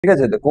ঠিক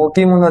আছে, তো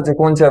কি মনে হচ্ছে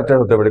কোন চ্যাপ্টার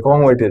হতে পারে কম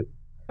ওয়েটের?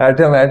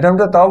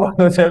 অ্যাটমটা তাও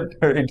ভালো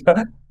চ্যাপ্টার, এটা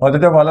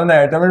অতটা ভালো না।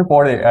 অ্যাটমের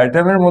পরে,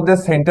 অ্যাটমের মধ্যে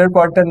সেন্টার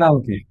পার্টটার নাম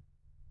কি?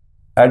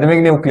 অ্যাটমিক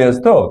নিউক্লিয়াস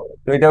তো।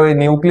 তো এটা ওই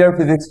নিউক্লিয়ার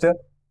ফিজিক্সটা।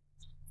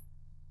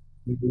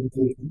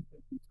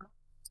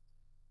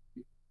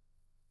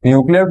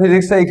 নিউক্লিয়ার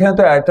ফিজিক্সটা এখানে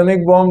তো অ্যাটমিক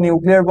বম,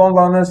 নিউক্লিয়ার বম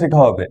বানানো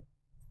শেখা হবে।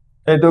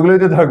 এতগুলোই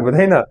তো থাকবে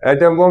তাই না,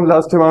 অ্যাটম বম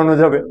লাস্টে বানানো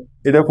যাবে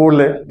এটা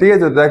পড়লে। ঠিক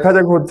আছে, দেখা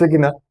যাক হচ্ছে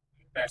কিনা।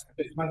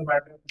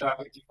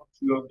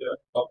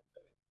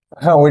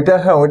 হ্যাঁ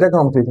ওইটা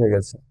কমপ্লিট হয়ে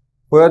গেছে।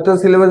 ওটা তো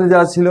সিলেবাসে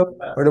যা ছিল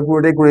ওটা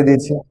পুরোটাই করে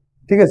দিয়েছি।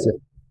 ঠিক আছে,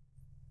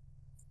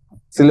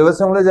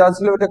 সিলেবাসে আমরা যা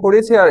ছিল ওটা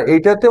করেছি, আর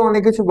এইটাতে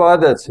অনেক কিছু বাদ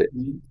আছে।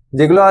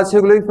 যেগুলো আছে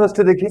ওগুলোই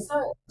ফার্স্টে দেখি।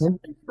 হুম?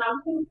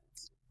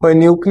 ওই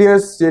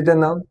নিউক্লিয়াস যেটা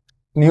নাম,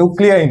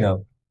 নিউক্লিয়াই নাম।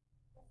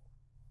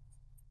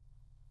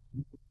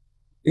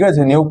 ঠিক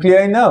আছে,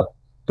 নিউক্লিয়াই নাম।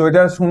 তো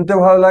এটা শুনতে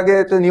ভালো লাগে,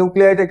 তো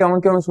নিউক্লিয়াইটা কেমন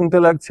কেমন শুনতে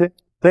লাগছে,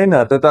 তাই না?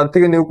 তো তার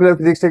থেকে নিউক্লিয়ার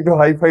ফিজিক্সটা একটু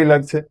হাই ফাই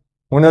লাগছে,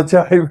 মনে হচ্ছে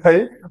হাই ফাই।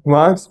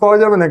 মার্কস পাওয়া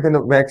যাবে না, কিন্তু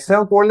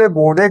ম্যাক্সিমাম পড়লে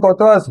বোর্ডে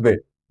কত আসবে?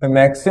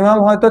 ম্যাক্সিমাম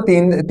হয়তো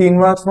তিন তিন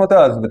মার্কস মতো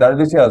আসবে, তার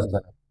বেশি আসবে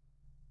না।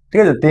 ঠিক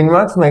আছে, 3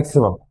 মার্কস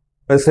ম্যাক্সিমাম।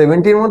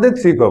 70-র মধ্যে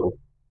 3 পাবো।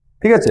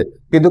 ঠিক আছে,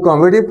 কিন্তু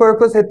কম্পিটিটিভ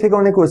পারপাস এর থেকে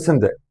অনেক কোয়েশ্চেন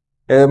দেয়।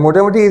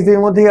 মোটামুটি ইজির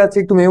মধ্যেই আছে,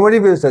 একটু মেমোরি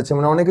বেসড আছে,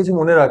 মানে অনেক কিছু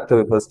মনে রাখতে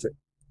হবে ফার্স্টে।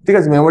 ঠিক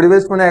আছে, মেমোরি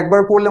বেসড মানে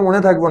একবার পড়লে মনে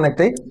থাকবে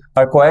অনেকটাই।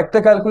 আর কয়েকটা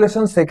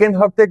ক্যালকুলেশন সেকেন্ড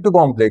হাফটা একটু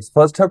কমপ্লেক্স,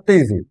 ফার্স্ট হাফটা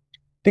ইজি।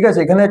 ঠিক আছে,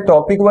 এখানে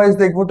টপিক ওয়াইজ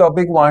দেখবো,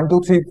 টপিক 1 2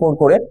 3 4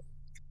 করে।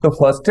 তো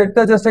ফার্স্ট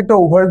এরটা জাস্ট একটা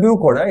ওভারভিউ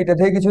করা, এটা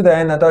থেকে কিছু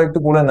দেয় না, তাও একটু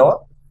বলে নেওয়া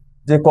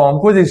যে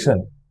composition,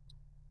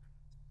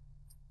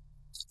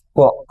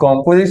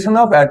 composition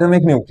of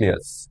atomic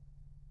nucleus.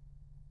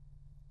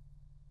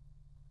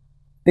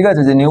 ঠিক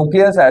আছে, যে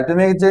নিউক্লিয়াস,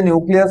 অ্যাটমিক যে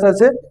নিউক্লিয়াস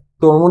আছে,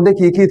 তো ওর মধ্যে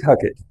কি কি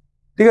থাকে।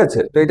 ঠিক আছে,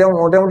 তো এটা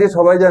মোটামুটি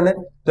সবাই জানে।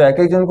 তো এক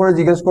একজন করে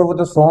জিজ্ঞেস করবো,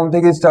 তো সোম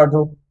থেকে স্টার্ট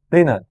হোক,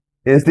 তাই না?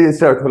 এস দিয়ে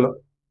স্টার্ট হলো।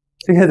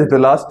 ঠিক আছে, তো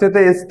লাস্টে তো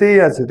এস তেই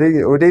আছে, ঠিক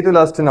ওইটাই তো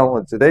লাস্টে নাম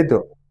হচ্ছে, তাই তো।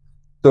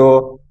 তো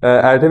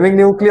অ্যাটমিক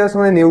নিউক্লিয়াস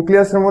মানে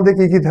নিউক্লিয়াসের মধ্যে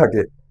কি কি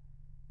থাকে,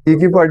 কি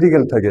কি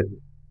পার্টিকেল থাকে?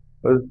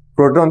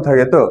 প্রোটন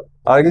থাকে তো,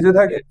 আর কিছু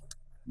থাকে?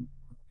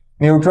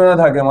 নিউট্রনও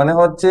থাকে, মানে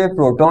হচ্ছে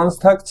প্রোটনস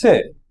থাকছে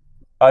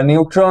আর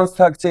নিউট্রনস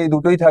থাকছে, এই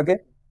দুটোই থাকে।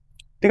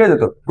 ঠিক আছে,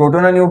 তো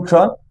প্রোটন আর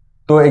নিউট্রন।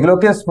 তো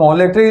এগুলোকে স্মল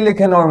লেটারেই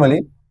লেখে নর্মালি।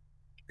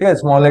 ঠিক আছে,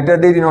 স্মল লেটার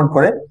দিয়ে ডিনোট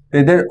করে।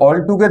 এদের অল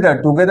টুগেদার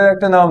টুগেদার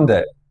একটা নাম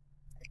দেয়।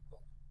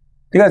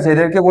 ঠিক আছে,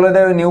 এদেরকে বলে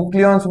দেয়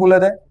নিউক্লিয়ন্স বলে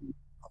দেয়,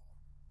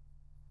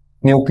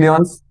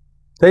 নিউক্লিয়ন্স।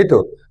 তাই তো।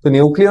 তো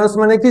নিউক্লিয়ন্স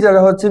মানে কি,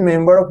 যারা হচ্ছে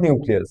মেম্বার অফ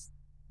নিউক্লিয়াস।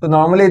 তো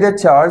নর্মালি এদের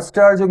চার্জ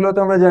টার্জ এগুলো তো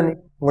আমরা জানি,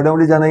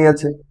 মোটামুটি জানাই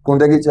আছে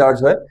কোনটা কি চার্জ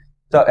হয়।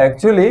 তা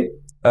অ্যাকচুয়ালি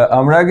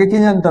আমরা আগে কি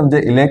জানতাম, যে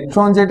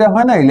ইলেকট্রন যেটা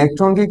হয় না,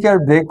 ইলেকট্রনকে কি আর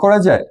ব্রেক করা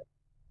যায়?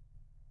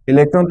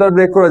 ইলেকট্রন তো আর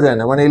ব্রেক করা যায়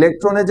না, মানে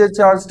ইলেকট্রনের যে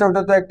চার্জটা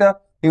ওটা তো একটা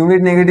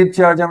ইউনিট নেগেটিভ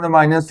চার্জ, আমরা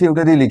 -c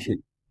ওটা দিয়ে লিখি।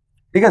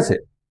 ঠিক আছে,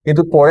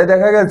 কিন্তু পরে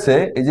দেখা গেছে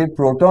এই যে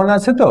প্রোটন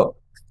আছে তো,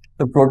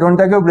 তো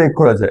প্রোটনটাকেও ব্রেক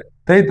করা যায়,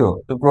 তাই তো।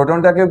 তো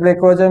প্রোটনটাকে ব্রেক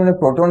করা যায়, মানে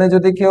প্রোটনে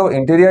যদি কেউ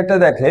ইন্টেরিয়ারটা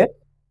দেখে,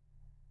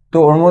 তো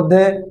ওর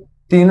মধ্যে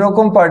 3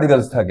 রকম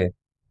পার্টিকেলস থাকে।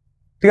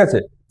 ঠিক আছে,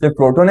 যে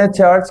প্রোটনের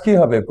চার্জ কি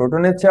হবে,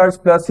 প্রোটনের চার্জ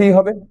প্লাসই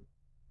হবে,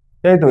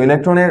 তাই তো,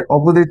 ইলেকট্রনের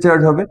অপোজিট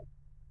চার্জ হবে।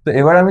 তো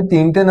এবার আমি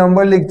 3টে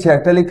নাম্বার লিখছি,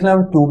 একটা লিখলাম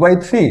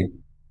 2/3,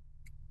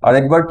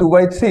 আরেকবার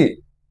 2/3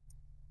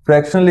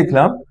 ফ্র্যাকশন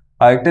লিখলাম,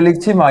 আরেকটা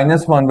লিখছি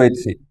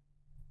 -1/3।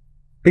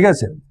 ঠিক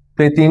আছে, তো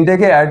এই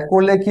তিনটাকে অ্যাড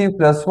করলে কি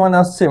 +1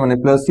 আসছে, মানে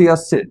প্লাসই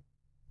আসছে।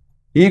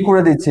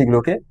 করে দিচ্ছি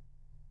এগুলোকে।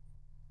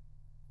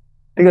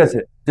 ঠিক আছে,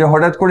 যে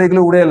হঠাৎ করে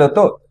এগুলো উড়ে এলো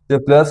তো, যে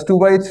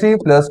 +2/3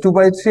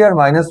 +2/3 আর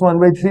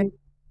 -1/3।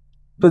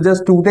 তো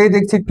জাস্ট টুটাই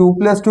দেখছি, 2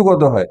 + 2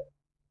 কত হয়?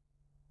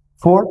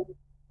 4।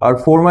 আর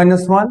 4 -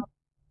 1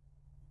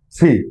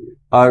 3।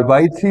 আর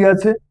বাই 3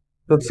 আছে,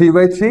 তো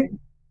 3/3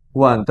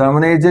 1। তার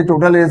মানে এই যে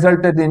টোটাল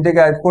রেজাল্টটা তিনটাকে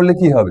অ্যাড করলে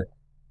কি হবে?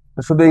 তো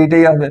শুধু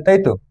এইটাই হবে, তাই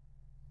তো।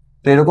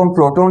 তো এরকম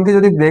প্রোটনকে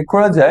যদি ব্রেক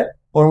করা যায়,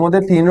 ওর মধ্যে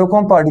 3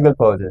 রকম পার্টিকেল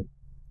পাওয়া যায়।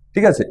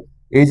 ঠিক আছে,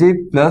 এই যে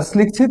প্লাস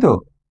লিখছি তো,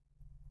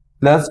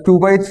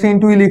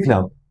 +2/3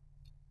 লিখলাম,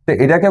 তো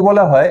এটাকে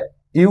বলা হয়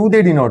ইউ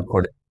দিয়ে ডিনোট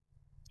করে।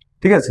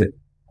 ঠিক আছে,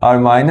 আর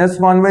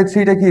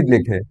 -1/3টা কি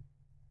লিখে,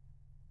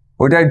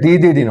 ওটা ডি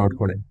দিয়ে ডিনোট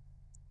করে।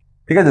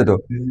 ঠিক আছে, তো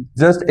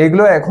জাস্ট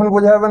এগুলো এখন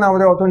বোঝা যাবে না,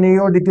 আমাদের অত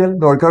নিয়েও ডিটেল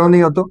দরকারও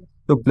নেই অত।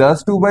 তো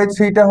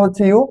 +2/3টা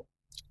হচ্ছে ইউ,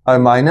 আর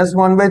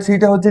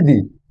 -1/3টা হচ্ছে ডি।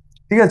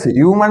 ঠিক আছে,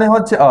 ইউ মানে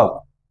হচ্ছে আপ,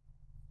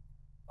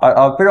 আর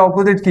আপের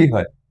অপোজিট কি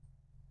হয়?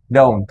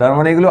 ডাউন। তার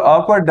মানে এগুলো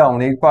আপ আর ডাউন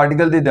এই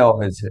পার্টিকেল দিয়ে দেওয়া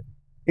হয়েছে।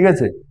 ঠিক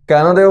আছে,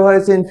 কেন দেওয়া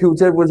হয়েছে ইন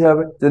ফিউচার বোঝা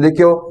যাবে, যদি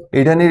কেউ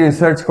এটা নিয়ে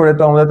রিসার্চ করে,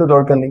 তো আমাদের তো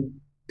দরকার নেই।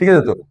 ঠিক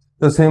আছে, তো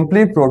তো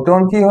সিম্পলি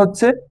প্রোটন কি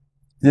হচ্ছে,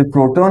 যে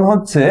প্রোটন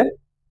হচ্ছে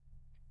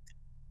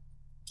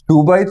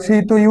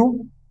 2/3 তো ইউ,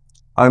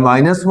 আর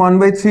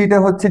 -1/3টা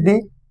হচ্ছে ডি,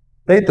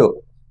 তাই তো।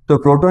 তো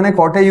প্রোটনে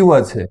কটা ইউ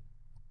আছে?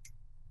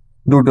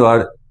 দুটো। আর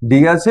ডি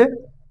আছে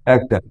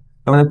একটা।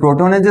 তার মানে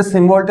প্রোটনের যে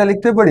সিম্বলটা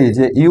লিখতে পারি,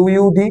 যে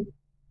ইউ ডি।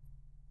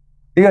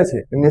 ঠিক আছে,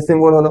 এমনি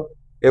সিম্বল হলো।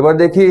 এবার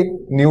দেখি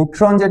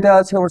নিউট্রন যেটা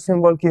আছে ওর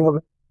সিম্বল কি হবে।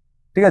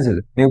 ঠিক আছে,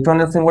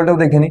 নিউট্রনের সিম্বলটাও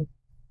দেখে নি।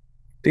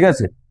 ঠিক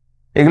আছে,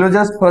 এগুলো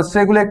জাস্ট ফার্স্ট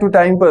এগুলো একটু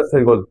টাইম পাস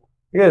এগুলো,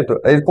 ঠিক আছে? তো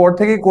এরপর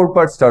থেকেই কোর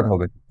পার্ট স্টার্ট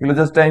হবে, এগুলো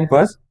জাস্ট টাইম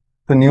পাস।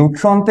 তো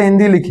নিউট্রন তো এন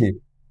দিয়ে লিখি,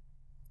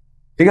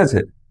 ঠিক আছে?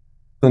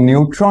 তো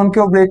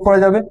নিউট্রনকেও ব্রেক করা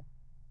যাবে,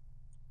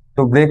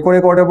 তো ব্রেক করে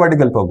কটা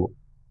পার্টিকেল পাবো?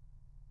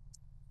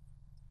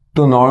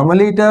 তো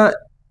নর্মালি এটা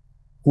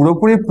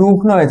পুরোপুরি প্রুফ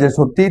নয় যে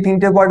সত্যিই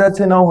তিনটে পার্ট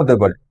আছে, নাও হতে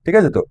পারে, ঠিক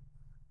আছে? তো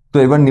তো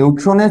এবার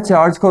নিউট্রনের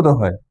চার্জ কত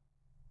হয়?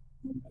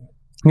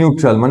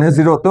 নিউট্রাল মানে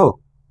জিরো। তো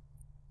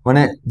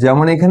মানে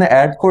যেমন এখানে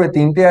অ্যাড করে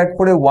তিনটে অ্যাড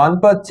করে ওয়ান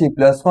পাচ্ছি,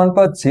 +1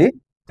 পাচ্ছি,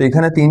 তো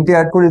এখানে তিনটে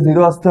অ্যাড করে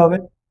জিরো আসতে হবে।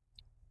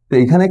 তো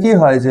এখানে কি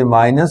হয় যে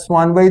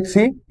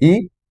 -1/3 ই,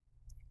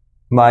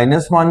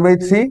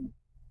 -1/3,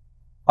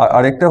 আর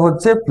আরেকটা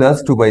হচ্ছে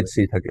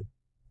 +2/3 থাকে।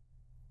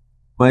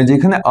 মানে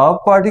যেখানে আপ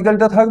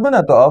পার্টিকেলটা থাকবে না,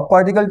 তো আপ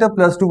পার্টিকেলটা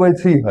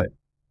 +2/3 হয়,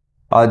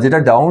 আর যেটা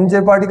ডাউন যে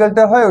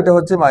পার্টিকেলটা হয় ওটা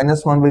হচ্ছে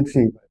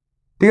 -1/3।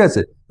 ঠিক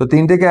আছে? তো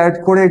তিনটেকে অ্যাড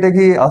করে এটা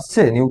কি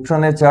আসছে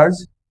নিউট্রনের চার্জ?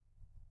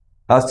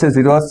 আসছে,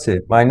 জিরো আসছে,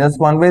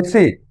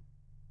 -1/3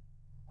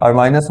 আর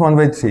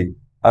 -1/3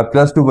 আর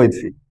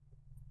 +2/3।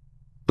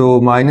 তো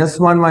 -1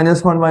 -1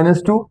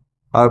 -2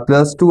 আর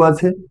 +2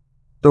 আছে,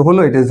 তো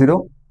হলো এটা জিরো,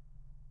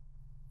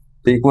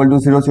 ইকুয়াল টু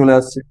জিরো চলে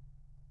আসছে।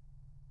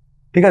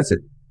 ঠিক আছে?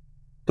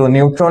 তো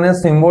নিউট্রনের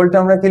সিম্বলটা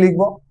আমরা কি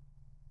লিখবো?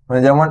 মানে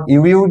যেমন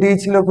ইউইউডি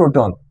ছিল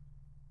প্রোটন,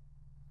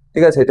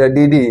 ঠিক আছে, এটা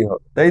ডিডি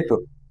হবে, তাই তো?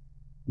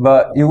 বা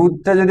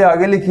ইউটা যদি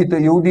আগে লিখি তো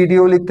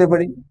ইউডিডিও লিখতে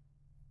পারি,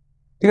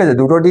 ঠিক আছে?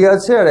 দুটো ডি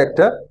আছে আর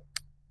একটা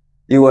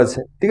ইউ আছে,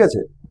 ঠিক আছে?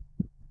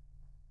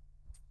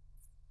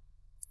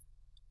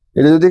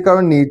 এটা যদি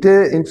কারো নিটে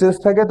ইন্টারেস্ট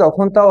থাকে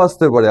তখন তাও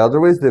আসতে পারে,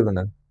 আদারওয়াইজ দেবে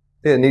না।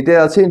 ঠিক আছে, নিটে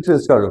আছে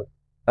ইন্টারেস্ট কারো,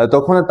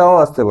 তখন তাও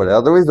আসতে পারে,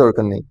 আদারওয়াইজ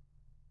দরকার নেই।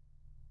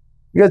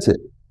 ঠিক আছে?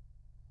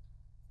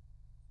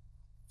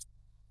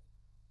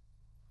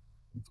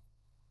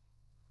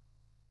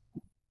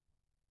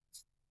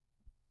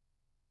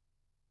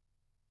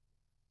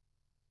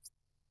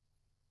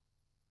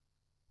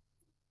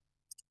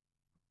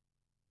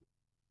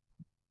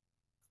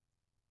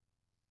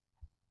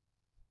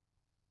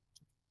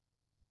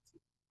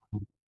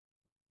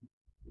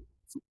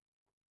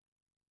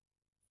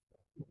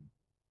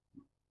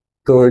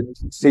 তো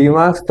 3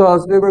 মার্কস তো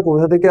আসবে, এবার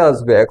কোথা থেকে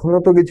আসবে? এখনো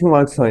তো কিছু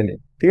মার্কস হয়নি,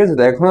 ঠিক আছে?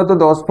 তো এখনো তো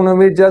 10-15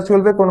 মিনিট যা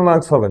চলবে কোনো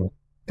মার্কস হবে না,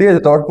 ঠিক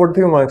আছে? তারপর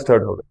থেকে মার্কস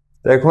স্টার্ট হবে,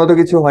 তো এখনো তো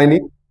কিছু হয়নি,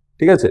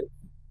 ঠিক আছে?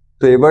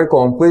 তো এবার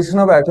কম্পোজিশন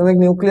অফ অ্যাটমিক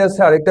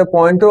নিউক্লিয়াসে আরেকটা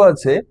পয়েন্টও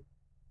আছে,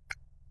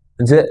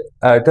 যে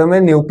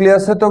অ্যাটমের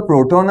নিউক্লিয়াসে তো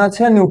প্রোটন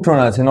আছে আর নিউট্রন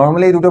আছে,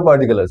 নর্মালি এই দুটো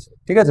পার্টিকেল আছে,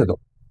 ঠিক আছে? তো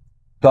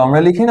তো আমরা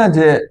লিখি না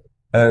যে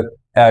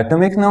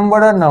atomic number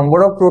R number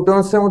of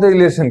protons এর মধ্যে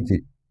রিলেশন কি?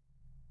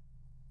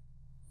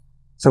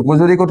 সাপোজ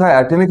যদি কোথাও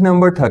অ্যাটমিক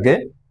নাম্বার থাকে,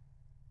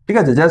 ঠিক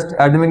আছে, জাস্ট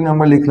অ্যাটমিক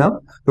নাম্বার লিখলাম,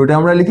 তো ওটা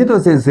আমরা লিখি তো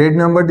সেই জেড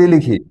নাম্বার দিয়ে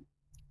লিখি,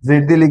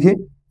 জেড দিয়ে লিখি।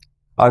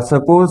 আর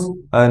সাপোজ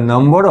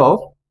নাম্বার অফ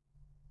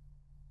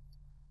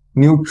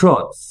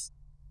নিউট্রনস,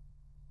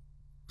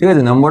 ঠিক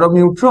আছে, নাম্বার অফ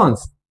নিউট্রনস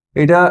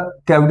এটা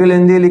ক্যাপিটাল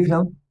এন দিয়ে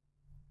লিখলাম।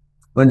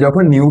 মানে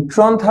যখন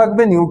নিউট্রন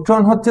থাকবে,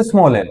 নিউট্রন হচ্ছে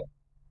small N,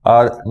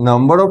 R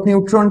number of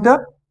নিউট্রনটা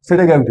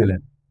সেটা ক্যাপিটাল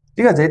এন,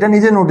 ঠিক আছে? এটা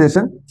নিজের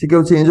নোটেশন, যে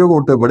কেউ চেঞ্জও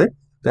করতে পারে।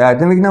 তো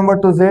অ্যাটমিক নাম্বার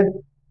তো জেড,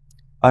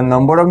 আর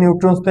নাম্বার অফ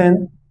নিউট্রনস তো এন,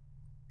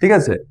 ঠিক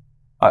আছে?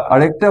 আর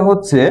আরেকটা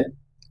হচ্ছে,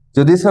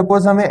 যদি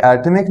সাপোজ আমি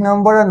atomic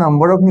number R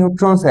number of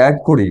নিউট্রনস add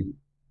করি,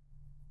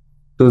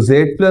 তো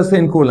জেড প্লাস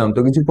এন করলাম, তো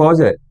কিছু পাওয়া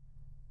যায়?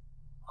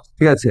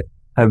 ঠিক আছে,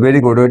 হ্যাঁ, ভেরি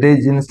গুড, ওইটাই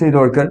জিনিসটাই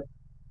দরকার।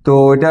 তো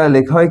এটা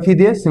লেখা হয় কি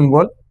দিয়ে,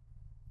 সিম্বল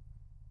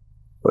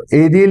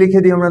এই দিয়ে লিখে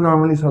দিই আমরা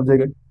নর্মালি সব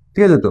জায়গায়,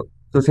 ঠিক আছে? তো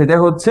তো সেটা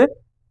হচ্ছে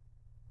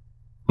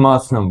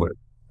মাস নাম্বার,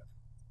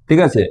 ঠিক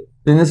আছে?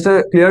 জিনিসটা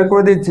ক্লিয়ার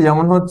করে দিচ্ছি,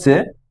 যেমন হচ্ছে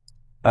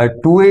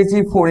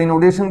 2He4, এই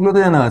নোটেশন গুলো তো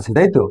জানা আছে,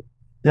 তাই তো?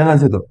 জানা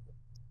আছে তো?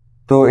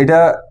 তো এটা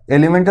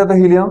এলিমেন্টটা তো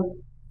হিলিয়াম,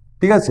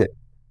 ঠিক আছে?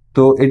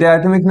 তো এটা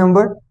অ্যাটমিক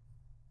নাম্বার,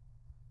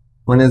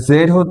 মানে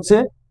জেড হচ্ছে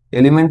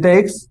এলিমেন্টটা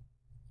এক্স,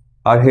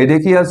 আর হেডে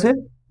কি আছে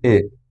এ,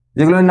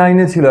 যেগুলো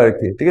 9-এ ছিল আর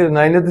কি, ঠিক আছে?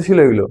 9-এ তো ছিল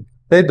এগুলো,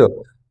 তাই তো?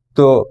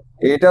 তো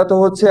এটা তো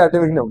হচ্ছে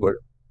অ্যাটমিক নাম্বার,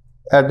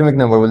 অ্যাটমিক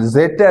নাম্বার বলছি,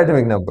 জেডটা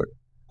অ্যাটমিক নাম্বার,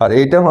 আর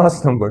এইটা মাস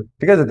নাম্বার,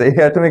 ঠিক আছে? তো এই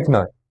অ্যাটমিক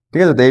নয়,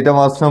 ঠিক আছে? তো এইটা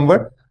মাস নাম্বার,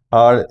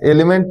 আর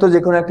এলিমেন্ট তো যে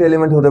কোনো একটা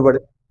এলিমেন্ট হতে পারে,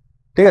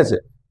 ঠিক আছে?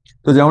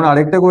 তো যেমন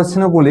আরেকটা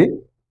কোয়েশ্চেনও বলি,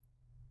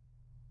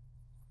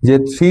 যে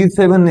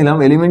 3-7 নিলাম,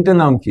 এলিমেন্টের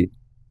নাম কি?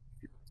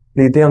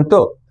 লিথিয়াম।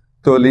 তো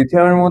তো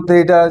লিথিয়ামের মধ্যে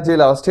এটা যে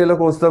লাস্টে এলো,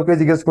 কোস্তাবকে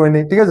জিজ্ঞেস করে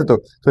নি, ঠিক আছে? তো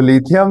তো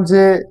লিথিয়াম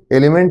যে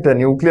এলিমেন্টটা,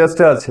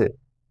 নিউক্লিয়াসটা আছে,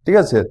 ঠিক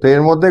আছে, তো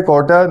এর মধ্যে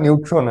কটা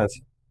নিউট্রন আছে?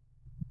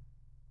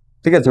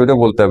 ঠিক আছে, ওটা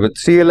বলতে হবে,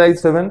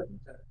 3Li7,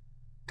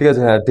 ঠিক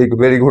আছে, হ্যাঁ ঠিক,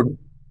 ভেরি গুড,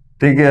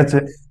 ঠিকই আছে।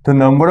 তো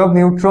নাম্বার অফ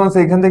নিউট্রনস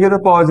এখান থেকে তো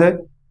পাওয়া যায়,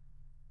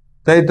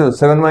 তাই তো?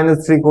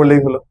 7-3 করলেই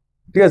হলো,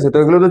 ঠিক আছে? তো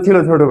এগুলো তো ছিল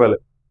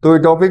ছোটবেলায়, তো ওই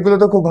টপিক গুলো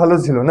তো খুব ভালো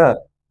ছিল না,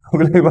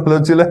 ওগুলোই ভালো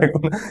ছিল,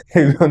 এখন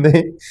এগুলো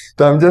নেই।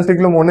 তো আমি জাস্ট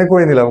এগুলো মনে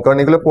করে নিলাম, কারণ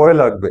এগুলো পরে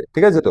লাগবে,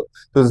 ঠিক আছে? তো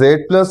তো Z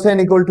plus N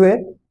equal to এ,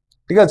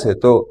 ঠিক আছে?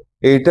 তো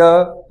এইটা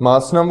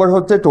মাস নাম্বার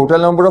হচ্ছে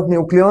total number of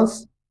nucleons,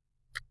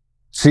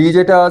 three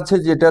যেটা আছে,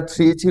 যেটা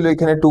থ্রি ছিল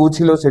এখানে টু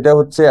ছিল, সেটা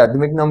হচ্ছে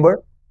অ্যাটমিক নাম্বার।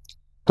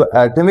 তো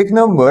atomic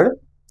number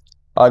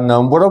R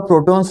number of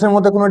protons এর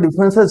মধ্যে কোনো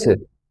ডিফারেন্স আছে?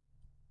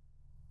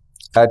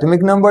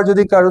 অ্যাটমিক নাম্বার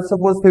যদি কারোর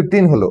সাপোজ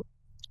 15 হলো,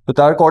 তো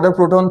তার কটা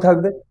প্রোটন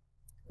থাকবে?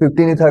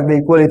 15ই থাকবে,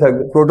 ইকুয়ালি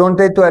থাকবে।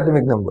 প্রোটনটাই তো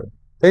অ্যাটমিক নাম্বার,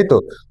 তাই তো?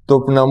 তো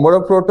number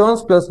of protons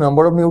plus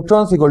number of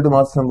নিউট্রনস equal to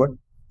mass number.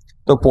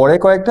 তো পরে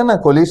কয়েকটা না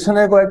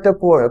কলিশনের কয়েকটা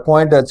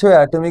পয়েন্ট আছে,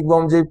 অ্যাটমিক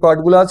বম্ব যে পার্ট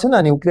গুলো আছে না,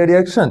 নিউক্লিয়ার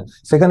রিয়াকশন,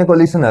 সেখানে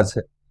কলিশন আছে,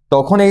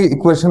 তখন এই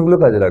ইকুয়েশন গুলো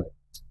কাজে লাগবে।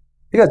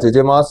 ঠিক আছে,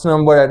 যে মাস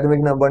number,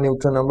 atomic number,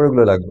 neutron number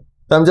এগুলো লাগবে।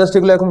 তো আমি জাস্ট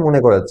এগুলো এখন মনে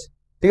করাচ্ছি,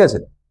 ঠিক আছে?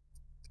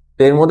 তো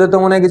এর মধ্যে তো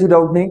মনে হয় কিছু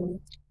ডাউট নেই।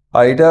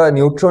 আর এটা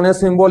নিউট্রনের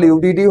সিম্বল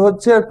ইউডিটি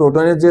হচ্ছে, আর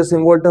প্রোটনের যে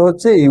সিম্বলটা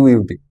হচ্ছে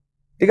ইউইউটি।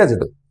 ঠিক আছে?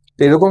 তো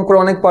এরকম করে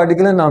অনেক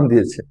পার্টিকেলের নাম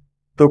দিয়েছে,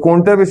 তো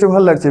কোনটা বেশি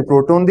ভালো লাগছে,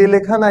 প্রোটন দিয়ে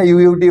লেখা না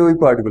ইউইউটি ওই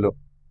পার্টগুলো?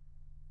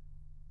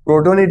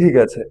 প্রোটনই ঠিক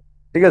আছে,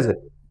 ঠিক আছে।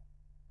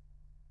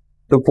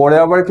 তো পরে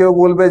আবার কেউ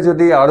বলবে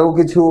যদি আরো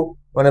কিছু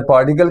মানে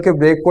পার্টিকেলকে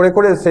ব্রেক করে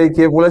করে, সেই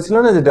কে বলেছিল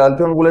না যে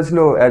ডাল্টন বলেছিল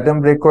অ্যাটম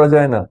ব্রেক করা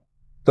যায় না,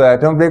 তো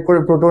অ্যাটম ব্রেক করে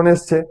প্রোটন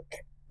এসছে,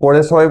 পরে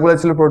সবাই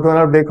বলেছিল প্রোটন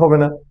আর ব্রেক হবে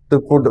না, তো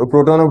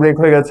প্রোটনও ব্রেক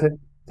হয়ে গেছে,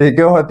 তো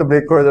একেও হয়তো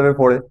ব্রেক করা যাবে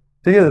পরে।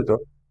 ঠিক আছে, তো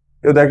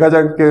কেউ দেখা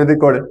যাক কেউ যদি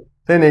করে,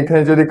 তাই না?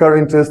 এখানে যদি কারো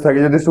ইন্টারেস্ট থাকে,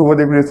 যদি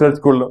শুভদীপ রিসার্চ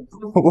করলো,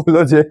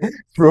 বললো যে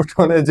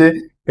প্রোটনে যে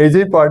এই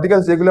যে পার্টিকেল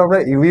যেগুলো আমরা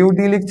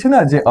ইউইউটি লিখছি না,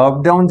 যে আপ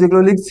ডাউন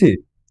যেগুলো লিখছি,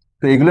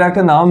 তো এগুলো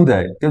একটা নাম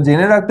দেয়, কেউ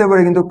জেনে রাখতে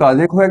পারে কিন্তু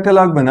কাজে খুব একটা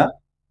লাগবে না।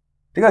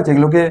 ঠিক আছে,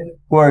 এগুলোকে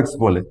কোয়ার্কস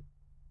বলে।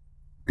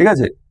 ঠিক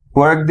আছে,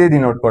 কোয়ার্ক দিয়ে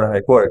ডিনোট করা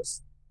হয়, কোয়ার্কস।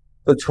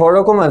 তো 6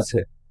 রকম আছে।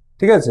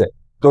 ঠিক আছে,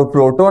 তো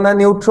প্রোটন আর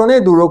নিউট্রনে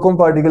 2 রকম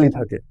পার্টিকেলই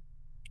থাকে।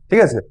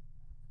 ঠিক আছে,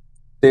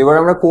 তো এবার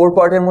আমরা কোর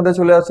পার্টের মধ্যে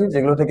চলে আসি,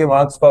 যেগুলো থেকে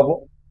মার্কস পাবো।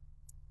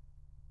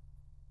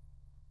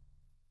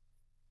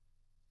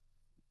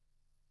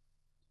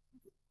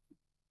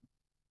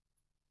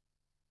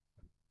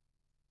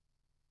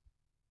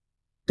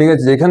 ঠিক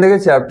আছে, যেখান থেকে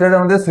চ্যাপ্টার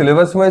আমাদের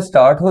সিলেবাস ওয়াইজ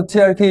স্টার্ট হচ্ছে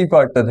আর কি, এই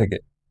পার্টটা থেকে।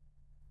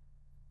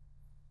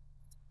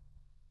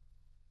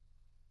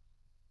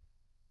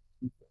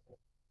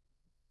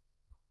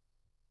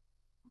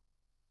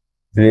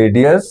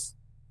 Radius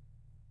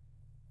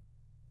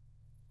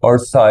or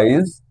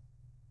size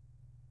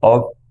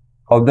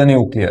of the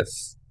nucleus।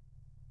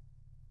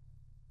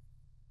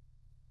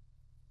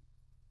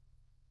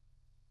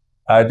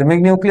 Atomic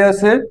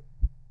নিউক্লিয়াসের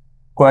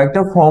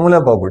কয়েকটা ফর্মুলা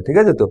পাবো, ঠিক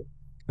আছে? তো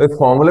ওই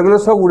ফর্মুলা গুলো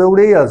সব উড়ে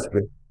উড়েই আসবে।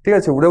 ঠিক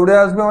আছে, উড়ে উড়ে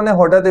আসবে মানে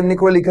হঠাৎ এমনি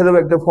করে লিখে দেবো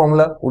একটা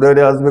ফর্মুলা, উড়ে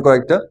উড়ে আসবে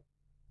কয়েকটা।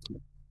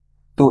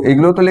 তো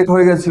এগুলো তো লেখা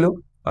হয়ে গেছিল,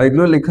 আর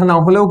এগুলো লেখা না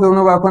হলেও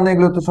কোনো ব্যাপার না,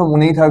 এগুলো তো সব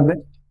মনেই থাকবে।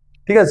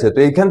 ঠিক আছে, তো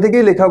এইখান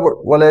থেকেই লেখা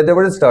বলা যেতে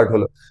পারে স্টার্ট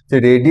হলো, যে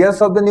radius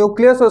of the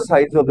nucleus O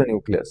size of the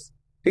nucleus.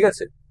 ঠিক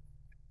আছে,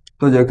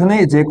 তো যেখানে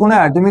যে কোনো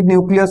অ্যাটমিক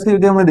নিউক্লিয়াসকে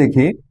যদি আমরা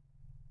দেখি,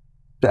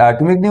 তো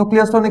অ্যাটমিক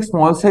নিউক্লিয়াস তো অনেক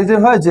স্মল সাইজের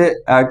হয়, যে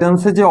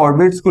অ্যাটমস এর যে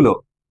অরবিটস গুলো,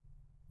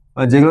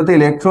 যেগুলোতে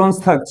ইলেকট্রনস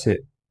থাকছে,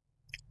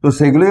 তো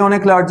সেগুলোই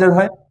অনেক লার্জার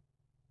হয়।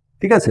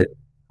 ঠিক আছে,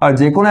 আর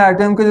যে কোনো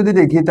অ্যাটমকে যদি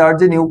দেখি, তার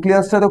যে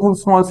নিউক্লিয়াসটা তো খুব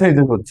স্মল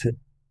সাইজের হচ্ছে,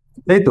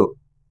 তাই তো?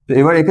 তো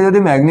এবার একে যদি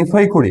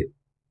ম্যাগনিফাই করি,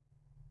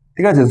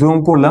 ঠিক আছে, জুম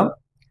করলাম,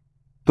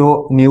 তো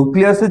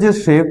নিউক্লিয়াসের যে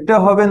শেপটা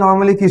হবে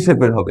নর্মালি কি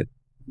শেপের হবে?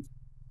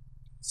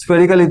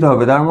 স্ফেরিক্যালি তো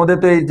হবে। তার মধ্যে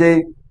তো এই যে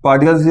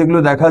পার্টিকেলস যেগুলো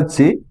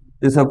দেখাচ্ছি,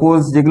 যে সাপোজ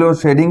যেগুলো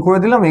শেডিং করে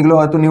দিলাম, এগুলো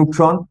হয়তো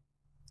নিউট্রন,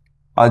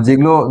 আর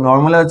যেগুলো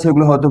নর্মাল আছে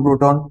এগুলো হয়তো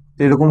প্রোটন।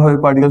 এরকম ভাবে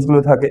পার্টিকেলস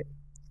গুলো থাকে।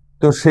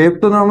 তো শেপ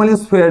তো নর্মালি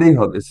স্ফেয়ারই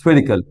হবে,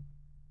 স্ফেরিক্যাল।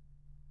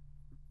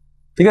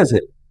 ঠিক আছে,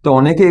 তো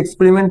অনেকে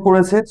এক্সপেরিমেন্ট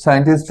করেছে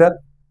সায়েন্টিস্টরা।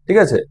 ঠিক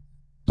আছে,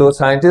 তো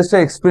সায়েন্টিস্টরা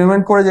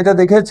এক্সপেরিমেন্ট করে যেটা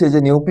দেখেছে, যে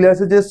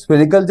নিউক্লিয়াসের যে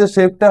স্ফেরিক্যাল যে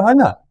শেপটা হয়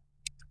না,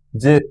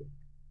 যে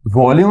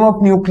ভলিউম অফ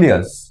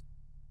নিউক্লিয়াস,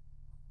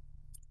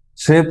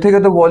 শেপ থেকে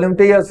তো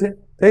ভলিউমটাই আছে,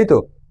 তাই তো?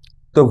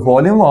 তো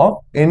volume of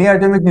any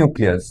atomic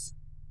nucleus,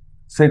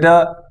 সেটা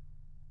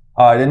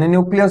আরএনএ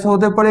নিউক্লিয়াসও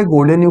হতে পারে,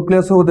 গোল্ডেন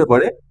নিউক্লিয়াসও হতে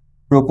পারে,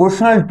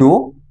 proportional to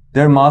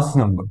their mass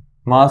number.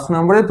 মাস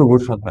নাম্বারে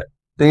প্রপোর্শনাল হয়।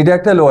 তো এটা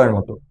একটা লোয়ার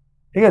মতো।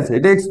 ঠিক আছে,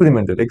 এটা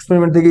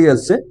এক্সপেরিমেন্ট থেকেই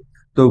আসছে।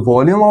 তো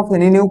volume of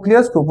any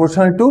nucleus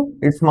proportional to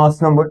its mass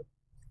number.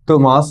 তো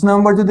মাস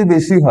নাম্বার যদি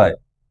বেশি হয়,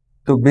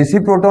 তো বেশি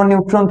প্রোটন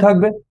নিউট্রন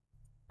থাকবে,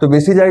 তো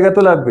বেশি জায়গা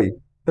তো লাগবেই।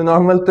 তো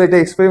নর্মাল তো এটা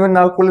এক্সপেরিমেন্ট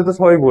না করলে তো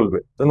সবাই বলবে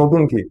তো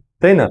নতুন কি,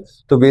 তাই না?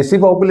 তো বেশি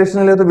পপুলেশন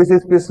হলে তো বেশি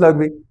স্পেস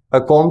লাগবে,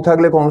 আর কম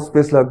থাকলে কম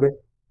স্পেস লাগবে।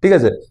 ঠিক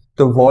আছে,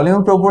 তো ভলিউম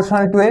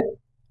প্রপোর্শনাল টু এ।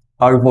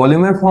 আর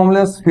ভলিউমের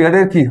ফর্মুলা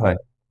স্ফিয়ারের কি হয়?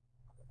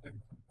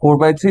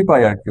 4/3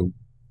 পাই আর কিউব।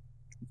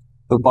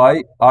 তো পাই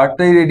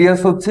আরটাই রেডিয়াস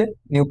হচ্ছে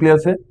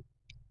নিউক্লিয়াসে,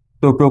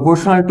 তো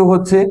প্রপোর্শনাল টু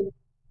হচ্ছে,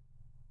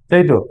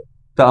 তাই তো?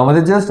 তো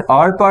আমাদের জাস্ট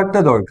আর পার্টটা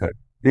দরকার,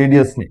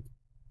 রেডিয়াস নেই।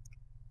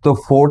 তো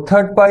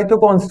 4/3 পাই তো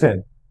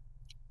কনস্ট্যান্ট,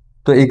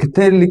 তো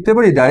এক্ষেত্রে লিখতে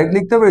পারি, ডাইরেক্ট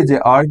লিখতে পারি যে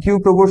আর কিউ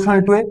প্রপোর্শনাল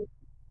টু এ,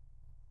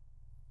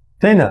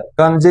 তাই না?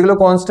 কারণ যেগুলো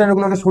কনস্ট্যান্ট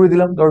ওগুলোকে সরিয়ে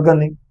দিলাম, দরকার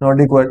নেই, নট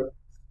রিকোয়ার্ড।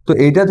 তো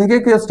এইটা থেকে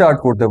কেউ স্টার্ট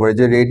করতে পারে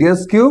যে রেডিয়াস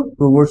কিউ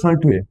প্রপোর্শনাল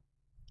টু এ।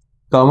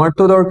 তো আমার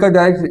তো দরকার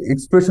ডাইরেক্ট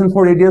এক্সপ্রেশন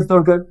ফর রেডিয়াস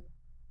দরকার।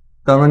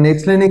 তো আমরা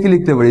নেক্সট লাইনে কি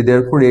লিখতে পারি,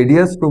 দেয়ারফর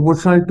রেডিয়াস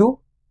প্রপোর্শনাল টু,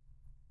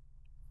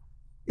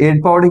 এর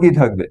পাওয়ারে কি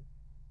থাকবে?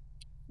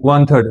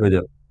 1/3 হয়ে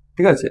যাবে।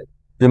 ঠিক আছে,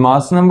 যে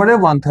মাস নাম্বারে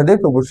 1/3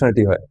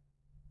 প্রপোর্শনালিটি হয়।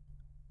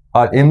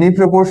 আর এমনি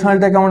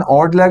প্রপোর্শনালটা কেমন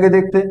অড লাগে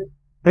দেখতে,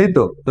 তাই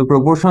তো? তো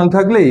প্রপোর্শনাল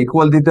থাকলে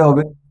ইকুয়াল দিতে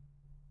হবে।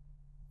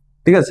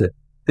 ঠিক আছে,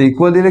 তো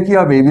ইকুয়াল দিলে কি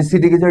হবে,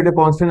 এবিসিডি কিছু একটা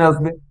কনস্ট্যান্ট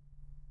আসবে,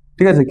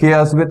 ঠিক আছে, কে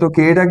আসবে, তো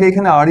কে টাকে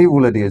এখানে আরই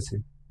বলে দিয়েছে,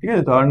 ঠিক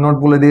আছে, তো আর নট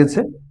বলে দিয়েছে,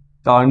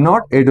 তো are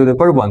not a to the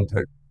power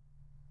 1/3,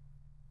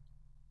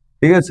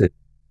 ঠিক আছে।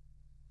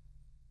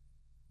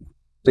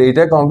 তো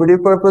এটা কম্পিটিটিভ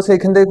পারপাসে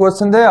এখান থেকে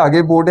কোয়েশ্চেন দেয়, আগে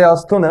বোর্ডে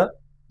আসতো না,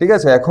 ঠিক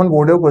আছে, এখন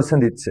বোর্ডেও কোয়েশ্চেন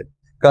দিচ্ছে,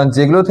 কারণ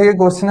যেগুলো থেকে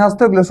কোয়েশ্চেন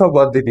আসতো ওগুলো সব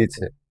বাদ দিয়ে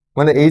দিচ্ছে।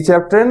 মানে এই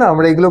চ্যাপ্টারে না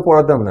আমরা এগুলো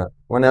পড়াতাম না,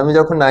 মানে আমি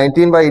যখন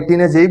 19 বা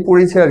 18-এ যেই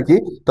পড়েছি আর কি,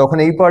 তখন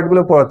এই পার্ট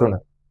গুলো পড়াতো না।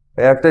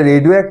 একটা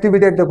রেডিও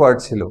অ্যাক্টিভিটি একটা পার্ট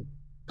ছিল,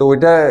 তো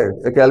ওইটা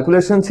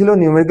ক্যালকুলেশন ছিল,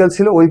 নিউমেরিক্যাল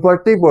ছিল, ওই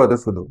পার্টটাই পড়াতো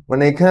শুধু,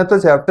 মানে এখানে তো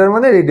চ্যাপ্টার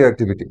মানে রেডিও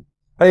অ্যাক্টিভিটি,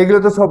 আর এগুলো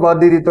তো সব বাদ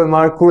দিয়ে দিত,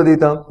 মার্ক করে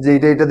দিতাম যে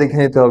এটা এটা দেখে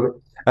নিতে হবে।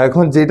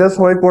 এখন যেটা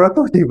সবাই পড়াতো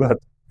ওইটাই বাদ,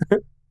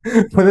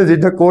 মানে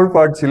যেটা কোর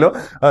পার্ট ছিল।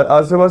 আর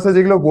আশেপাশে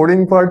যেগুলো বোরিং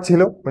পার্ট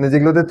ছিল, মানে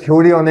যেগুলোতে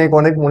থিওরি অনেক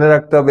অনেক মনে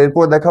রাখতে হবে,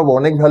 এরপর দেখাবো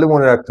অনেক ভ্যালু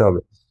মনে রাখতে হবে,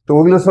 তো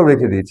ওগুলো সব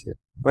রেখে দিয়েছে,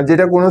 মানে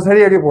যেটা কোনো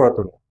স্যারই আগে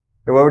পড়াতো না।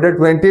 এবার ওটা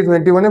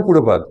 2021-এ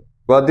পুরো বাদ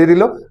বাদ দিয়ে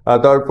দিল। আর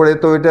তারপরে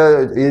তো এটা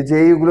এই যে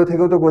এইগুলো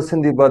থেকেও তো কোশ্চেন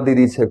বাদ দিয়ে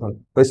দিচ্ছে এখন,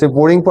 ওই সে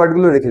বোরিং পার্ট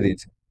গুলো রেখে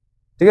দিয়েছে,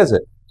 ঠিক আছে।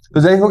 তো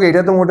যাই হোক,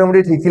 এটা তো মোটামুটি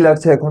ঠিকই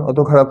লাগছে এখন, অত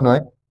খারাপ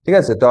নয়, ঠিক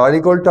আছে। তো আর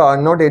equal to are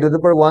not a to the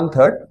power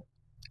 1/3।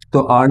 তো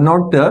আর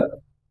নটটা,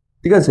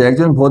 ঠিক আছে,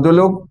 একজন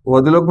ভদ্রলোক,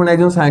 ভদ্রলোক মানে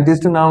একজন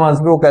সায়েন্টিস্টের নাম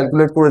আসবে, ও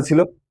ক্যালকুলেট করেছিল,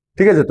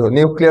 ঠিক আছে, তো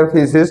নিউক্লিয়ার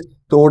ফিজিক্স,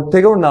 তো ওর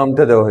থেকেও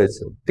নামটা দেওয়া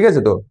হয়েছে, ঠিক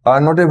আছে। তো আর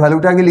নটের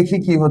ভ্যালুটা আগে লিখি,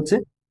 কি হচ্ছে,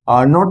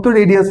 আর নট তো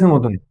রেডিয়াসের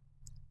মতনই,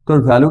 তোর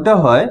ভ্যালুটা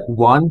হয়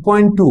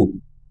 1.2,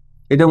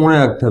 এটা মনে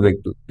রাখতে হবে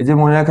একটু, এই যে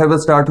মনে রাখার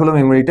স্টার্ট হলো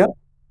মেমোরিটা,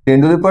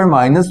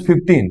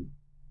 10⁻⁻15,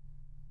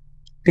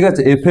 ঠিক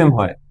আছে, এফএম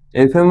হয়,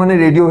 এফএম মানে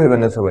রেডিও ভেবে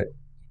না সবাই,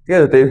 ঠিক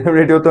আছে, তো এফএম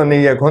রেডিও তো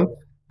নেই এখন,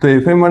 তো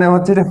এফএম মানে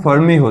হচ্ছে এটা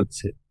ফার্মি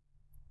হচ্ছে,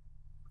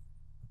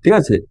 ঠিক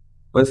আছে,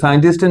 ওই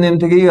সায়েন্টিস্টের নেম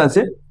থেকেই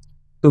আছে।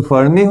 তো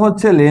ফার্মি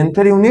হচ্ছে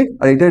লেন্থের ইউনিট,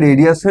 আর এটা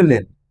রেডিয়াসের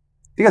লেন্থ,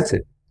 ঠিক আছে,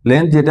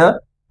 লেন্থ যেটা,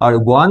 আর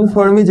 1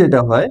 ফার্মি যেটা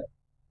হয়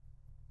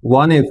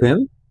 1 FM,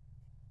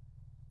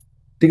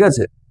 ঠিক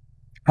আছে।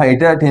 হ্যাঁ,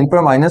 এটা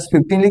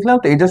 10⁻⁻15 লিখলাম,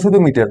 তো এটা শুধু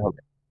মিটার হবে,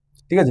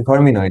 ঠিক আছে,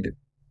 ফার্মি নয় এটা,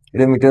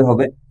 এটা মিটার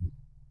হবে,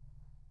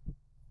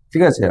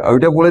 ঠিক আছে। আর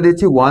ওইটা বলে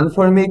দিচ্ছি, 1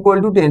 ফার্মি ইকুয়াল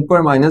টু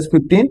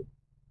 10⁻⁻15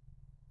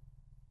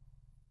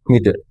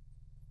 মিটার,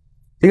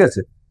 ঠিক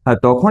আছে। হ্যাঁ,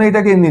 তখন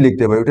এটাকে এমনি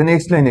লিখতে পারি, ওটা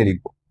নেক্সট লাইনে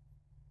লিখবো,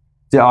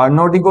 যে আর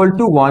নট ইকুয়াল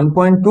টু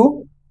 1.2,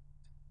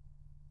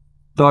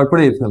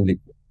 তারপরে এফএম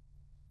লিখবো,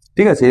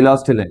 ঠিক আছে, এই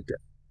লাস্টের লাইনটা,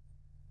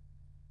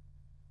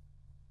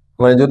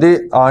 মানে যদি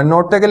আর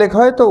নটটাকে লেখা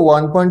হয় তো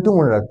 1.2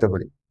 মনে রাখতে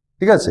পারি,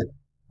 ঠিক আছে।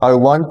 আর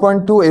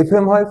 1.2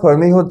 FM হয়,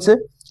 ফার্মি হচ্ছে,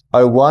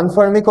 আর 1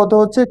 ফার্মি কত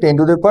হচ্ছে,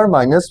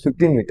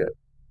 10⁻⁻15 মিটার,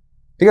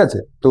 ঠিক আছে।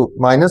 তো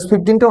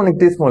 -15টা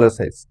অনেকটাই স্মলার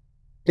সাইজ,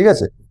 ঠিক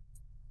আছে।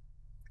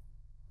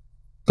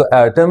 তো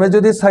অ্যাটমের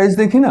যদি সাইজ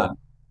দেখি না,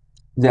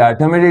 যে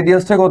অ্যাটমের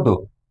রেডিয়াসটা কত,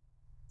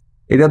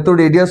 এটা তো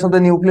রেডিয়াস অফ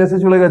দ্য নিউক্লিয়াসে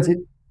চলে গেছে,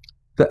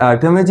 তো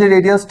অ্যাটমের যে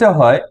রেডিয়াসটা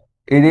হয়,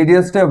 এই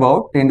রেডিয়াসটা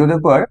অ্যাবাউট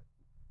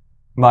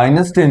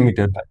 10⁻⁻10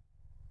 মিটার হয়,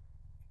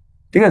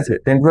 ঠিক আছে,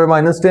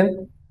 10⁻⁻10।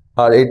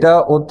 আর এটা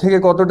ওর থেকে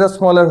কতটা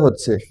স্মলার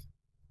হচ্ছে,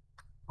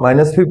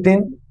 -15,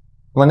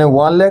 মানে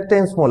 1 লাখ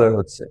টাইম স্মলার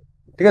হচ্ছে,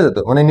 ঠিক আছে।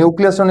 তো মানে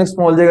নিউক্লিয়াস অনেক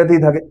স্মল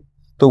জায়গাতেই থাকে,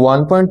 তো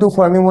 1.2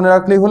 ফার্মি মনে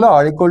রাখলেই হলো,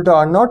 আর equal to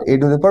are not a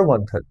to the power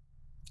 1/3,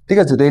 ঠিক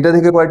আছে। তো এটা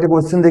থেকে কয়েকটা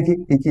কোয়েশ্চেন দেখি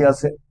কি কি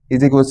আছে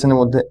ইজি কোয়েশ্চেনের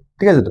মধ্যে,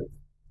 ঠিক আছে। তো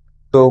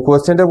তো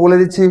কোয়েশ্চেনটা বলে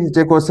দিচ্ছি,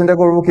 যে কোয়েশ্চেনটা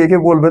করবো কে কে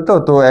বলবে, তো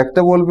তো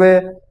একটা বলবে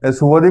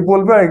শুভদীপ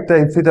বলবে, আর একটা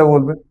ইপসিতা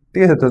বলবে,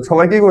 ঠিক আছে। তো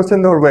সবাইকেই কোয়েশ্চেন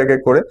ধরবো এক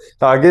এক করে,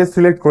 তো আগে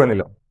সিলেক্ট করে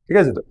নিলাম, ঠিক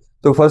আছে। তো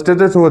তো ফার্স্টে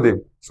তো শুভদীপ,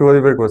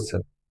 শুভদীপের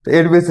কোয়েশ্চেন, তো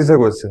এর বেসিসে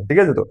কোয়েশ্চেন, ঠিক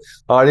আছে। তো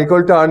আর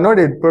equal to are not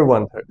a two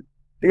 1/3,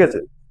 ঠিক আছে।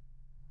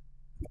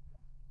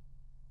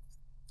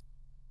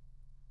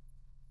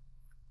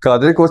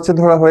 কাদের কোশ্চেন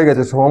ধরা হয়ে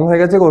গেছে, সোম হয়ে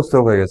গেছে,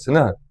 কৌস্তব হয়ে গেছে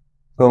না,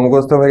 সোম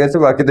কৌস্তব হয়ে গেছে,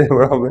 বাকিটা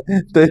এবার হবে,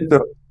 তাই তো।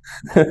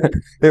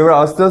 এবার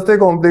আস্তে আস্তে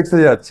কমপ্লেক্সে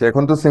যাচ্ছে,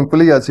 এখন তো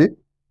সিম্পলই আছি।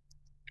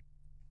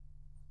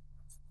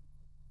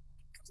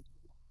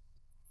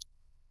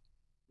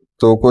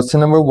 তো question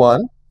number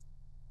 1,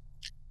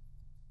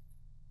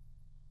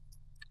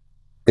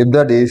 if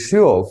the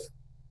ratio of,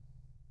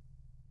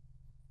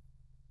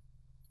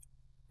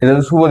 এটা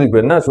তো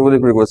শুভদীপের না,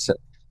 শুভদীপের question,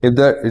 if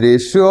the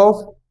ratio of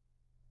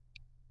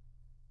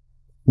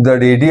the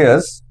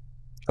radius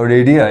or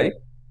radii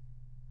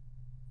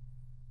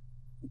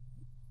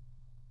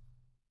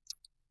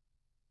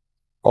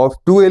of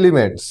two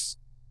elements,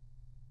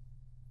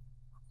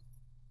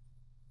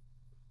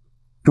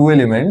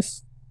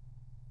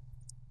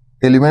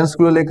 elements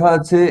গুলো লেখা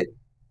আছে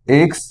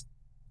x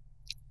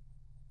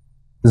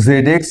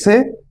zx A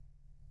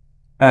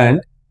and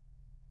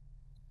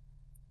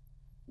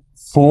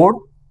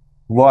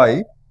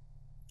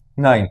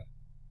 4y9,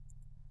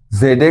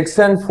 zx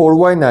and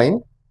 4y9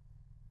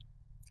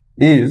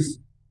 is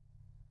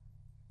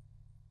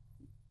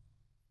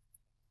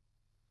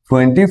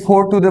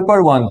 24 to the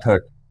power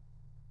 1/3,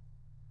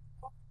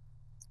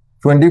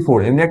 24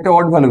 এমনি একটা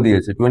odd value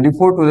দিয়েছে,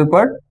 24 to the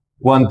power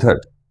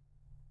 1/3,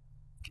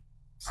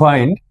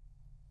 find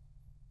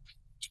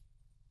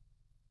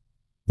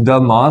the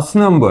mass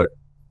number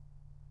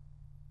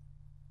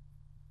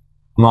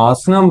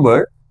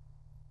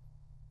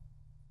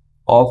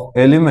of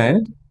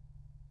element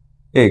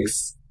x.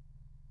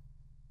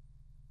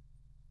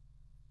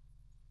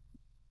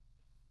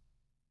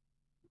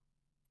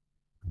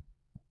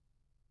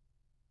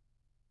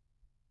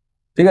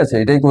 ঠিক আছে,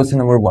 এটাই question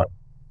number 1,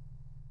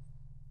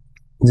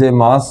 যে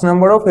মাস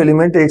number of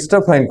element extra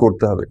find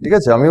করতে হবে। ঠিক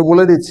আছে, আমিও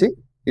বলে দিচ্ছি,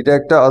 এটা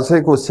একটা আছে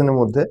কোয়েশ্চেনের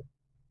মধ্যে।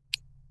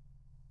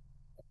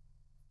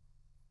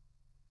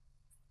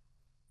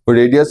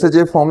 রেডিয়াসে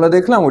যে ফর্মুলা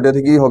দেখলাম ওটা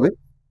থেকেই হবে।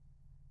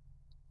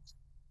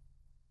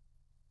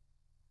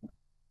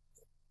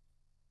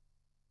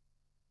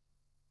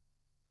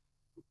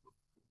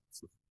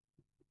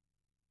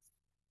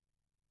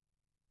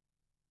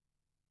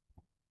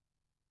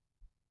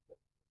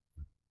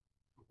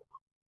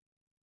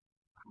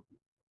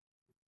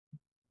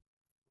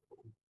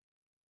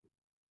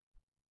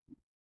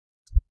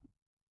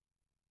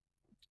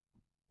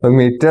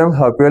 Mid term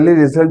half yearly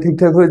result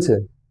ঠিকঠাক হয়েছে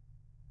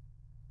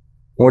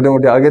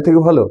মোটামুটি? আগে থেকে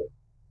ভালো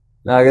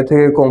না আগে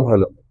থেকে কম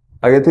ভালো?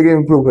 আগে থেকে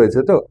ইমপ্রুভ হয়েছে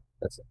তো?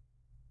 আচ্ছা,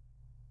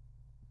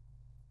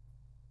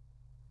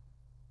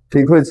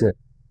 ঠিক হয়েছে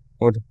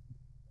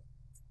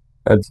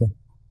আচ্ছা।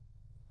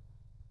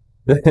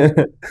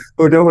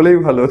 ওটা হলেই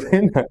ভালো, তাই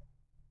না?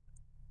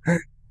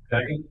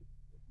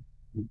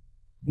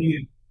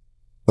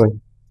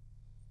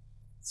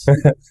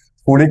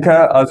 পরীক্ষা,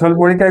 আসল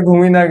পরীক্ষায়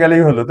ঘুমিয়ে না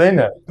গেলেই হলো, তাই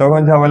না?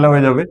 তখন ঝামেলা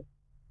হয়ে যাবে।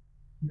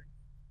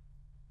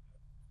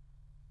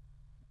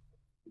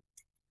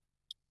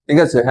 ঠিক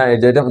আছে, হ্যাঁ,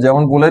 যেটা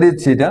যেমন বলে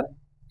দিচ্ছি, এটা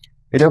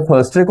এটা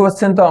ফার্স্টের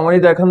কোশ্চেন তো আমারই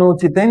দেখানো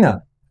উচিত, তাই না?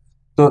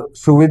 তো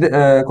সুবিধে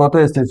কত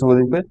এসছে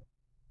শুভদীপের?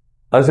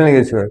 আসেনি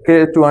কিছু? কে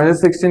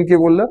 216 কে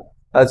বললো?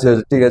 আচ্ছা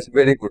আচ্ছা, ঠিক আছে,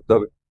 ভেরি গুড।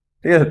 তবে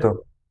ঠিক আছে তো,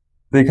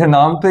 তো এখানে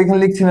নাম তো এখানে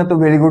লিখছি না, তো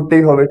ভেরি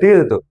গুডটাই হবে। ঠিক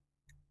আছে তো,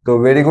 তো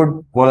ভেরি গুড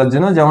বলার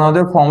জন্য, যেমন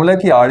আমাদের ফর্মুলা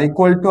কি, আর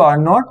equal to are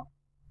not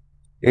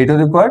a to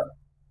the পাওয়ার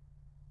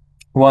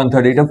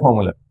 1/3, এটা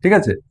ফর্মুলা। ঠিক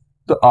আছে,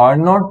 তো আর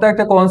নটটা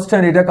একটা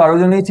কনস্ট্যান্ট, এটা কারোর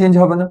জন্যই চেঞ্জ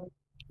হবে না,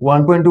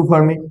 1.2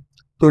 ফার্মি।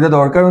 তো এটা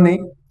দরকারও নেই,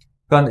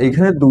 কারণ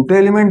এখানে দুটো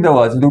এলিমেন্ট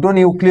দেওয়া আছে, দুটো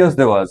নিউক্লিয়াস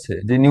দেওয়া আছে,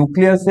 যে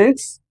নিউক্লিয়াস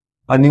এক্স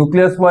আর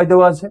নিউক্লিয়াস ওয়াই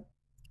দেওয়া আছে,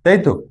 তাই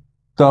তো?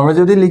 তো আমরা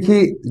যদি লিখি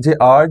যে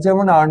আর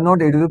যেমন are not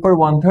a to the পাওয়ার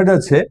 1/3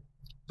 আছে,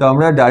 তো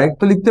আমরা ডাইরেক্ট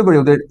তো লিখতে পারি,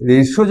 ওদের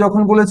রেশিও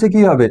যখন বলেছে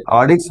কি হবে,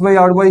 আর এক্স বাই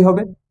আর ওয়াই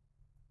হবে,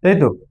 তাই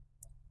তো?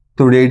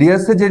 তো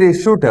রেডিয়াসে যে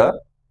রেশিওটা,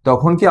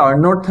 তখন কি আর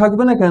নট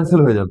থাকবে না ক্যান্সেল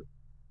হয়ে যাবে?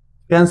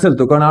 ক্যান্সেল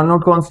তো, কারণ আর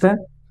নট কনস্ট্যান্ট,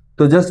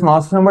 তো জাস্ট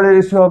মাস নাম্বারের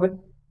রেশিও হবে,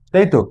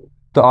 তাই তো?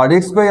 তো আর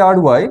x by R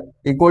Y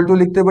equal to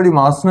লিখতে পারি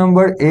মাস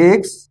number A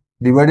x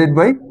divided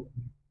by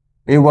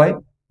A Y,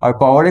 আর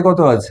পাওয়ারে কত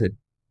আছে,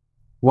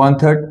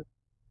 1/3।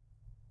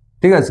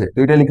 ঠিক আছে, তো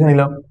এটা লিখে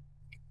নিলাম।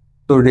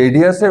 তো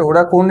রেডিয়াসের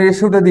ওরা কোন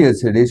রেশিওটা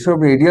দিয়েছে, রেশিও অফ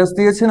রেডিয়াস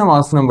দিয়েছে না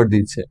মাস নাম্বার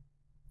দিয়েছে?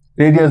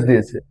 রেডিয়াস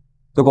দিয়েছে।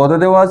 তো কত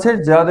দেওয়া আছে,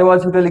 যা দেওয়া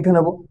আছে ওটা লিখে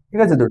নেবো।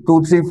 ঠিক আছে, তো 2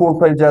 3 4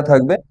 5 যা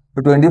থাকবে, তো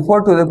 24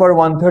 টু দ্য পাওয়ার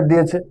 1/3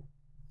 দিয়েছে।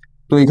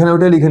 তো এখানে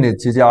ওটা লিখে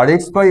নিচ্ছি যে আর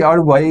এক্স বাই আর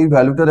ওয়াই এই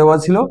ভ্যালুটা দেওয়া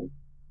ছিল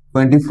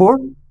 24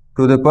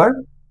 টু দ্য পাওয়ার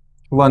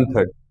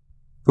 1/3।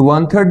 তো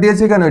 1/3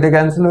 দিয়েছে কেন, এটা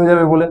ক্যান্সেল হয়ে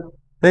যাবে বলে,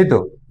 তাই তো?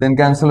 দেন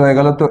ক্যান্সেল হয়ে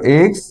গেল, তো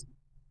x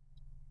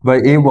by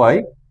A Y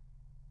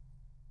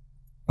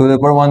to the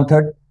power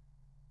 1/3।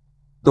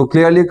 তো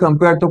ক্লিয়ারলি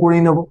কম্পেয়ার তো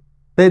করেই নেবো,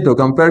 তাই তো?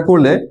 কম্পেয়ার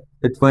করলে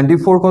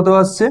 24 কত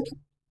আসছে,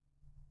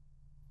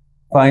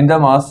 find the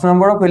mass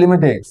number of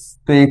element x.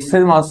 তো এক্স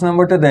এর মাস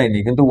নাম্বারটা দেয়নি,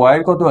 কিন্তু ওয়াই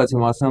এর কত আছে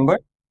মাস নাম্বার,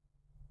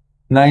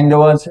 9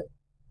 দেওয়া আছে,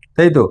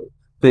 তাই তো?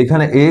 তো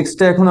এখানে এক্স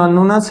টা এখন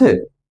আননোন আছে,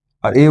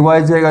 আর এ ওয়াই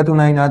জায়গায় তো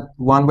 9, আর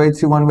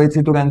 1/3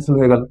 1/3 তো ক্যান্সেল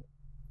হয়ে গেল।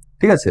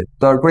 ঠিক আছে,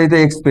 তারপরে এটা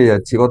এক্স পেয়ে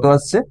যাচ্ছি, কত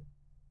আসছে,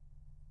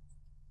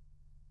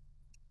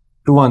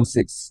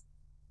 216।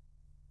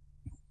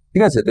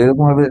 ঠিক আছে, তো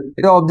এরকম ভাবে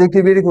এটা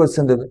অবজেক্টিভেরই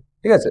কোয়েশ্চেন দেবে।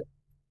 ঠিক আছে,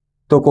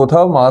 তো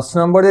কোথাও মাস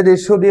নাম্বারের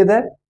রেশিও দিয়ে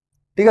দেয়,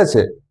 ঠিক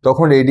আছে,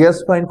 তখন রেডিয়াস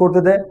ফাইন্ড করতে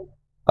দেয়।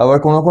 আবার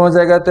কোনো কোনো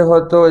জায়গাতে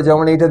হয়তো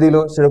যেমন এইটা দিল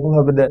সেরকম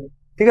ভাবে দেয়।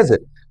 ঠিক আছে,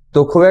 তো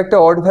খুব একটা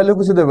অড ভ্যালু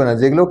কিছু দেবে না,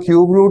 যেগুলো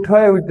কিউব রুট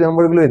হয় ওই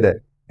নাম্বার গুলোই দেয়।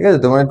 ঠিক আছে,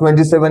 তো মানে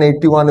 27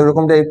 81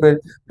 এরকম টাইপের,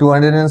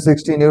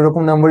 216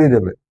 এরকম নাম্বারই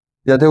দেবে,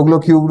 যাতে ওগুলো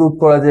কিউব রুট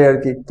করা যায় আর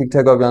কি,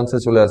 ঠিকঠাক ভাবে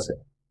আনসার চলে আসে।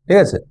 ঠিক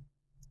আছে,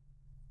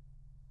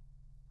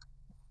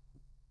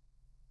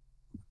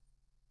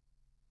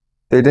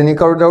 তো এটা নিয়ে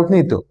কারো ডাউট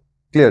নেই তো?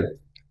 ক্লিয়ার?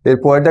 এর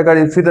পরেরটা কার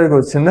ইফিটার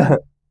করছেন না?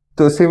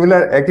 তো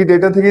সিমিলার একই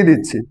ডেটা থেকেই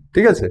দিচ্ছি।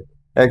 ঠিক আছে,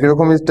 একই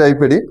রকম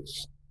টাইপেরই।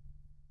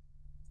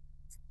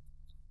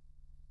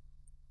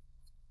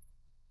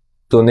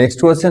 তো নেক্সট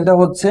কোয়েশ্চেনটা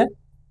হচ্ছে,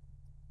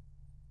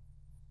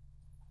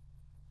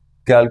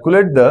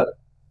 calculate the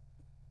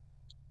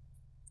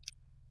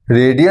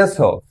radius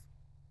of,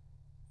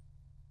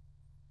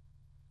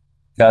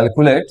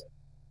 calculate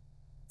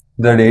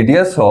the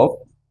radius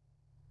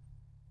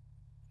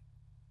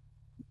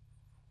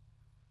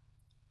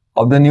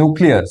of the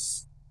nucleus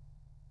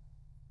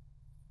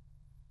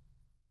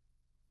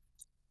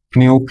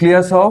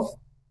of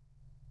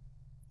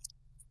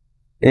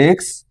x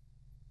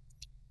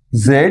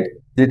z,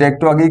 যেটা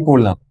একটু আগেই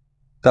করলাম,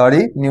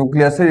 তারই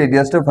নিউক্লিয়াসের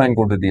রেডিয়াসটা ফাইন্ড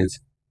করতে দিয়েছে।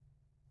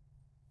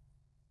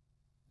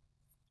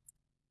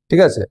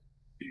 ঠিক আছে,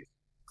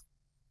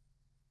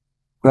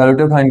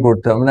 ভ্যালুটা ফাইন্ড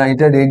করতে হবে না,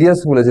 এটা রেডিয়াস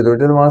বলেছে তো,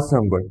 এটা মাস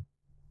নাম্বার,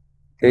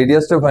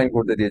 রেডিয়াসটা ফাইন্ড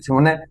করতে দিয়েছে।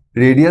 মানে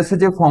রেডিয়াসের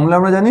যে ফর্মুলা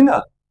আমরা জানি না,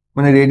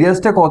 মানে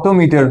রেডিয়াসটা কত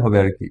মিটার হবে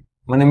আর কি,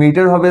 মানে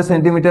মিটার হবে,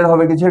 সেন্টিমিটার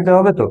হবে, কিছু একটা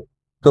হবে তো,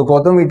 তো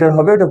কত মিটার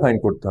হবে এটা ফাইন্ড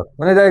করতে হবে,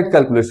 মানে ডাইরেক্ট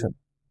ক্যালকুলেশন।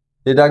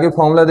 এটা আগে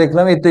ফর্মুলা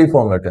দেখলাম, এর তো এই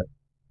ফর্মুলাটা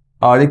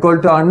আর ইকুয়াল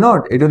টু আর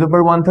নট, এটার উপর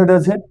 1/3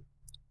 আছে,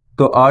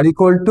 তো আর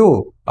ইকুয়াল টু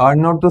আর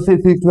নট, তো সেই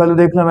ফিক্সড ভ্যালু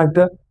দেখলাম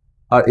একটা,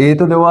 আর এ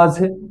তো দেওয়া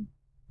আছে,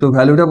 তো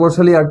ভ্যালুটা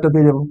বসালেই আরটা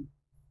পেয়ে যাবো।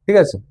 ঠিক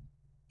আছে,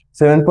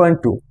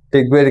 7.2,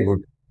 টেক ভেরি গুড।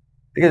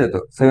 ঠিক আছে, তো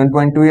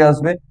 7.2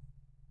 আসবে।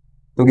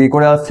 তো কি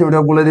করে আসছে ওটা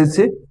বলে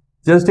দিচ্ছি,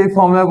 জাস্ট এই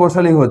ফর্মুলা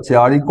বসালেই হচ্ছে,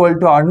 আর ইকুয়াল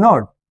টু আর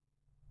নট,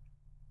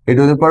 এটা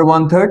হতে পার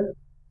 1/3,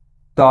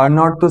 তো আর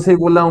নট তো সেই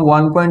বললাম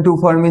 1.2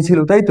 ফর্মই ছিল,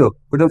 তাই তো,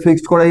 ওটা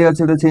ফিক্সড করাই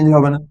আছে, ওটা চেঞ্জ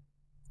হবে না।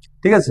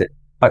 ঠিক আছে,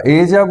 আর এ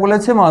যা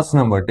বলেছে মাস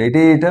নাম্বারটা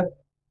এটাই, এটা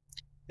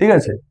ঠিক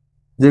আছে,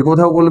 যে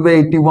কোথাও বলবে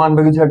 81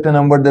 বা কিছু একটা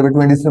নাম্বার দেবে,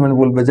 27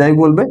 বলবে, যাই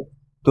বলবে,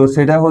 তো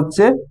সেটা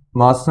হচ্ছে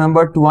মাস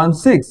নাম্বার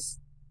 216,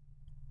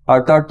 আর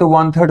তার তো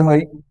 1/3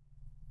 হয়।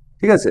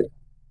 ঠিক আছে,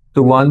 তো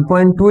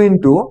 1.2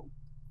 ইন্টু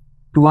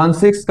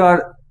 216 কার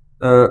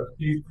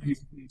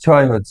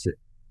 6 হচ্ছে,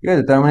 ঠিক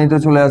আছে, তার মানে তো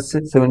চলে আসছে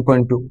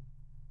 7.2,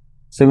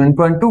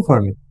 7.2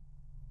 ফর্মে।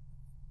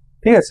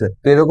 ঠিক আছে,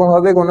 তো এরকম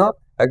ভাবে কোনো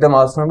একটা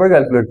মাস নাম্বার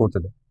ক্যালকুলেট করতে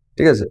দেয়।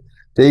 ঠিক আছে,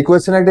 তো এই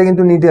কোয়েশ্চেন একটা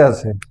কিন্তু নিতে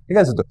আছে। ঠিক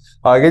আছে, তো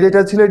আগে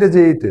যেটা ছিল এটা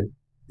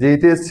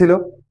জেইতে এসেছিল।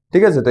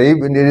 ঠিক আছে, তো এই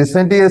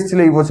রিসেন্টলি এসেছিল,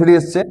 এই বছরই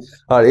এসছে,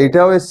 আর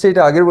এটাও এসছে,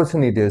 এটা আগের বছর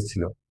নিটে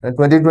এসেছিল,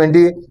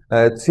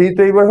 2023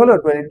 তো এইবার হলো,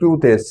 22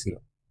 তে এসেছিল,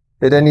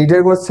 এটা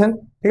নিটের কোয়েশ্চেন।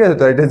 ঠিক আছে,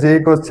 তো এটা যেই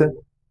কোয়েশ্চেন,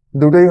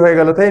 দুটোই হয়ে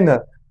গেল, তাই না?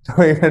 তো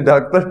এখানে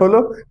ডাক্তার হলো,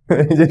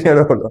 ইঞ্জিনিয়ার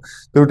হলো,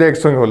 দুটো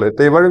একসঙ্গে হলো।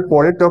 তো এবার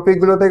পরের টপিক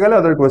গুলোতে গেলে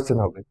ওদের কোয়েশ্চেন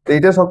হবে, তো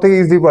এইটা সব থেকে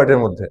ইজি পার্টের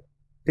মধ্যে।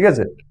 ঠিক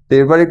আছে, তো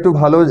এবার একটু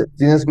ভালো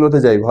জিনিসগুলোতে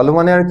যাই, ভালো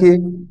মানে আর কি,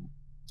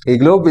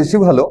 এগুলোও বেশি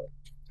ভালো,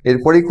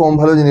 এরপরেই কম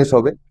ভালো জিনিস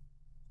হবে।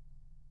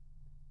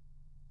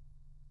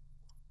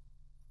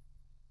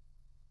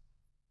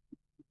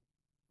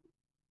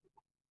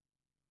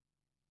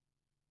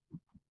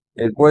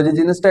 এরপরে যে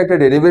জিনিসটা, একটা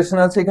ডেরিভেশন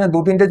আছে এখানে,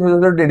 2-3টে ছোট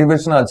ছোট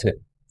ডেরিভেশন আছে,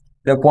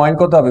 পয়েন্ট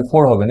কত হবে,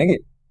 4 হবে নাকি?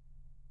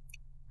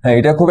 হ্যাঁ,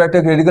 এটা খুব একটা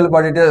ক্রিটিক্যাল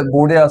পার্ট, এটা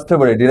বোর্ডে আসতে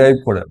পারে ডিরাইভ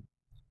করে।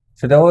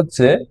 সেটা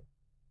হচ্ছে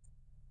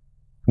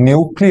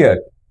নিউক্লিয়ার,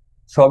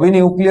 সবই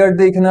নিউক্লিয়ার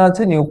দিয়ে এখানে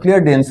আছে,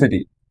 nuclear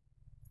density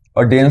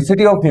R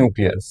density of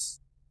nucleus,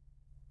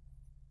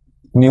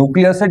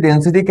 নিউক্লিয়াসের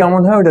ডেন্সিটি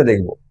কেমন হয় ওটা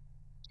দেখবো।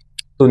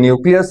 তো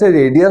নিউক্লিয়াসের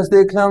রেডিয়াস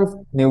দেখলাম,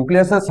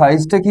 নিউক্লিয়াসের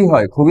সাইজটা কি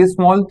হয়, খুবই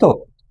স্মল তো,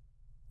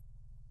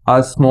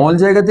 আর স্মল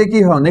জায়গাতে কি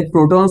হয়, অনেক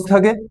প্রোটনস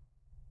থাকে,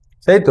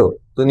 তাই তো।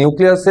 তো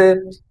নিউক্লিয়াসে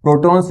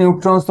প্রোটনস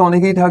নিউট্রনস তো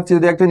অনেকেই থাকছে,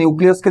 যদি একটা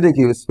নিউক্লিয়াসকে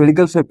দেখি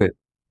স্ফেরিক্যাল শেপের,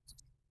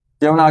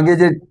 যেমন আগে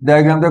যে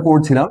ডায়াগ্রামটা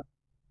করছিলাম।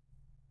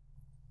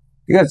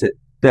 ঠিক আছে,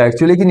 তো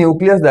অ্যাকচুয়ালি কি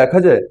নিউক্লিয়াস দেখা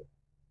যায়?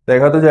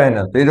 দেখা তো যায়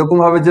না, তো এরকম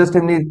ভাবে জাস্ট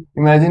এমনি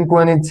ইমাজিন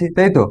করে নিচ্ছি,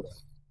 তাই তো।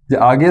 যে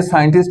আগে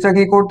সায়েন্টিস্টরা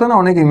কি করতো না,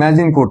 অনেক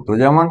ইমাজিন করতো,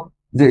 যেমন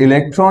যে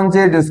ইলেকট্রন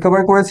যে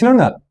ডিসকভার করেছিল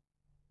না,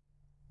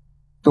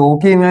 তো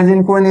ওকে ইমাজিন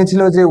করে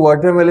নিয়েছিল যে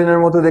ওয়াটারমেলনের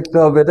মতো দেখতে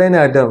হবে, তাই না,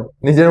 অ্যাটম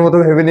নিজের মতো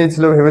ভেবে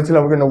নিয়েছিল, ভেবেছিল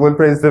আমাকে নোবেল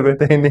প্রাইজ দেবে,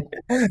 তাই নি?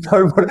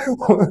 তারপরে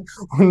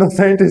অন্য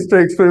সায়েন্টিস্টরা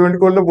এক্সপেরিমেন্ট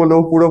করলো, বলে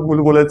ও পুরো ভুল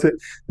বলেছে,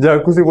 যা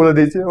খুশি বলে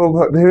দিয়েছে, ও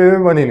ভেবে ভেবে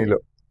মানিয়ে নিল।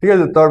 ঠিক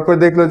আছে, তারপরে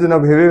দেখলো যে না,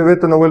 ভেবে ভেবে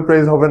তো নোবেল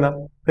প্রাইজ হবে না,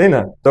 তাই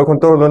না, তখন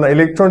তো হলো না,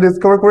 ইলেকট্রন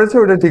ডিসকভার করেছে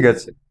ওটা ঠিক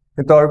আছে,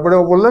 কিন্তু তারপরে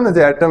ও বললো না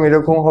যে অ্যাটম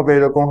এরকম হবে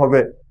এরকম হবে,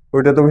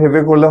 ওইটা তো ভেবে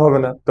করলে হবে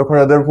না, তখন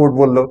রাদার ফুড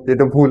বললো যে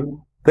এটা ভুল,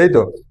 তাই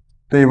তো।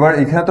 তো এবার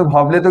এখানে তো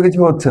ভাবলে তো কিছু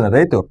হচ্ছে না,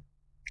 তাই তো।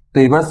 তো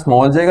এবার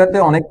স্মল জায়গাতে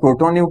অনেক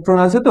প্রোটন নিউট্রন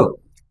আছে, তো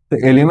তো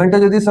এলিমেন্টটা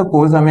যদি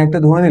সাপোজ আমি একটা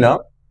ধরে নিলাম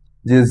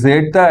যে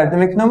জেড টা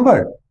অ্যাটমিক নাম্বার,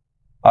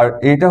 আর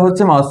এটা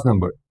হচ্ছে মাস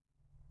নাম্বার।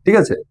 ঠিক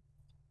আছে,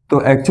 তো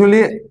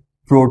অ্যাকচুয়ালি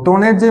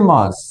প্রোটনের যে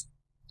মাস,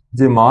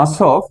 যে মাস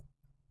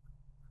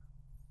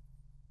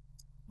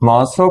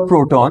অফ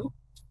প্রোটন,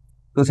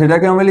 তো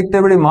সেটাকে আমরা লিখতে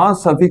পারি মাস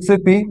সাফিক্সে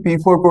পি, পি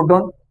ফর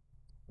প্রোটন,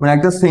 মানে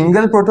একটা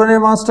সিঙ্গেল প্রোটনের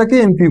মাসটাকে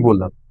এমপি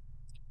বললাম।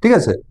 ঠিক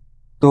আছে,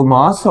 তো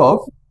মাস অফ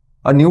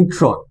আর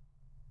নিউট্রন,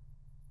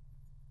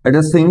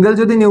 একটা সিঙ্গেল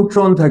যদি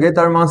নিউট্রন থাকে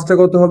তার মাসটা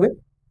কত হবে,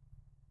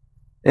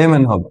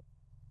 এমএন হবে।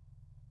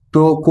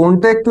 তো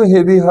কোনটা একটু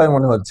হেভি হয়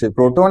মনে হচ্ছে,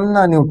 প্রোটন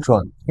না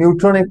নিউট্রন?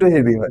 নিউট্রন একটু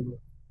হেভি হয়,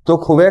 তো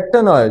খুব একটা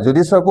নয়,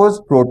 যদি সাপোজ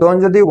প্রোটন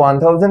যদি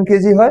 1000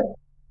 কেজি হয়,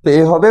 তো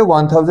এ হবে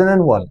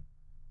 1001,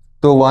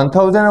 তো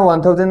 1000 আর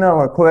 1000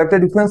 আমার খুব একটা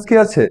ডিফারেন্স কি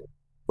আছে?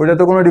 ওটা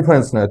তো কোনো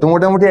ডিফারেন্স নয়, তো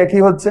মোটামুটি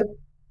একই হচ্ছে।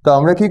 তো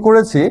আমরা কি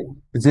করেছি,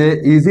 যে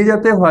ইজি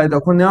যাতে হয়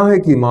তখন নেওয়া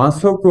হয় কি, মাস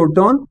of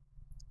proton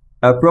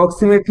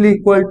approximately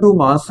equal to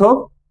mass of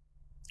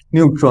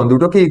neutron,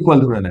 দুটোকে ইকুয়াল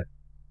ধরে নেয়।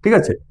 ঠিক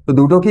আছে, তো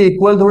দুটোকে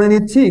ইকুয়াল ধরে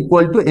নিচ্ছি,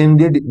 ইকুয়াল টু এম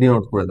দিয়ে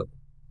ডিনোট করে দাও,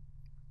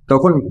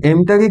 তখন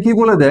এমটাকে কি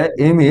বলে দেয়,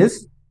 M is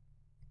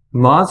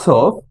mass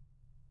of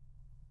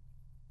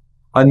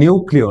a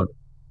nucleon.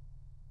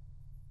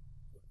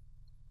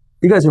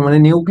 ঠিক আছে, মানে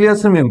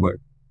নিউক্লিয়াসের মেম্বার,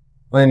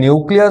 মানে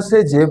নিউক্লিয়াসে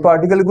যে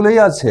পার্টিকেল গুলোই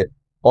আছে,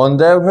 অন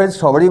দ্য অ্যাভারেজ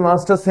সবারই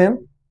মাসটা সেম,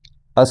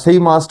 আর সেই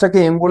মাসটাকে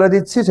এম বলে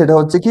দিচ্ছি, সেটা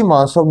হচ্ছে কি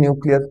মাস অফ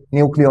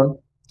নিউক্লিয়ন,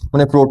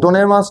 মানে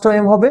প্রোটনের মাসটা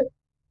এম হবে,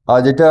 আর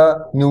যেটা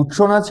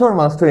নিউট্রন আছে ওর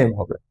মাসটা এম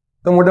হবে।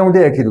 তো মোটামুটি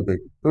একই দুটোই,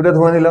 তো ওটা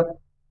ধরে নিলাম।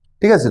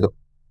 ঠিক আছে, তো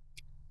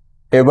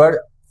এবার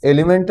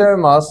এলিমেন্টের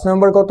মাস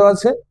নাম্বার কত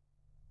আছে?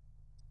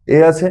 এ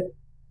আছে।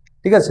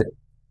 ঠিক আছে,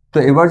 তো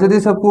এবার যদি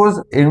সাপোজ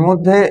এর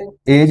মধ্যে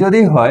এ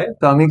যদি হয়,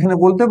 তো আমি এখানে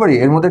বলতে পারি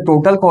এর মধ্যে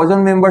টোটাল কজন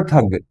মেম্বার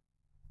থাকবে।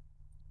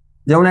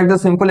 যেমন একটা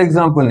সিম্পল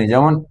এক্সাম্পল নিই,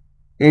 যেমন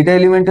এইটা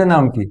এলিমেন্টের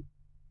নাম কি?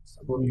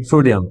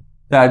 সোডিয়াম।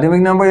 তো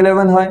অ্যাটমিক নাম্বার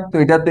 11 হয়, তো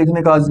এটার তো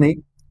এখানে কাজ নেই।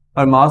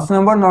 আর মাস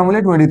নাম্বার নর্মালি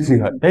 23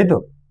 হয়, তাই তো?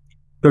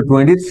 তো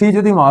 23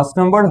 যদি মাস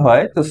নাম্বার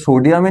হয়, তো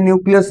সোডিয়ামের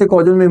নিউক্লিয়াসে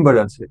কজন মেম্বার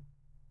আছে?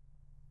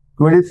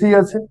 23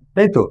 আছে,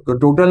 তাই তো? তো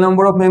টোটাল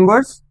নাম্বার অফ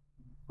মেম্বার্স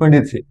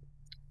 23।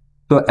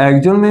 তো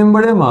একজন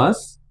মেম্বারের মাস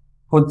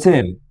হচ্ছে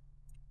এম।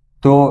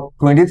 তো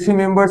 23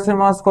 মেম্বার্স এর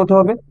মাস কত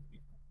হবে?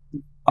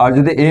 আর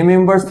যদি এ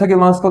মেম্বার্স থাকে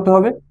মাস কত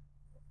হবে?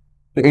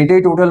 তো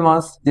এইটাই টোটাল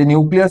মাস, যে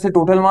নিউক্লিয়াসের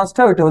টোটাল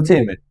মাসটা ওটা হচ্ছে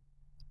এম এর।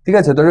 ঠিক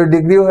আছে, তো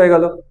ডিগ্রিও হয়ে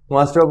গেল,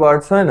 মাস্টার অফ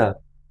আর্টস হয় না?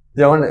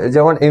 যেমন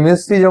যেমন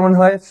এমএসসি যেমন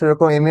হয়,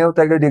 সেরকম এম এও তো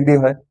একটা ডিগ্রি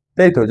হয়,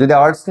 তাই তো? যদি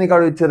আর্টস নিয়ে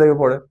কারো ইচ্ছে থাকে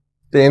পড়ে,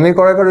 তো এম এ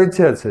করার কারো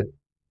ইচ্ছে আছে?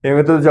 এম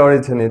এ তো যাওয়ার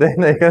ইচ্ছে নেই, তাই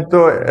না? এখানে তো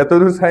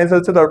এতদূর সায়েন্স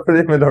আছে, তারপরে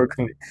এম এ দরকার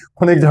নেই,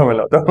 অনেক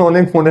ঝামেলা, তখন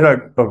অনেক মনে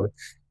রাখতে হবে,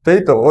 তাই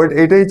তো? ওই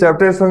এটাই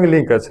চ্যাপ্টারের সঙ্গে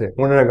লিঙ্ক আছে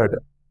মনে রাখাটা।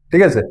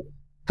 ঠিক আছে,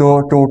 তো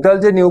টোটাল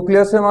যে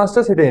নিউক্লিয়াসের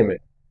মাসটা সেটা এম এ।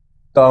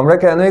 তো আমরা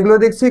কেন এগুলো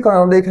দেখছি? কারণ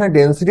আমাদের এখানে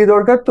ডেন্সিটি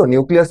দরকার, তো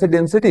নিউক্লিয়াসের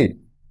density.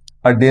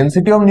 R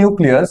density of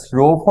nucleus,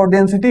 rho for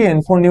density, N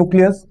for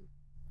nucleus.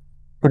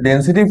 তো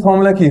ডেন্সিটি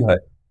ফর্মুলা কি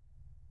হয়?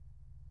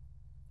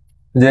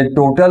 যে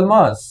টোটাল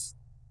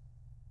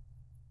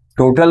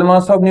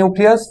মাস অফ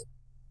নিউক্লিয়াস,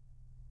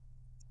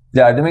 যে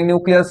অ্যাটমিক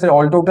নিউক্লিয়াসের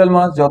অল টোটাল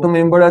মাস, যত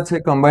মেম্বার আছে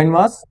combined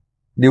mass,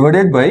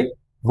 divided by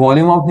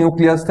volume of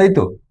nucleus, তাই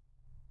তো?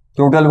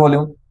 Total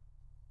volume.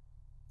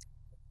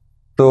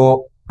 তো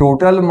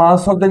total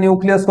mass of the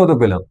nucleus কত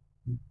পেলাম?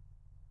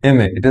 M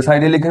A. এটা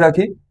সাইডে লিখে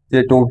রাখি, যে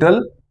টোটাল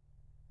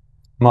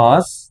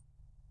মাস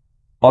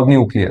অফ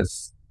নিউক্লিয়াস।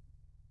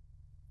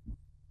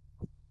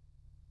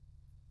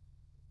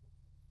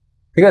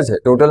 ঠিক আছে,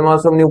 টোটাল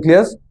মাস অফ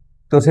নিউক্লিয়াস,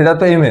 তো সেটা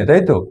তো এম এ,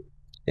 তাই তো?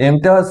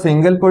 এমটা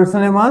সিঙ্গেল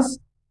পার্সনের মাস,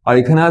 আর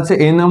এখানে আছে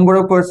এন নাম্বার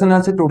অফ পার্সন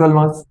আছে টোটাল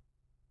মাস।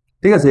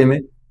 ঠিক আছে, এম এ।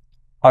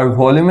 আর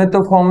ভলিউমের তো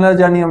ফর্মুলা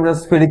জানি আমরা,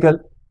 স্ফেরিক্যাল,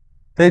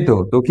 তাই তো?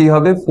 তো কি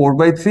হবে?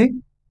 4/3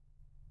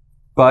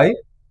 পাই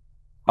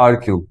আর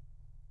কিউব।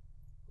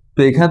 তো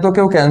এখানে তো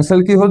কেউ ক্যান্সেল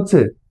কি হচ্ছে?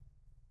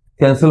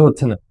 ক্যান্সেল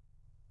হচ্ছে না।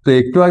 তো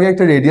একটু আগে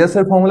একটা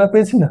রেডিয়াসের ফর্মুলা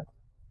পেয়েছি না?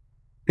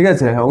 ঠিক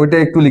আছে, ওইটা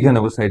একটু লিখে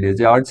নেবো সাইডে,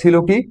 যে আর ছিল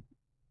কি?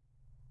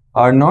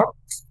 আর নট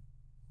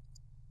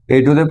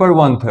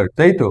a⁻1/3,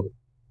 তাই তো?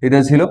 এটা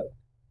ছিল।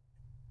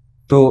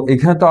 তো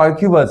এখানে তো আর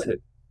কিউব আছে,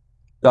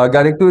 তো আগে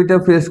আরেকটু এটা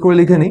ফ্রেশ করে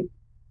লিখে নিই,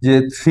 যে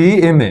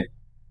 3 ma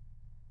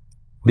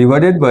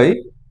ডিভাইডেড বাই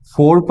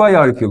 4 π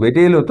r³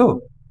 এটাই এলো তো?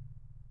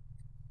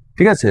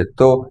 ঠিক আছে,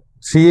 তো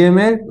 3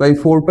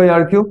 ma/4 π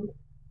r³।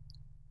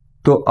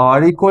 তো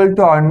আর equal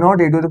to are not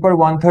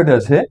a⁻1/3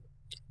 আছে,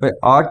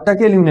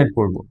 আরটাকে এলিমিনেট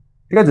করবো।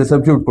 ঠিক আছে,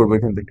 সাবস্টিটিউট করবো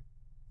এখান থেকে।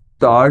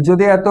 তো আর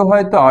যদি এত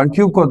হয়, তো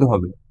r³ কত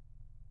হবে?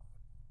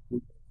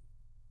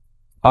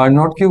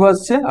 r0³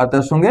 আসছে, আর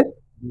তার সঙ্গে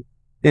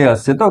এ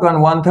আসছে, তো কারণ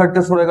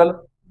 1/3টা সরে গেল,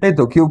 এই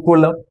তো কিউব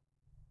করলাম।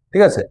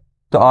 ঠিক আছে,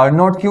 তো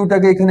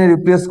r0কিউটাকে এখানে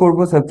রিপ্লেস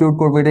করবো, সাবস্টিটিউট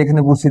করবো, এটা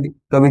এখানে বসিয়ে দিই,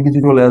 তবে কিছু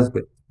চলে আসবে।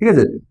 ঠিক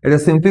আছে, এটা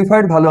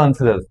সিম্পলিফাইড ভালো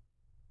আনসার আসবে।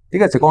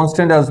 ঠিক আছে,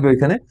 কনস্ট্যান্ট আসবে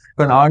এখানে,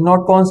 কারণ আর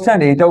নট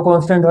কনস্ট্যান্ট, এইটাও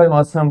কনস্ট্যান্ট হয়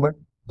মাস নাম্বার,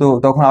 তো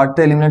তখন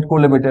আরটা এলিমিনেট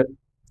করলে বেটার।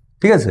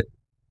 ঠিক আছে,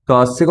 তো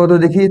আসছে কত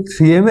দেখি?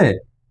 3 ma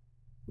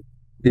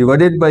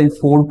ডিভাইডেড বাই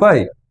 4 π,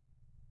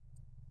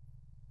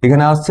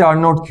 এখানে আসছে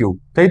r0কিউব,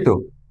 তাই তো?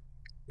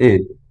 এ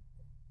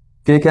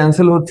কে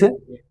ক্যান্সেল হচ্ছে।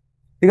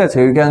 ঠিক আছে,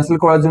 ওই ক্যান্সেল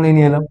করার জন্যই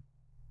নিয়ে এলাম।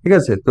 ঠিক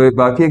আছে, তো এই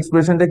বাকি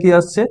এক্সপ্রেশনটা কি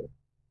আসছে?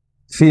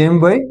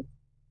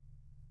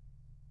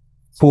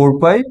 3m/4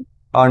 π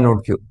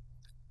r0কিউব।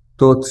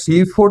 তো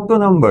 3/4 তো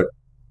নাম্বার,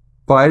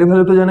 পায়ের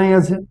ভ্যালু তো জানাই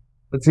আছে,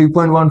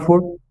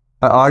 3.14।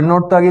 আর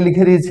r0 তো আগে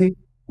লিখে দিয়েছি,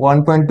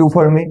 1.2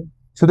 ফর মি,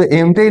 শুধু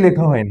এমটাই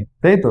লেখা হয়নি,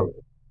 তাই তো?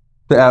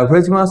 তো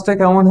অ্যাভারেজ মাসটা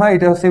কেমন হয়,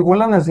 এটা সে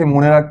বললাম না, সে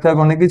মনে রাখতে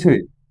হবে অনেক কিছুই।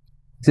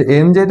 যে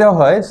এম যেটা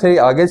হয়, সেই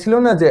আগে ছিল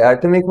না যে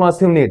অ্যাটমিক মাস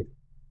ইউনিট,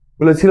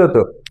 গুলো ছিল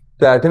তো?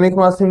 তো অ্যাটমিক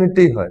মাস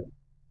ইউনিটই হয়।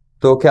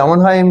 তো কেমন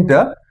হয় এমটা?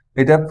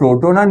 এটা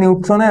প্রোটন আর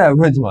নিউট্রনের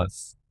অ্যাভারেজ মাস।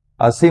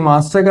 আর সেই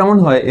মাসটা কেমন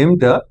হয়?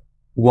 এমটা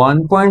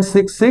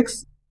 1.66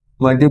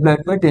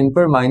 মাল্টিপ্লাইড বাই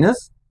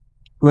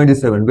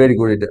 10⁻⁻27। ভেরি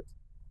গুড এটা।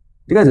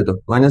 ঠিক আছে, তো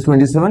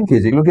 -27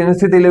 কেজি, এগুলো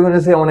কেমিস্ট্রিতে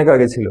 11 অনেক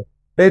আগে ছিল,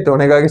 এই তো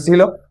অনেক আগে ছিল,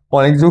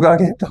 অনেক যুগ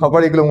আগে, তো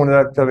আবার এগুলো মনে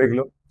রাখতে হবে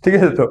এগুলো। ঠিক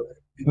আছে, তো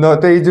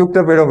নয়তো এই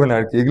যুগটা বেরোবে না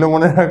আর কি, এগুলো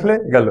মনে রাখলে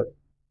গেল।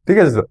 ঠিক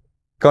আছে, তো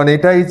কারণ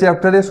এটা এই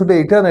চ্যাপ্টারে শুধু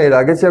এটা না, এর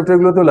আগের চ্যাপ্টার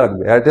গুলো তো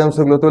লাগবে, অ্যাটমস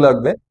গুলো তো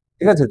লাগবে।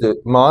 ঠিক আছে, তো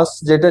মাস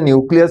যেটা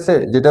নিউক্লিয়াসে,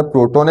 যেটা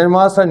প্রোটনের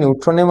মাস আর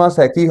নিউট্রনের মাস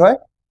একই হয়,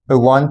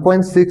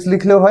 1.6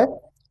 লিখলেও হয়,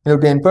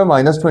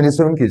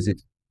 10⁻⁻27 কেজি।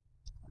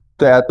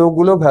 তো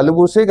এতগুলো ভ্যালু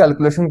বসেই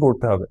ক্যালকুলেশন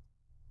করতে হবে।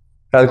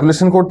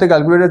 ক্যালকুলেশন করতে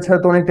ক্যালকুলেটর ছাড়া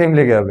তো অনেক টাইম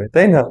লেগে যাবে,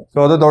 তাই না? তো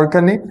অত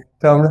দরকার নেই।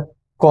 তো আমরা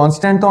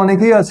কনস্ট্যান্ট তো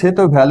অনেকেই আছে,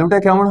 তো ভ্যালুটা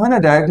কেমন হয় না,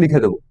 ডাইরেক্ট লিখে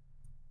দেবো।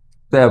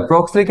 তো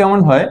অ্যাপ্রক্সলি কেমন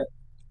হয়?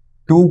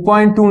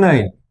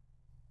 2.29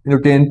 ×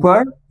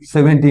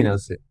 10⁻17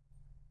 আছে।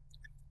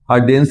 আর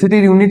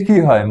ডেন্সিটির ইউনিট কি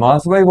হয়,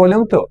 মাস বাই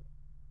ভলিউম তো।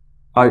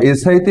 আর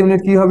এসআই তে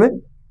ইউনিট কি হবে,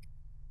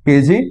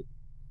 কেজি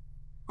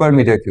পার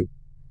মিটার কিউব।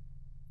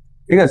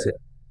 ঠিক আছে,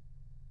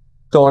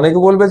 তো অনেকে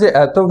বলবে যে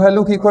এত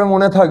ভ্যালু কি করে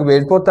মনে থাকবে,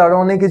 এরপর তো আরো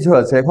অনেক কিছু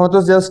আছে, এখন তো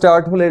জাস্ট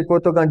স্টার্ট হলে এরপর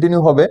তো কন্টিনিউ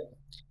হবে।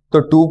 তো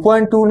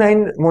 2.29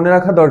 মনে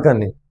রাখার দরকার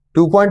নেই।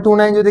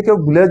 2.29 যদি কেউ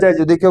ভুলে যায়,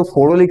 যদি কেউ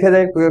 4ও লিখে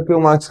দেয়, কেউ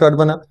মার্কস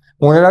কাটবে না।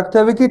 মনে রাখতে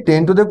হবে কি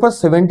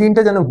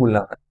 10⁻17টা যেন ভুল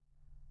না হয়।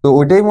 তো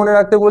ওইটাই মনে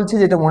রাখতে বলছি,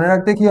 যেটা মনে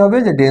রাখতে কি হবে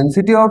যে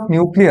density of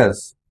nucleus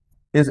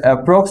is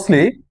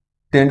approxly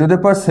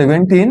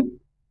 10⁻17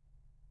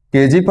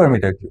 KG per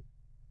metre cube.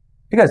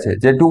 ঠিক আছে,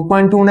 যে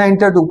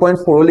 2.29টা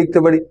 2.4ও লিখতে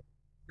পারি,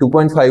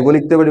 2.5ও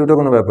লিখতে পারি, ওটা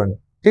কোনো ব্যাপার না।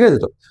 ঠিক আছে,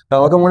 তো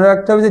আমাকে মনে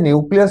রাখতে হবে যে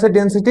নিউক্লিয়াসের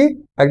ডেন্সিটি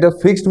একটা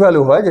ফিক্সড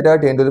ভ্যালু হয়, যেটা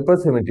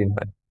 10⁻17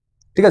 হয়।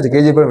 ঠিক আছে,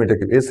 কেজি পার মিটার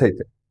কিউব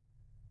এসআইতে।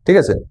 ঠিক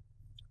আছে,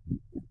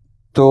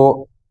 তো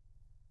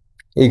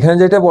এখানে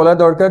যেটা বলা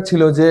দরকার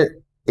ছিল যে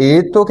এ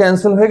তো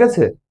ক্যান্সেল হয়ে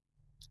গেছে,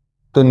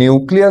 তো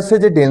নিউক্লিয়াসের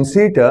যে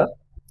ডেন্সিটিটা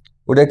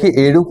ওটা কি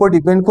এর উপর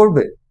ডিপেন্ড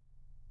করবে?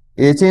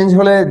 এ চেঞ্জ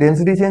হলে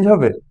ডেন্সিটি চেঞ্জ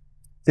হবে?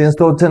 চেঞ্জ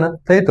তো হচ্ছে না,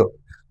 তাই তো।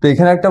 তো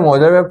এখানে একটা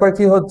মজার ব্যাপার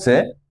কি হচ্ছে,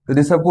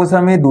 যদি সাপোজ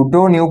আমি দুটো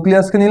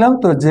নিউক্লিয়াসকে নিলাম,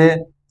 তো যে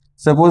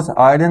সাপোজ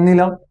আয়রন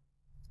নিলাম,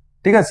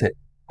 ঠিক আছে,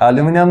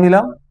 অ্যালুমিনিয়াম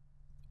নিলাম,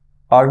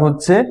 আর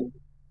হচ্ছে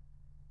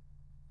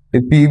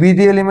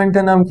পিবিডি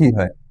এলিমেন্টের নাম কি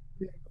হয়,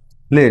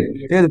 লেড।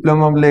 ঠিক আছে, প্লাম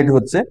অফ লেড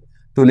হচ্ছে।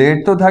 তো লেড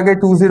তো থাকে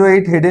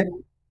 208 হেডে।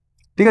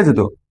 ঠিক আছে,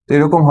 তো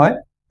এরকম হয়।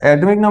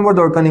 অ্যাটমিক নাম্বার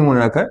দরকার নেই মনে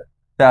রাখার।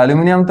 তা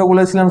অ্যালুমিনিয়াম তো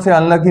বলেছিলাম সে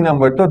আনলাকি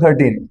নাম্বার, তো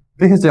 13।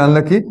 ঠিক আছে,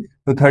 আনলাকি।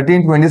 তো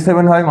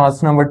 1327 হয় মাস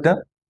নাম্বারটা।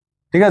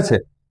 ঠিক আছে,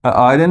 আর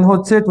আয়রন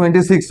হচ্ছে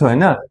 26 হয়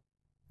না।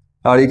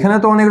 আর এখানে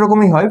তো অনেক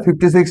রকমই হয়,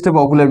 56টা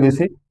পপুলার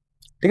বেশি।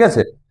 ঠিক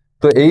আছে,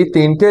 তো এই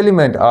তিনটে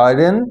এলিমেন্ট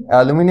আয়রন,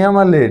 অ্যালুমিনিয়াম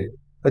আর লেড,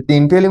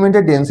 তিনটে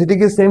এলিমেন্টের ডেন্সিটি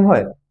কি সেম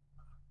হয়?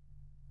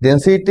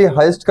 ডেন্সিটি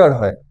হাইয়েস্ট কার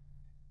হয়?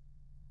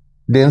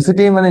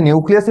 ডেন্সিটি মানে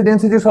নিউক্লিয়াসের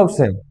ডেন্সিটি সব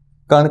সেম,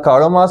 কারণ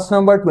কারো মাস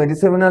নাম্বার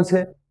 27 আছে,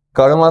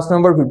 কারো মাস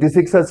নাম্বার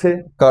 56 আছে,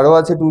 কারো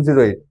আছে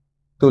 208।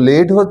 তো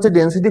লেড হচ্ছে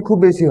ডেন্সিটি খুব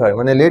বেশি হয়,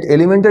 মানে লেড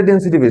এলিমেন্টের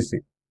ডেন্সিটি বেশি,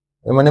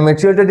 মানে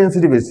মেটেরিয়ালটার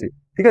ডেন্সিটি বেশি।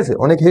 ঠিক আছে,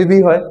 অনেক হেভি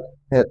হয়।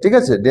 হ্যাঁ, ঠিক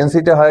আছে,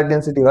 ডেন্সিটি হায়ার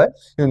ডেন্সিটি হয়।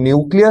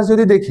 নিউক্লিয়াস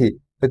যদি দেখি,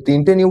 তো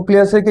তিনটে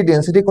নিউক্লিয়াসের কি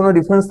ডেন্সিটি কোনো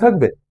ডিফারেন্স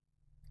থাকবে?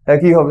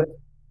 একই হবে।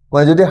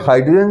 মানে যদি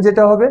হাইড্রোজেন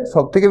যেটা হবে,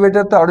 সব থেকে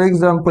বেটার তো আরো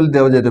এক্সাম্পল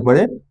দেওয়া যেতে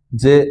পারে,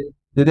 যে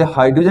যদি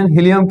হাইড্রোজেন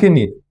হিলিয়ামকে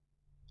নিই,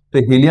 তো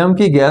হিলিয়াম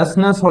কি গ্যাস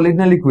না সলিড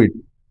না লিকুইড?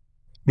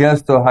 গ্যাস।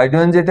 তো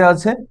হাইড্রোজেন যেটা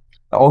আছে,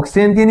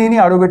 অক্সিজেনকে নিয়ে নিই,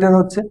 আরো বেটার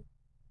হচ্ছে।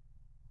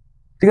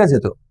 ঠিক আছে,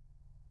 তো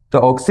তো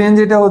অক্সিজেন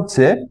যেটা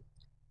হচ্ছে,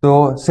 তো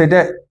সেটা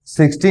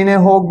 16-এ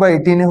হোক বা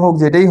 18-এ হোক,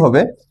 যেটাই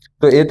হবে,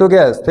 তো এ তো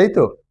গ্যাস, তাই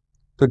তো।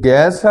 তো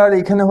গ্যাস আর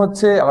এখানে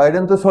হচ্ছে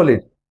আয়রন তো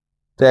সলিড,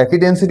 তো একই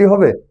ডেন্সিটি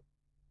হবে?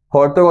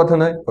 হওয়ার তো কথা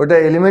নয়, ওটা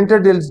এলিমেন্টের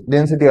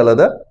ডেন্সিটি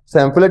আলাদা,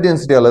 স্যাম্পলের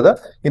ডেন্সিটি আলাদা,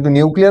 কিন্তু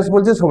নিউক্লিয়াস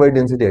বলছে সবাই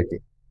ডেন্সিটি একই।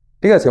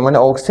 ঠিক আছে, মানে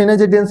অক্সিজেনের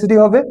যে ডেন্সিটি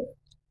হবে,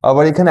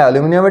 আবার এখানে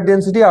অ্যালুমিনিয়ামের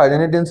ডেন্সিটি,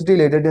 আয়রনের ডেন্সিটি,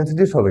 লেডের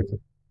ডেন্সিটি সব একই।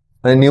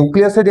 মানে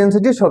নিউক্লিয়াসের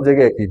ডেন্সিটি সব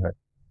জায়গায় একই হয়।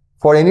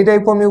 For any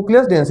type of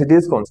nucleus density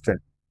is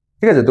constant.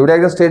 ঠিক আছে, তো ওটা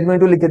একটা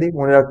স্টেটমেন্টও লিখে দিই,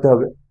 মনে রাখতে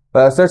হবে, বা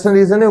অ্যাসারশন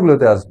রিজনে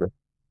ওগুলোতে আসবে।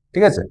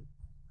 ঠিক আছে,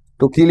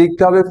 তো কি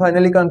লিখতে হবে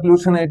ফাইনালি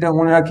কনক্লুশনে, এটা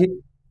মনে রাখি।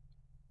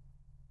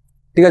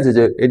 ঠিক আছে,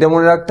 যে এটা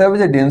মনে রাখতে হবে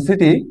যে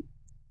density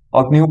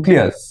of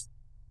nucleus,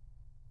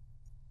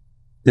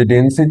 the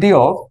density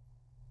of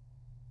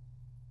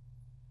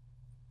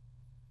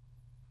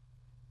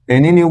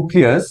any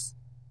nucleus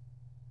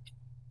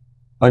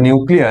or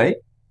nuclei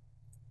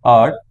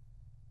are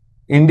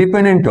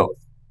independent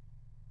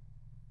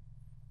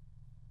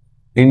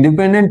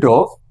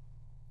of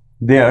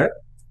their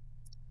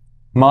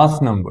mass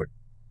number.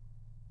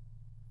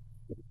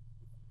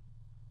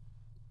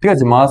 ঠিক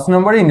আছে, মাস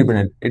নাম্বার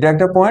ইন্ডিপেন্ডেন্ট, এটা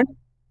একটা point.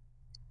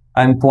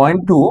 And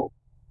point two,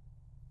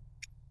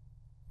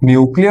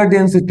 nuclear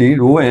density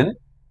rho n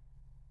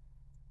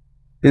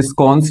is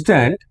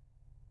constant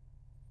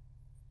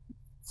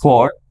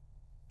for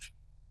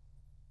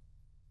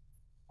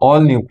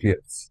all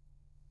nucleus.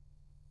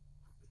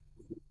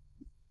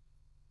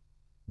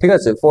 ঠিক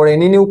আছে, for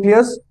any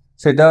nucleus,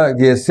 সেটা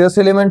gaseous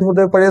element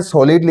হতে পারে,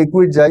 solid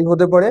liquid যাই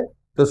হতে পারে,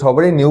 তো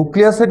সবারই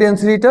নিউক্লিয়াসের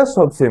ডেন্সিটিটা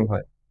সব সেম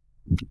হয়,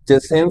 যে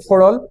সেম ফর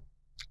অল।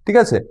 ঠিক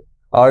আছে,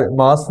 আর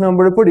মাস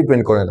নাম্বারের উপর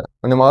ডিপেন্ড করে না,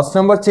 মানে মাস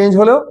নাম্বার চেঞ্জ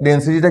হলেও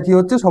ডেন্সিটিটা কি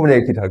হচ্ছে, সবাই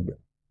একই থাকবে।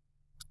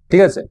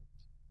 ঠিক আছে,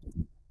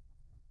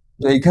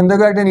 তো এইখান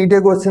থেকে একটা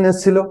নিটের কোয়েশ্চেন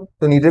এসেছিল,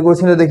 তো নিটের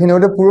কোয়েশ্চেনটা দেখে নিই,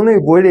 ওটা পুরোনো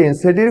বইয়ের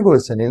এনসিআরটির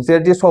কোয়েশ্চেন,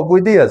 এনসিআরটি সব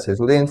বইতেই আছে,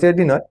 শুধু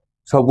এনসিআরটি নয়,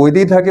 সব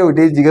বইতেই থাকে,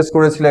 ওইটাই জিজ্ঞেস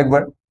করেছিল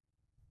একবার।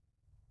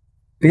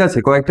 ঠিক আছে,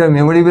 কয়েকটা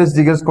মেমোরি বেস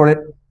জিজ্ঞেস করে,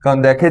 কারণ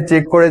দেখে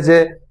চেক করে যে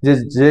যে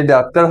যে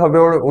ডাক্তার হবে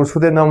ওর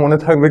ওষুধের নাম মনে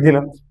থাকবে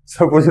কিনা।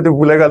 সাপোজ যদি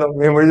ভুলে গেল,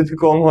 মেমোরি যদি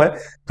কম হয়,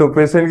 তো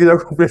পেশেন্ট কি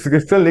যখন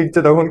প্রেসক্রিপশন লিখছে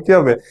তখন কি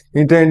হবে,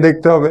 ইন্টারনেট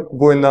দেখতে হবে,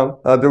 বইয়ের নাম,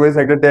 আদারওয়াইজ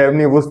একটা ট্যাব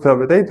নিয়ে বসতে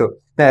হবে, তাই তো।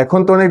 না, এখন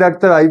তো অনেক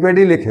ডাক্তার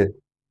আইপ্যাডই লেখে,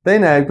 তাই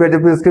না, আইপ্যাডে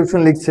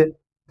প্রেসক্রিপশন লিখছে।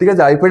 ঠিক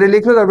আছে, আইপ্যাডে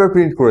লিখলো, তারপর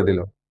প্রিন্ট করে দিল।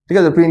 ঠিক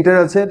আছে, প্রিন্টার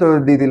আছে তো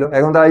দিয়ে দিল,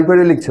 এখন তো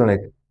আইপ্যাডে লিখছে অনেক।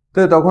 তো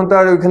তখন তো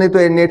আর ওইখানে তো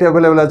নেট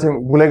অ্যাভেলেবেল আছে,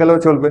 ভুলে গেলেও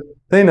চলবে,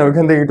 তাই না?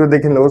 ওইখান থেকে একটু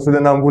দেখে নিল,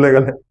 ওষুধের নাম ভুলে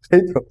গেলে,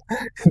 তাই তো?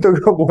 কিন্তু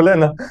ওগুলো বলে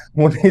না,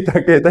 মনেই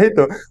থাকে, তাই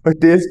তো? ওই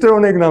টেস্টের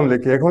অনেক নাম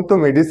লেখে, এখন তো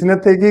মেডিসিনের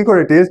থেকে কি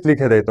করে টেস্ট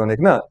লিখে দেয় তো অনেক,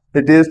 না?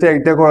 এই টেস্ট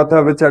একটা করাতে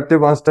হবে, 4টে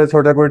 5টা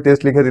 6টা করে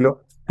টেস্ট লিখে দিল,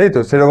 তাই তো?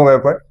 সেরকম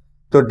ব্যাপার।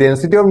 তো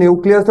ডেন্সিটি অফ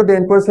নিউক্লিয়াস তো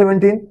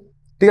 10/17,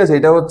 ঠিক আছে,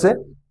 এটা হচ্ছে।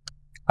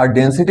 আর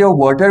ডেন্সিটি অফ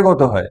ওয়াটার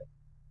কত হয়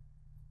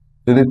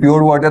যদি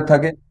পিওর ওয়াটার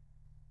থাকে?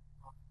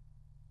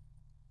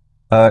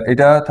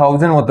 এটা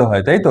 1000 মতো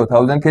হয়, তাই তো?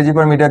 1000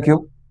 kg/m³।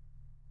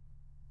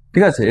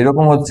 ঠিক আছে,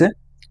 এরকম হচ্ছে।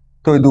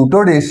 তো ওই দুটো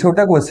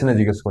রেশিওটা কোয়েশ্চেনে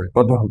জিজ্ঞেস করে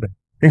কত হবে,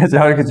 ঠিক আছে,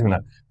 আর কিছু না।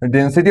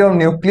 Density of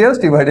nucleus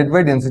divided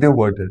by density of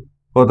water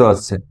কত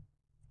আসছে?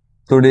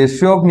 তো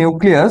রেশিও অফ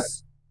নিউক্লিয়াস,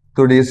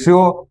 তো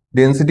রেশিও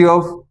ডেন্সিটি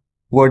অফ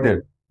ওয়াটার,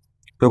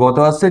 তো কত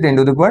আসছে?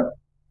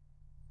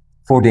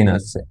 10⁻14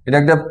 আসছে। এটা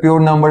একটা পিওর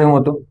নাম্বারের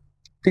মতো,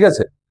 ঠিক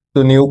আছে। তো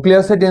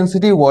নিউক্লিয়াসের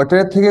ডেন্সিটি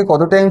ওয়াটারের থেকে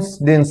কত টাইমস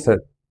ডেন্সার?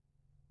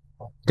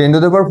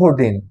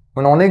 10⁻14,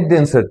 মানে অনেক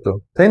ডেন্সার তো,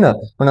 তাই না?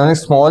 মানে অনেক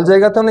স্মল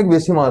জায়গাতে অনেক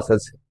বেশি মাস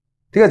আছে,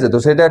 ঠিক আছে। তো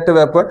সেটা একটা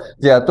ব্যাপার,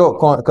 যে এত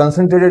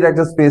কনসেন্ট্রেটেড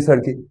একটা স্পেস আর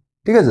কি,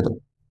 ঠিক আছে। তো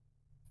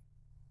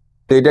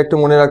তো এটা একটু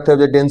মনে রাখতে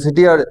হবে যে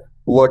ডেন্সিটি আর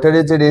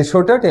ওয়াটারের যে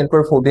রেশিওটা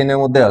 10⁻14 এর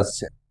মধ্যে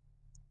আসছে।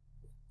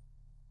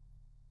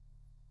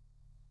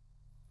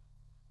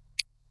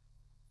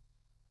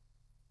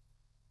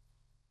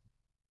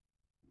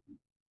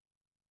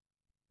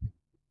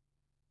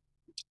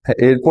 হ্যাঁ,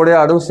 এরপরে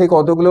আরো সেই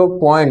কতগুলো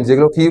পয়েন্ট,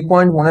 যেগুলো কি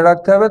পয়েন্ট মনে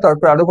রাখতে হবে,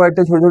 তারপর আরো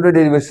কয়েকটা ছোট ছোট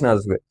ডেরিভেশন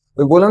আসবে।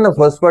 ওই বললাম না,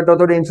 ফার্স্ট পার্ট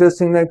অতটা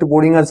ইন্টারেস্টিং না, একটু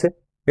বোরিং আছে।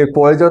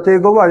 এরপরে যত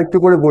এগোবো আর একটু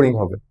করে বোরিং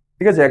হবে,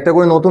 ঠিক আছে। একটা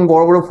করে নতুন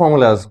বড় বড়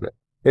ফর্মুলা আসবে।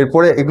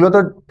 এরপরে এগুলো তো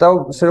তাও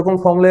সেরকম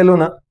ফর্মুলা এলো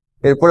না,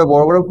 এরপরে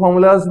বড় বড়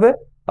ফর্মুলা আসবে,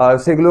 আর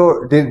সেগুলো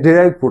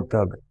ডেরাইভ করতে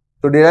হবে।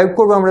 তো ডেরাইভ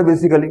করবো আমরা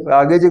বেসিক্যালি,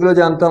 আগে যেগুলো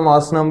জানতাম,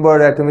 মাস নাম্বার,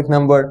 অ্যাটমিক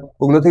নাম্বার,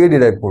 ওগুলো থেকে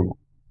ডেরাইভ করবো,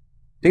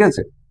 ঠিক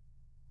আছে।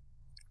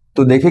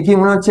 তো দেখে কি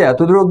মনে হচ্ছে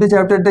এতদূর অব্দি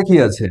চ্যাপ্টারটা কি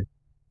আছে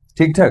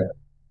ঠিকঠাক?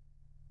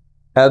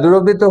 এতদূর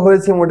অব্দি তো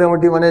হয়েছে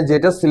মোটামুটি, মানে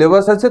যেটা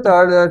সিলেবাস আছে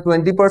তার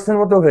 20%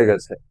 মতো হয়ে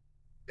গেছে,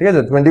 ঠিক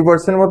আছে।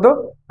 20% মতো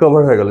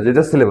কভার হয়ে গেল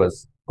যেটা সিলেবাস,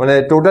 মানে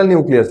টোটাল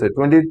নিউক্লিয়াসে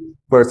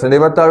 20%।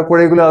 এবার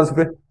তারপরে এগুলো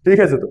আসবে, ঠিক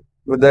আছে। তো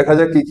তো দেখা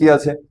যাক কি কি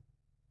আছে।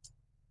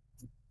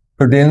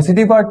 তো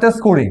ডেন্সিটি পার্টটা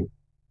স্কোরিং,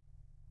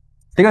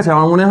 ঠিক আছে।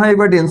 আমার মনে হয়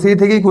এবার ডেন্সিটি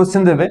থেকেই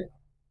কোশ্চেন দেবে,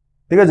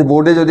 ঠিক আছে,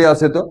 বোর্ডে যদি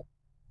আসে তো,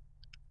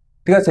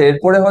 ঠিক আছে।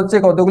 এরপরে হচ্ছে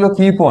কতগুলো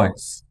কি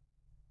পয়েন্টস,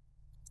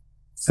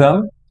 সাম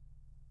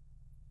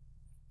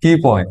কি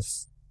পয়েন্টস,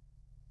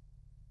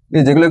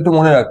 যেগুলো একটু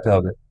মনে রাখতে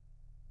হবে,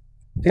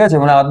 ঠিক আছে।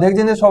 মানে অর্ধেক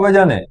জিনিস সবাই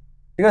জানে,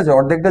 ঠিক আছে,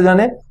 অর্ধেকটা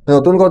জানে।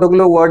 নতুন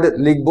কতগুলো ওয়ার্ড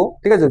লিখবো,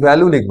 ঠিক আছে,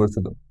 ভ্যালু লিখবো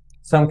শুধু,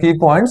 সাম কি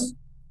পয়েন্টস।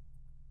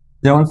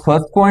 যেমন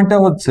ফার্স্ট পয়েন্টটা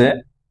হচ্ছে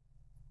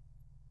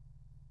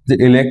যে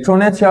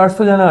ইলেকট্রনের চার্জ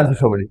তো জানা আছে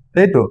সবারই,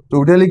 তাই তো? তো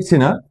ওটা লিখছি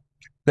না।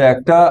 তো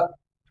একটা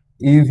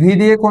ইভি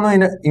দিয়ে কোনো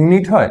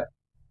ইউনিট হয়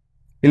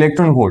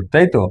ইলেকট্রন ভোল্ট,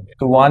 তাই তো?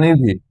 তো 1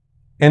 EV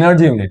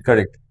energy unit,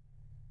 correct,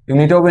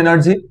 unit of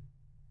energy.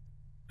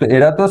 তো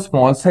এরা তো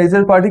স্মল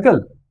সাইজের পার্টিকেল,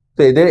 তো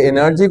এদের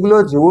এনার্জি গুলো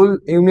জুল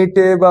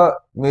ইউনিটে বা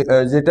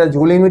যেটা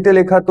জুল ইউনিটে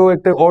লেখা তো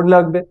একটা অড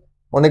লাগবে,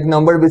 অনেক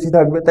নাম্বার বেশি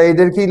থাকবে, তাই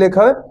এদের কি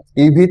লেখা হয়?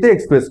 ইভি তে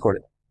এক্সপ্রেস করে।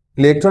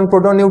 ইলেকট্রন,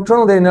 প্রোটন, নিউট্রন,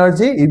 ওদের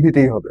এনার্জি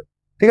ইভিতেই হবে,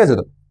 ঠিক আছে।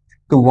 তো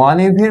তো 1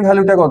 ইভির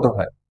ভ্যালুটা কত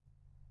হয়?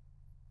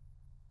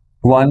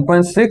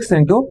 1.6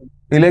 ইন্টু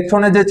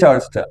ইলেকট্রনের যে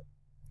চার্জটা,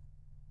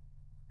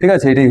 ঠিক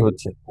আছে, এটাই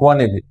হচ্ছে 1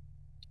 ইভি।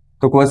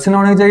 তো কোয়েশ্চেন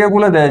অনেক জায়গায়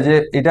বলে দেয় যে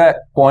এটা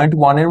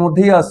 0.1 এর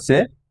মধ্যেই আসছে।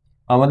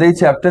 আমাদের এই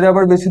চ্যাপ্টারে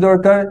আবার বেশি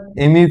দরকার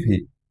এমইভি,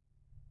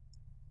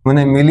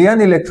 মানে মিলিয়ন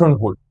ইলেকট্রন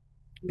ভোল্ট,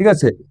 ঠিক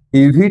আছে।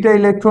 ইভিটা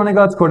ইলেকট্রনে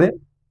কাজ করে,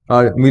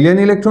 আর মিলিয়ন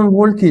ইলেকট্রন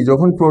ভোল্ট কি,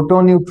 যখন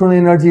প্রোটন নিউট্রন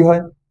এনার্জি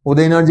হয়,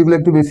 ওদের এনার্জি গুলো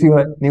একটু বেশি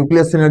হয়,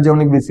 নিউক্লিয়াস এনার্জি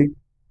অনেক বেশি,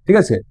 ঠিক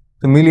আছে।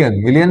 তো মিলিয়ন,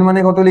 মিলিয়ন মানে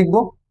কত লিখবো?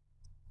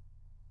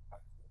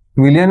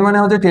 মিলিয়ন মানে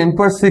হচ্ছে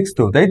 10⁻6,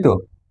 তো তাই তো?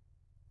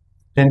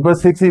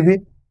 10⁻6 EV.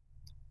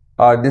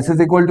 R this is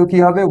equal to কি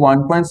হবে?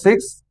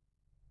 1.6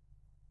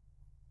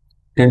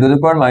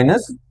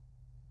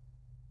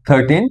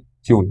 10⁻−13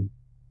 জুল,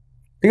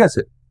 ঠিক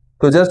আছে।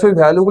 তো জাস্ট ওই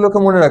ভ্যালু গুলোকে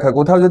মনে রাখা,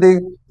 কোথাও যদি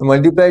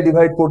মাল্টিপ্লাই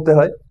ডিভাইড করতে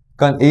হয়।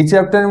 কারণ এই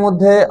চ্যাপ্টারের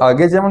মধ্যে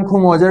আগে যেমন খুব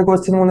মজার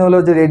কোশ্চেন মনে হলো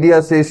যে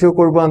রেডিয়াস রেশিও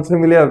করবো, আনসার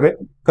মিলে যাবে,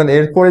 কারণ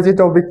এরপরে যে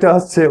টপিকটা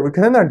আসছে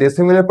ওইখানে না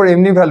ডেসিমেলের পর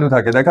এমনি ভ্যালু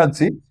থাকে,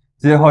 দেখাচ্ছি।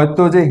 যে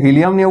হয়তো যে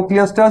হিলিয়াম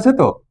নিউক্লিয়াসটা আছে,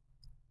 তো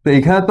তো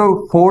এখানে তো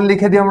 4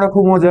 লিখে দিই আমরা,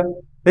 খুব মজা,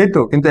 এই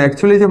তো। কিন্তু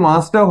অ্যাকচুয়ালি যে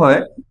মাসটা হয়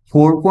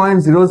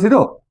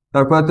 4.00,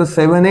 তারপর হয়তো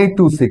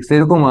 7826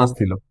 এরকম মাস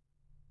ছিল।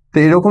 তো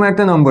এরকম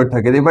একটা নাম্বার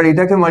থাকে, এবার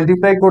এটাকে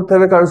মাল্টিপ্লাই করতে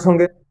হবে কারোর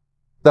সঙ্গে।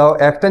 তাও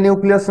একটা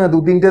নিউক্লিয়াস না,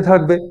 2-3টে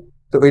থাকবে।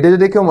 তো এটা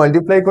যদি কেউ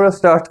মাল্টিপ্লাই করা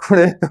স্টার্ট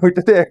করে, তো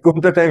ওইটাতে 1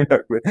 ঘন্টা টাইম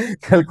লাগবে,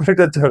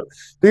 ক্যালকুলেটার ছাড়া,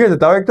 ঠিক আছে।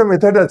 তাও একটা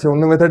মেথড আছে,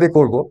 অন্য মেথডে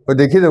করবো, ওই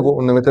দেখিয়ে দেবো,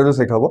 অন্য মেথডও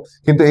শেখাবো।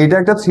 কিন্তু এইটা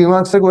একটা 3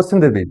 মার্কসের কোয়েশ্চেন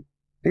দেবেই,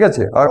 ঠিক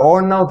আছে। আর অর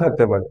নাও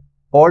থাকতে পারে,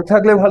 অর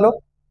থাকলে ভালো।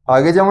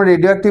 আগে যেমন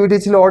রেডিও অ্যাক্টিভিটি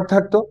ছিল, অর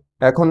থাকতো,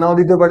 এখন নাও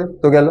দিতে পারে,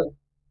 তো গেল।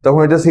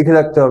 তখন এটা শিখে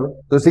রাখতে হবে,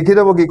 তো শিখিয়ে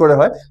দেবো কি করে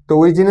হয়। তো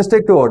ওই জিনিসটা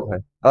একটু অড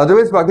হয়,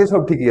 আদারওয়াইজ বাকি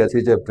সব ঠিকই আছে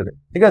এই চ্যাপ্টারে,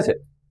 ঠিক আছে।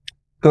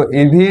 তো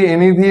ইভি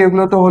এমইভি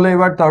এগুলো তো হলো,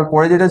 এবার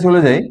তারপরে যেটা চলে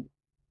যাই,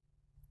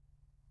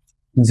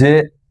 যে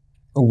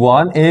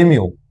 1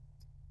 mu,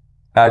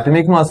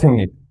 atomic mass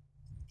unit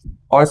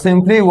or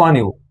simply 1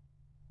 u,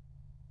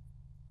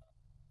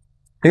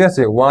 ঠিক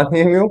আছে, 1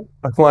 mu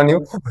আর 1u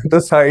তো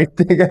সাইড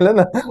দিয়ে গেলে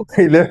না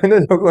 11-এ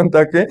যখন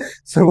তাকে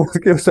সাপোজ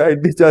কেউ সাইড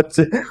দিয়ে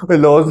যাচ্ছে ওই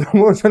লস অফ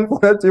মোশন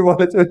পড়াচ্ছে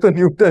বলেছে ওই তো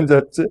নিউটন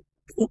যাচ্ছে।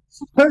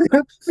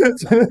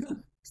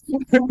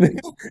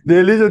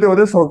 ডেইলি যদি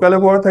ওদের সকালে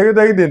পড়া থাকে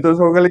তাই দিন তো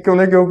সকালে কেউ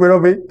না কেউ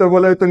বেরোবেই তো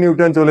বলে হয়তো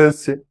নিউটন চলে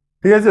এসছে,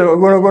 ঠিক আছে,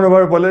 কোনো কোনো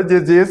বার বলে যে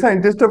যে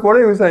সায়েন্টিস্টটা পড়ে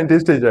ওই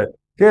সায়েন্টিস্টই যায়,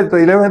 ঠিক আছে, তো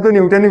 11 তো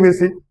নিউটনই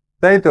বেশি,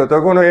 তাই তো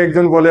তখন ওই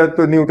একজন বলে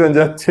তো নিউটন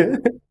যাচ্ছে।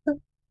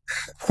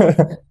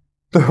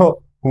 তো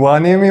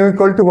 1 mu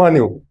ইকুয়াল টু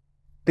 1u,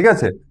 ঠিক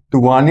আছে, তো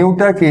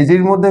 1uটা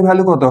কেজির মধ্যে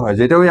ভ্যালু কত হয়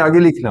যেটা ওই আগে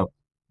লিখলাম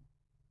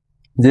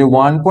যে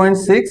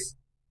 1.66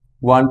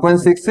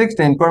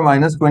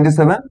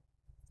 10⁻27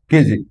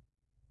 কেজি,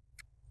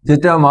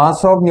 যেটা মাস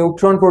অফ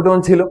নিউট্রন প্রোটন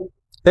ছিল,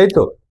 তাই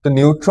তো, তো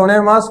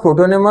নিউট্রনের মাস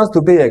প্রোটনের মাস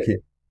দুটোই একই।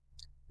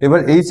 এবার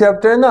এই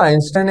চ্যাপ্টারে না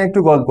আইনস্টাইনের একটু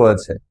গল্প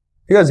আছে,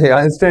 ঠিক আছে,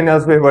 আইনস্টাইন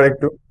আসবে এবার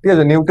একটু, ঠিক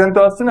আছে, নিউটন তো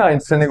আসছে না,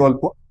 আইনস্টাইনের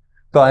গল্প।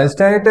 তো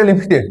আইনস্টাইন এটা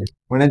লিমিটেড,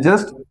 মানে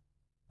জাস্ট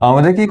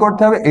আমাদের কি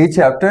করতে হবে এই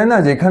চ্যাপ্টারে না,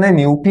 যেখানে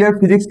নিউক্লিয়ার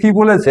ফিজিক্স কি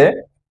বলেছে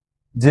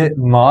যে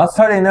মাস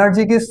আর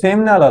এনার্জি কি সেম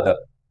না আলাদা,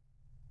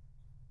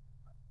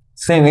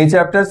 সেম, এই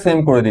চ্যাপ্টার সেম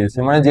করে দিয়েছে,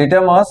 মানে যেটা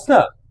মাস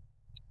না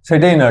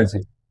সেটা এনার্জি।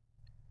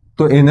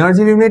 তো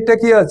এনার্জির ইউনিটটা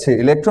কি আছে,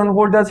 ইলেকট্রন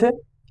ভোল্ট আছে,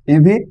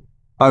 ইভি,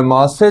 আর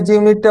মাসের যে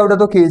ইউনিটটা ওটা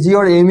তো কেজি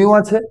আর এমইউ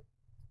আছে।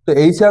 তো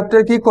এই চ্যাপ্টার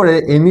কি করে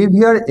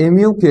এমইভি আর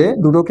এমইউ কে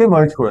দুটোকে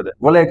মার্জ করে দেয়,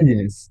 বলে একই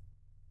জিনিস।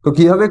 তো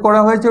কিভাবে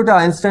করা হয়েছে ওটা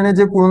আইনস্টাইনের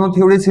যে পুরনো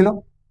থিওরি ছিল,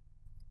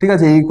 ঠিক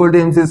আছে, এ ইকুয়াল টু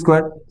এমসি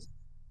স্কোয়ার,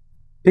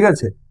 ঠিক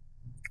আছে,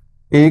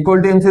 এ ইকুয়াল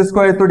টু এমসি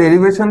স্কোয়ার, তো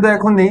ডেরিভেশন তো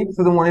এখন নেই,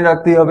 শুধু মনে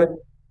রাখতেই হবে,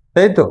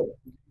 তাই তো।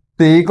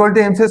 তো এ ইকুয়াল টু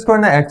এমসি স্কোয়ার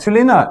না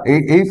অ্যাকচুয়ালি না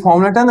এই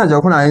ফর্মুলাটা না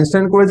যখন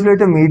আইনস্টাইন করেছিল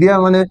এটা মিডিয়া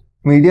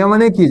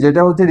মানে কি,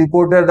 যেটা হচ্ছে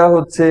রিপোর্টাররা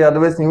হচ্ছে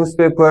আদারওয়াইজ নিউজ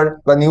পেপার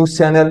বা নিউজ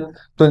চ্যানেল,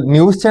 তো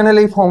নিউজ চ্যানেল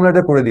এই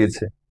ফর্মুলাটা করে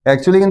দিয়েছে,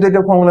 অ্যাকচুয়ালি কিন্তু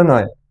এটা ফর্মুলা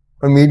নয়,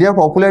 মিডিয়া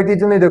পপুলারিটির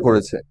জন্য এটা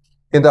করেছে।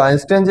 কিন্তু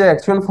আইনস্টাইন যে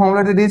অ্যাকচুয়াল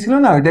ফর্মুলাটা দিয়েছিল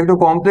না এটা একটু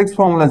কমপ্লেক্স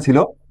ফর্মুলা ছিল,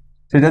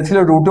 সেটা ছিল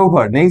রুট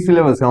ওভার, নেই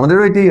সিলেবাসে,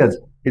 আমাদেরও এটাই আছে,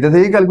 এটা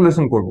থেকেই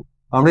ক্যালকুলেশন করব,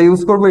 আমরা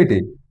ইউজ করবো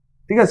এটাই,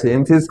 ঠিক আছে,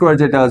 এমসি স্কোয়ার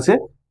যেটা আছে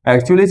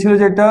অ্যাকচুয়ালি ছিল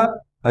যেটা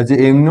যে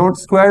am not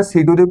square C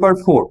to the power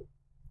 4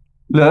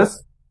 plus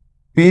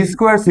P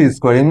square C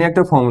square, এমনি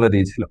একটা ফর্মুলা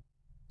দিয়েছিল।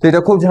 তো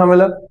এটা খুব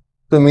ঝামেলা,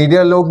 তো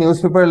মিডিয়ার লোক নিউজ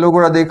পেপারের লোক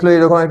ওরা দেখলো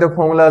এরকম একটা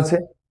ফর্মুলা আছে,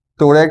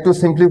 তো ওরা একটু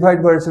সিম্পলিফাইড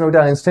ভার্সন, ওটা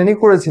আইনস্টাইনই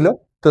করেছিল,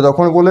 তো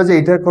তখন বললো যে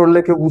এটা করলে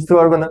কেউ বুঝতে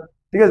পারবে না,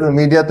 ঠিক আছে,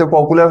 মিডিয়াতে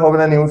পপুলার হবে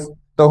না নিউজ,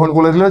 তখন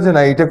বলে দিল যে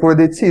না এটা করে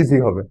দিচ্ছি ইজি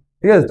হবে,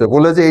 ঠিক আছে, তো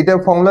বললো যে এইটা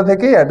ফর্মুলা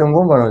থেকেই অ্যাটম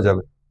বোম বানানো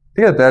যাবে,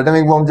 ঠিক আছে,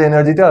 অ্যাটমিক বোম যে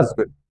এনার্জিটা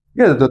আসবে,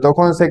 ঠিক আছে, তো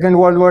তখন সেকেন্ড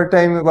ওয়ার্ল্ড ওয়ার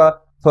টাইম বা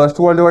ফার্স্ট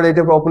ওয়ার্ল্ড ওয়ার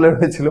এটা পপুলার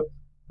হয়েছিল,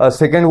 আর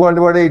সেকেন্ড ওয়ার্ল্ড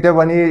ওয়ারে এটা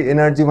বানিয়ে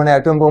এনার্জি মানে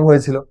অ্যাটম বোম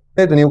হয়েছিল,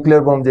 তাই তো,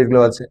 নিউক্লিয়ার বোম যেগুলো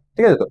আছে,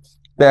 ঠিক আছে,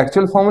 তো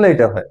অ্যাকচুয়াল ফর্মুলা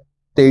এটা হয়।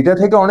 তো এইটা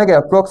থেকে অনেক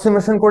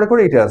অ্যাপ্রক্সিমেশন করে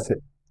করে এটা আছে,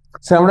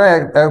 সে আমরা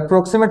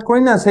অ্যাপ্রক্সিমেট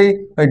করি না, সেই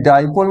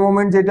ডাইপোল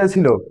মোমেন্ট যেটা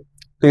ছিল,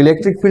 তো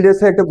ইলেকট্রিক ফিল্ডের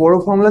একটা বড়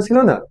ফর্মুলা ছিল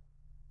না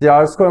যে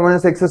আর স্কোয়ার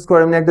মাইনাস এক্স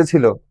স্কোয়ার এমনি একটা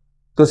ছিল,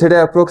 তো সেটা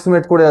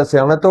অ্যাপ্রক্সিমেট করে আছে,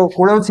 আমরা তো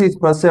করেওছি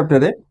ফার্স্ট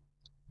চ্যাপ্টারে,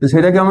 তো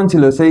সেটা কেমন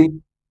ছিল, সেই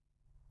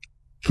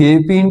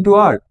KP into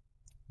R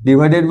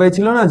divided by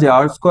ছিল না যে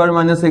আর square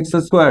minus x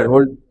square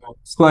whole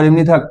square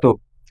এমনি থাকতো,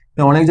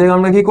 তো অনেক জায়গায়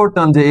আমরা কি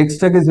করতাম যে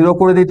এক্সটাকে 0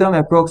 করে দিতাম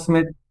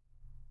অ্যাপ্রক্সিমেট,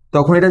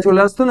 তখন এটা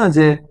চলে আসতো না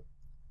যে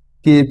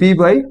কেপি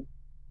বাই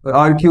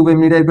আর কিউব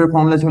এমনি টাইপের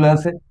ফর্মুলা চলে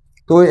আসে,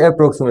 তো ওই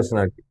অ্যাপ্রক্সিমেশন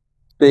আর কি।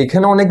 তো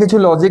এখানে অনেক কিছু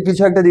লজিক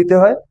কিছু একটা দিতে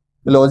হয়,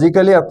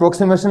 লজিক্যালি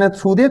অ্যাপ্রক্সিমেশনের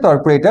থ্রু দিয়ে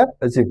তারপরে এটা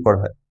অ্যাচিভ করা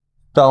হয়।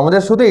 তো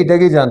আমাদের শুধু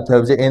এটাকেই জানতে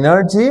হবে যে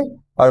এনার্জি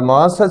আর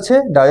মাস আছে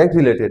ডাইরেক্ট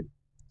রিলেটেড,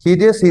 কি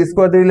দিয়ে, সি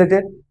স্কোয়ার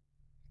রিলেটেড,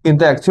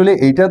 কিন্তু অ্যাকচুয়ালি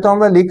এইটা তো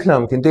আমরা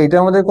লিখলাম কিন্তু এটা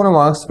আমাদের কোনো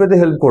মার্কস পেতে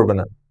হেল্প করবে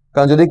না,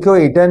 কারণ যদি কেউ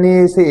এটা নিয়ে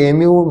এসে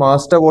এমইউ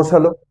মাসটা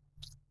বসালো,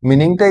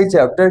 মিনিংটা এই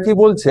চ্যাপ্টার কি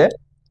বলছে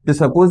যে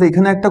সাপোজ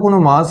এখানে একটা কোনো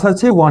মাস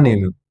আছে 1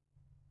 mu,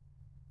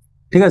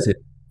 ঠিক আছে,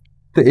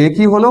 তো এ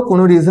কি হলো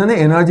কোনো রিজনে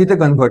এনার্জিতে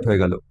কনভার্ট হয়ে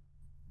গেল,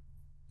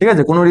 ঠিক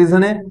আছে, কোনো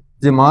রিজনে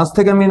যে মাস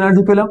থেকে আমি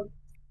এনার্জি পেলাম,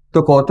 তো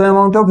কত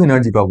অ্যামাউন্ট অফ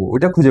এনার্জি পাবো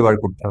ওটা খুঁজে বার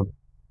করতে হবে।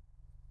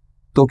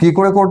 তো কি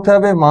করে করতে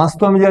হবে, মাস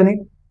তো আমি জানি,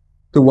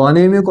 তো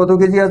 1 mu কত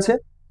কেজি আছে,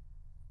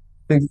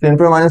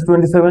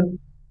 10⁻27,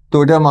 তো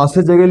ওটা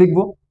মাসের জায়গায়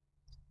লিখবো,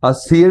 আর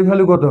সি এর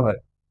ভ্যালু কত হয়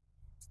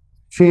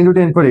 3 ×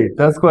 10⁸,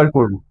 তার স্কোয়ার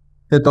করবো,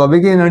 তবে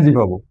কি এনার্জি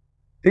পাবো,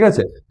 ঠিক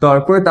আছে,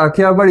 তারপরে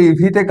তাকে আবার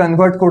ইভিতে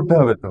কনভার্ট করতে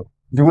হবে, তো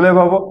জুলে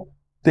পাবো,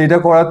 তো এটা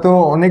করা তো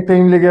অনেক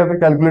টাইম লেগে যাবে,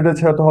 ক্যালকুলেটর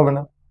ছাড়া তো হবে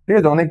না, ঠিক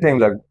আছে, অনেক টাইম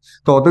লাগবে,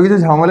 তো অত কিছু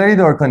ঝামেলারই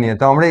দরকার নেই,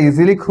 তো আমরা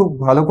ইজিলি খুব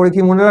ভালো করে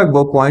কি মনে রাখবো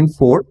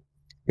 0.4,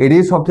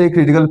 এটাই সব থেকে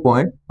ক্রিটিক্যাল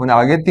পয়েন্ট, মানে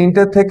আগের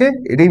তিনটার থেকে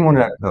এটাই মনে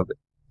রাখতে হবে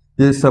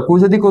যে সাপোজ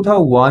যদি কোথাও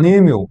 1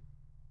 mu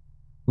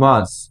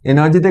মাস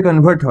এনার্জিতে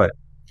কনভার্ট হয়,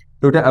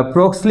 তো ওটা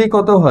অ্যাপ্রক্সলি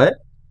কত হয়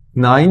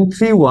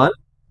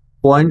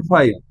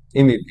 931.5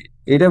 MEP,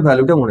 এটা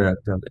ভ্যালুটা মনে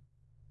রাখতে হবে,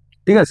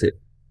 ঠিক আছে,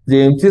 যে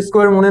এমসি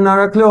স্কোয়ার মনে না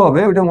রাখলেও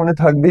হবে, ওটা মনে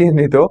থাকবেই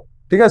এমনিতেও,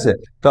 ঠিক আছে।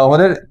 তো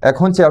আমাদের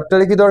এখন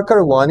চ্যাপ্টারে কি দরকার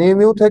 1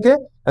 mu থেকে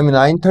আমি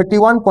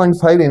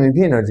 931.5 MEP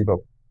এনার্জি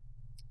পাবো,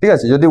 ঠিক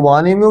আছে, যদি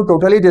 1 mu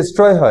টোটালি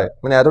ডিস্ট্রয় হয়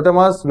মানে এতটা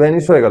মাস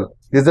ভ্যানিশ হয়ে গেল,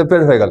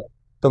 ডিসঅ্যাপিয়ার হয়ে গেল,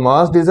 তো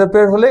মাস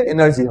ডিসঅ্যাপিয়ার হলে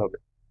এনার্জি হবে।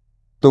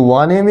 তো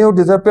 1 mu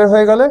ডিসঅ্যাপিয়ার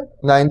হয়ে গেলে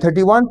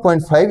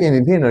 931.5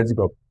 MeV এনার্জি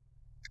পাবো।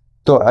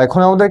 তো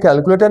এখন আমাদের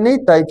ক্যালকুলেটর নেই,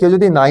 তাই কেউ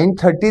যদি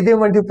 930 দিয়ে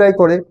মাল্টিপ্লাই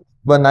করে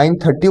বা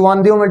 931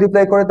 দিয়েও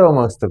মাল্টিপ্লাই করে তাও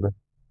মার্কস দেবে,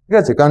 ঠিক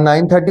আছে, কারণ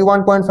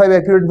 931.5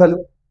 অ্যাকুরেট ভ্যালু,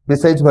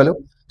 প্রিসাইজ ভ্যালু।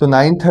 তো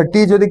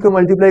 930 যদি কেউ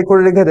মাল্টিপ্লাই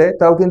করে রেখে দেয়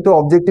তাও কিন্তু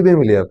অবজেক্টিভে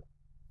মিলে যাবে,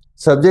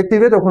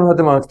 সাবজেক্টিভে তখন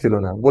হয়তো মার্কস ছিল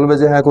না, বলবে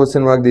যে হ্যাঁ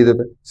কোশ্চেন মার্ক দিয়ে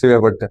দেবে, সেই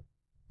ব্যাপারটা,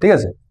 ঠিক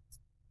আছে।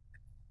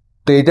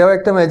 তো এটাও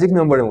একটা ম্যাজিক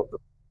নাম্বারের মতো,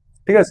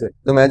 ঠিক আছে।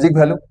 তো ম্যাজিক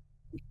ভ্যালু,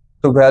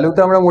 তো ভ্যালুতে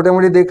আমরা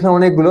মোটামুটি দেখলাম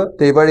অনেকগুলো।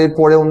 তো এবার এর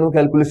পরে অন্য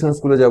ক্যালকুলেশনস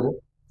গুলো যাবো,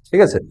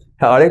 ঠিক আছে।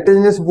 হ্যাঁ, আরেকটা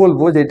জিনিস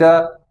বলবো যেটা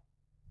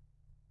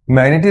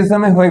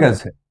ম্যাগনেটিজমে হয়ে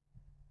গেছে,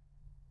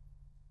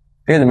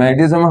 ঠিক আছে,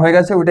 ম্যাগনেটিজমে হয়ে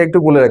গেছে, ওটা একটু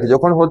বলে রাখি,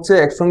 যখন হচ্ছে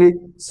একসঙ্গে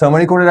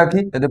সামারি করে রাখি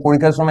যাতে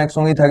পরীক্ষার সময়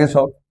একসঙ্গেই থাকে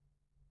সব,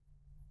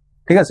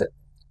 ঠিক আছে।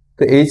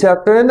 তো এই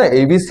চ্যাপ্টারে না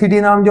এবিসিডি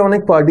নাম যে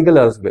অনেক পার্টিকেল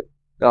আসবে,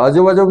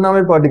 আজব আজব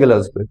নামের পার্টিকেল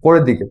আসবে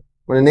পরের দিকে,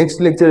 মানে নেক্সট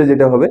লেকচারে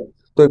যেটা হবে।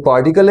 তো ওই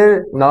পার্টিকেলের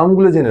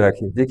নামগুলো জেনে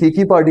রাখি যে কি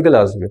কি পার্টিকেল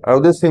আসবে আর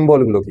ওদের সিম্বল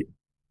গুলো কি,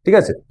 ঠিক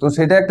আছে। তো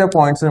সেটা একটা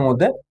পয়েন্টস এর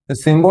মধ্যে,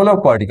 সিম্বল অফ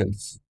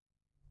পার্টিকেলস।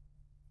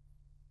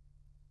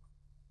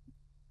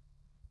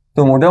 তো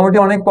মোটামুটি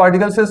অনেক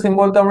পার্টিকেলস এর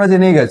সিম্বল তো আমরা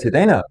জেনেই গেছি,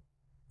 তাই না?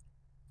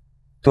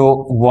 তো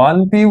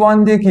 1p1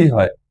 দিয়ে কি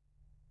হয়,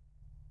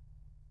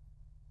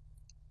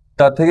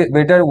 তার থেকে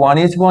বেটার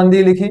 1h1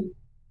 দিয়ে লিখি,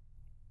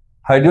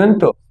 হাইড্রোজেন।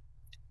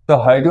 তো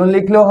হাইড্রোজেন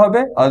লিখলেও হবে,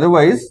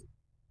 আদারওয়াইজ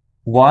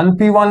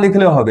 1p1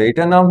 লিখলেও হবে।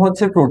 এটার নাম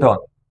হচ্ছে প্রোটন,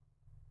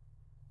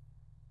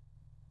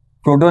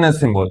 প্রোটনের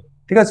সিম্বল,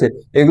 ঠিক আছে।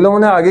 এগুলো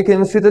মনে হয় আগে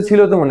কেমিস্ট্রিতে ছিল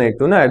তো, মনে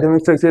একটু না, অ্যাটমিক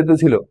স্ট্রাকচারে তো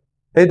ছিল,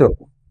 তাই তো?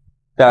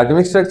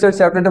 অ্যাটমিক স্ট্রাকচার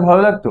চ্যাপ্টারটা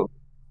ভালো লাগতো,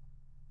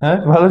 হ্যাঁ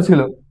ভালো ছিল।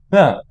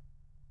 হ্যাঁ,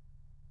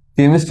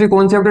 কেমিস্ট্রি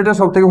কোন চ্যাপ্টারটা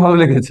সব থেকে ভালো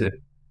লেগেছে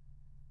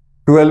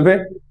 12-এ?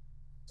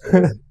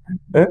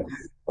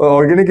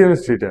 অর্গানিক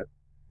কেমিস্ট্রিটা,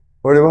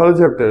 ওটা ভালো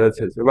চ্যাপ্টার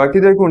আছে।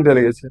 বাকিদের কোনটা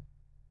লেগেছে?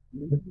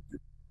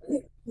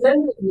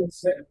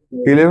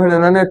 11,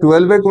 না না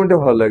 12-এ কোনটা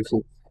ভালো লাগছে?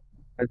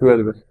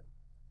 12-এ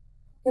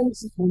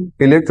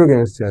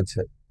ইলেকট্রোকেমিস্ট্রি,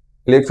 আচ্ছা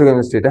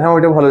ইলেকট্রোকেমিস্ট্রিটা, হ্যাঁ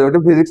ওটা ভালো, ওটা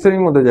ফিজিক্স এর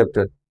মধ্যে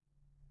চ্যাপ্টার,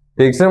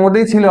 ফিজিক্স এর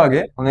মধ্যেই ছিল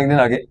আগে, অনেকদিন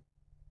আগে,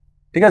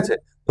 ঠিক আছে।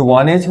 তো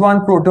 1h1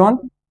 প্রোটন,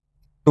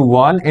 তো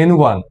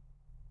 1n1,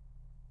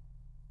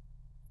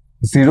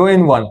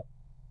 0n1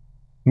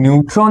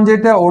 নিউট্রন,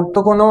 যেটা ওর তো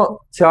কোনো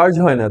চার্জ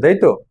হয় না, তাই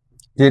তো?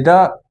 যেটা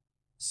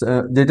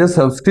যেটা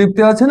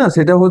সাবস্ক্রিপ্টে আছে না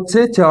সেটা হচ্ছে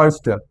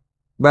চার্জটা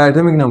বা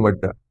অ্যাটমিক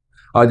নাম্বারটা,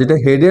 আর যেটা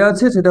হেডে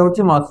আছে সেটা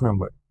হচ্ছে মাস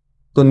নাম্বার।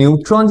 তো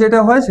নিউট্রন যেটা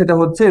হয় সেটা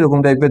হচ্ছে এরকম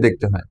টাইপের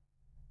দেখতে হয়,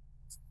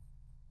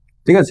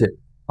 ঠিক আছে।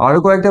 আরো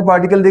কয়েকটা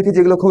পার্টিকেল দেখি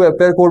যেগুলো খুব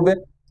অ্যাপিয়ার করবে,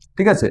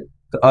 ঠিক আছে।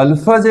 তো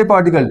আলফা যে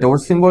পার্টিকেলটা, ওর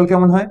সিম্বল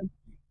কেমন হয়?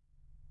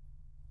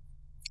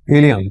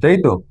 হিলিয়াম, তাই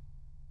তো?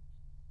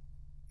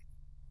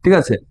 ঠিক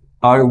আছে।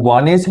 আর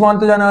 1h1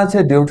 তো জানা আছে,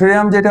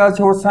 ডিউটেরিয়াম যেটা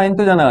আছে ওর সাইন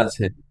তো জানা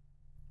আছে,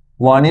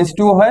 1h2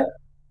 হয়,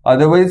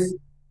 আদারওয়াইজ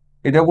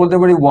এটা বলতে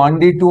পারি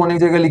 1d2, অনেক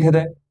জায়গায় লিখে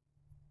দেয়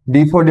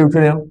ডি ফর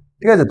ডিউটেরিয়াম,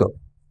 ঠিক আছে। তো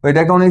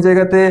এটাকে অনেক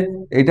জায়গাতে,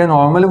 এটা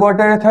নর্মাল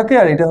ওয়াটারে থাকে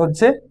আর এটা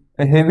হচ্ছে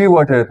হেভি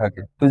ওয়াটারে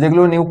থাকে, তো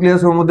যেগুলো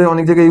নিউক্লিয়াস ওর মধ্যে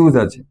অনেক জায়গায় ইউজ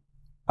আছে।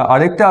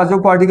 আরেকটা আজব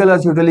পার্টিকেল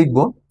আছে, ওটা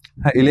লিখবো।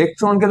 হ্যাঁ,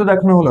 ইলেকট্রনকে তো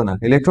দেখানো হলো না,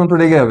 ইলেকট্রন তো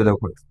রেগে যাবে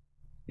তখন।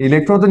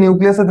 ইলেকট্রন তো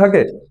নিউক্লিয়াসে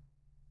থাকে,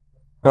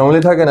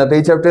 নর্মালি থাকে না, তো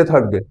এই চ্যাপ্টারে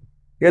থাকবে,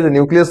 ঠিক আছে।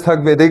 নিউক্লিয়াস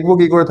থাকবে, দেখবো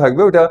কি করে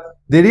থাকবে, ওটা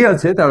দেরি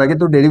আছে, তার আগে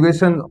তো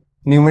ডেরিভেশন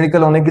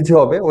নিউমেরিক্যাল অনেক কিছু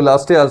হবে, ও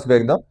লাস্টে আসবে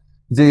একদম,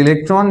 যে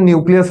ইলেকট্রন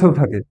নিউক্লিয়াসেও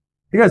থাকে,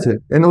 ঠিক আছে।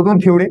 এই নতুন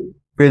থিওরি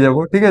পেয়ে যাবো,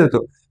 ঠিক আছে। তো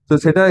তো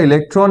সেটা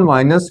ইলেকট্রন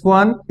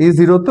 -1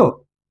 E0, তো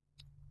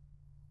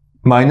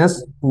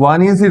 -1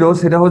 E0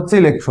 সেটা হচ্ছে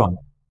ইলেকট্রন।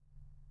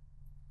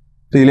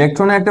 তো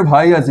ইলেকট্রনের একটা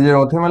ভাই আছে যে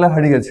রথের মেলা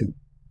হারিয়ে গেছিল,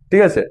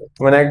 ঠিক আছে,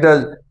 মানে একটা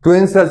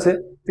টুইন্স আছে,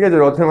 ঠিক আছে,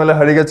 রথের মেলা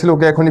হারিয়ে গেছিল,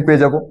 ওকে এখনই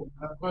পেয়ে যাবো,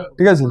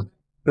 ঠিক আছে।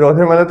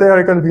 রথের মেলাতে আর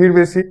এখন ভিড়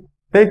বেশি,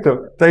 তাই তো,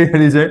 তাই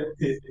হারিয়ে যায়,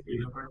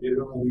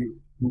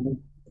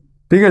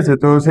 ঠিক আছে।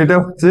 তো সেটা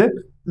হচ্ছে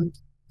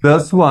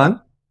 +1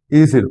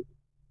 E0।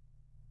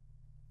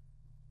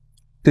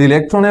 তো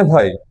ইলেকট্রনের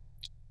ভাই,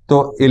 তো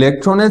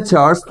ইলেকট্রনের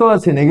চার্জ তো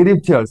আছে, নেগেটিভ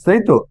চার্জ, তাই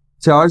তো,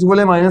 চার্জ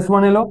বলে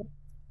 -1 এলো,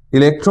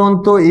 ইলেকট্রন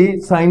তো এই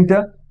সাইনটা,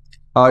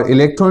 আর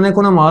ইলেকট্রনের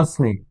কোনো মাস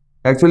নেই,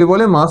 অ্যাকচুয়ালি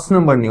বলে মাস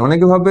নাম্বার নেই,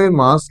 অনেকে ভাবে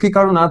মাস কি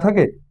কারো না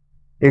থাকে,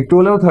 একটু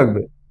হলেও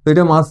থাকবে, তো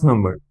এটা মাস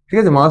নাম্বার, ঠিক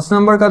আছে। মাস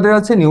নাম্বার কাদের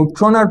আছে?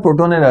 নিউট্রন আর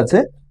প্রোটনের আছে,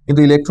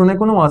 কিন্তু ইলেকট্রনের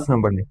কোনো মাস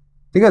নাম্বার নেই,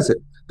 ঠিক আছে।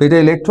 তো এটা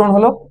ইলেকট্রন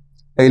হলো,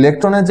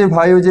 ইলেকট্রনের যে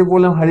ভাই, ওই যে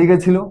বললাম হারিয়ে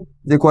গেছিল,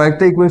 যে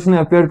কয়েকটা ইকুয়েশনে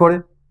অ্যাপিয়ার করে,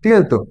 ঠিক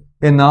আছে। তো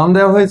এর নাম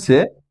দেওয়া হয়েছে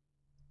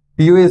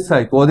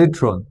POSI,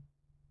 পজিট্রন,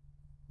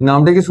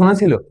 নামটা কি শোনা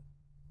ছিল?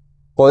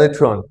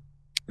 পজিট্রন।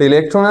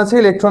 ইলেকট্রন আছে,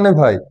 ইলেকট্রনের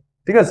ভাই,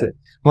 ঠিক আছে,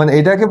 মানে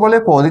এটাকে বলে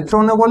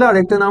পজিট্রনও বলে, আর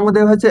একটা নামও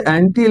দেওয়া হচ্ছে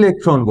অ্যান্টি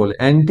ইলেকট্রন বলে,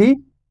 অ্যান্টি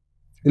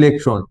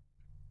ইলেকট্রন,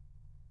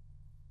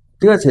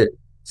 ঠিক আছে।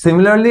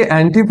 সিমিলারলি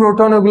অ্যান্টি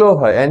প্রোটন, ওগুলো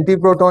হয়, অ্যান্টি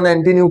প্রোটন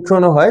অ্যান্টি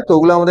নিউট্রনও হয়, তো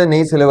ওগুলো আমাদের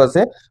নেই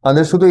সিলেবাসে,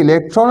 আমাদের শুধু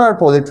ইলেকট্রন আর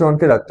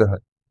পজিট্রনকে রাখতে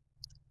হয়।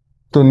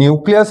 তো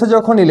নিউক্লিয়াসে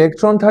যখন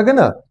ইলেকট্রন থাকে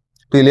না,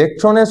 তো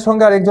ইলেকট্রনের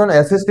সঙ্গে আরেকজন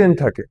অ্যাসিস্ট্যান্ট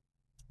থাকে,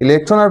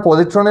 ইলেকট্রন আর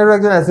পজিট্রনেরও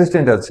একজন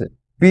অ্যাসিস্ট্যান্ট আছে,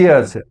 পিএ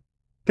আছে,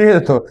 ঠিক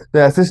আছে। তো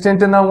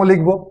অ্যাসিস্ট্যান্টের নামও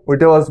লিখবো,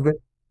 ওইটাও আসবে,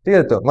 ঠিক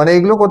আছে? তো মানে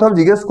এগুলো কোথাও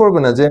জিজ্ঞেস করবে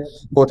না, যে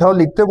কোথাও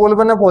লিখতে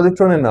বলবে না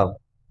পজিট্রনের নাম,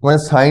 মানে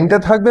সাইনটা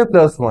থাকবে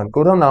 +1,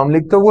 কোথাও নাম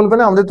লিখতেও বলবে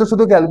না, আমাদের তো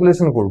শুধু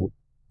ক্যালকুলেশন করবো।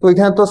 তো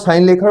এখানে তো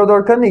সাইন লেখারও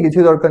দরকার নেই, কিছু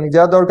দরকার নেই,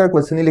 যা দরকার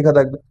কোশ্চেনই লেখা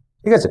থাকবে।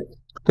 ঠিক আছে?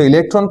 তো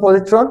ইলেকট্রন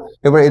পজিট্রন,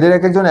 এবার এদের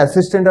এক একজন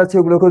অ্যাসিস্ট্যান্ট আছে,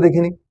 ওগুলোকেও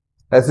দেখে নিই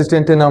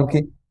অ্যাসিস্ট্যান্টের নাম কি।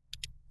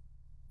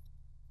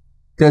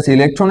 ঠিক আছে,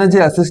 ইলেকট্রনের যে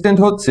অ্যাসিস্ট্যান্ট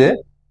হচ্ছে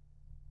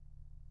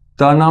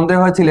তার নাম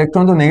দেওয়া হচ্ছে,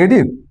 ইলেকট্রন তো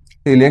নেগেটিভ,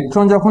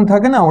 ইলেকট্রন যখন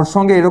থাকে না ওর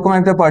সঙ্গে এরকম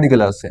একটা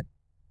পার্টিকেল আছে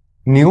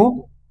নিউ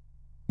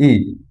ই।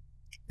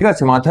 ঠিক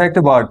আছে, মাথায়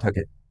একটা বার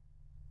থাকে।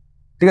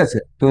 ঠিক আছে,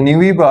 তো নিউ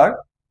ই বার,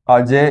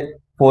 আর যে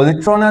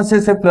পজিট্রন আছে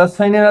সে প্লাস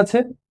সাইনের আছে,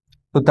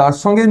 তো তার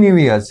সঙ্গে নিউ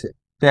ই আছে,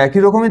 তো একই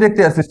রকমই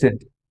দেখতে অ্যাসিস্ট্যান্ট।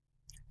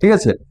 ঠিক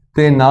আছে, তো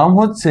এর নাম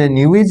হচ্ছে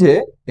নিউ ই, যে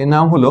এর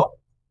নাম হলো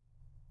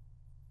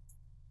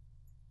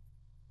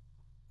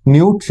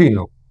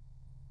নিউট্রিনো।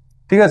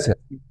 ঠিক আছে,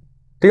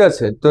 ঠিক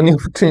আছে, তো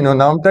নিউট্রিনো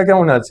নামটা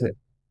কেমন আছে?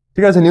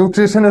 ঠিক আছে,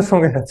 নিউট্রিশনের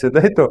সঙ্গে আছে,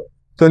 তাই তো?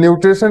 তো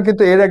নিউট্রিশন,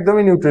 কিন্তু এর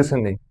একদমই নিউট্রিশন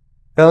নেই,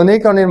 কারণ এই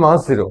কারণ এর মাস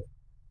 0।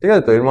 ঠিক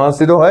আছে, তো এর মাস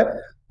 0 হয়।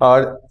 আর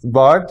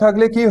বার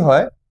থাকলে কি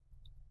হয়,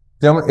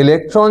 যেমন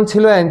ইলেকট্রন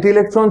ছিল, অ্যান্টি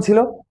ইলেকট্রন ছিল,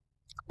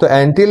 তো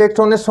অ্যান্টি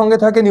ইলেকট্রনের সঙ্গে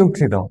থাকে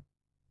নিউট্রিনো,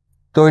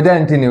 তো এটা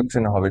অ্যান্টি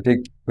নিউট্রিনো হবে। ঠিক,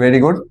 ভেরি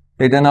গুড,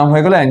 এটা নাম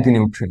হয়ে গেল অ্যান্টি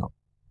নিউট্রিনো।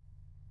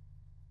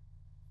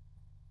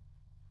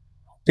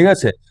 ঠিক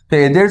আছে, তো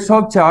এদের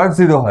সব চার্জ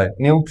 0 হয়,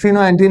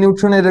 নিউট্রিনো অ্যান্টি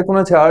নিউট্রিনো এদের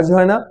কোনো চার্জ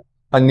হয় না,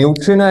 আর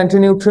নিউট্রিনো অ্যান্টি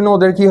নিউট্রিনো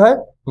ওদের কি হয়,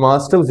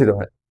 মাসটাও 0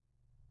 হয়।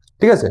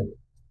 ঠিক আছে,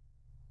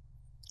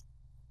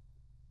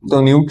 তো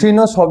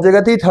নিউট্রিনো সব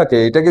জায়গাতেই থাকে,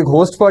 এটাকে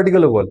ঘোস্ট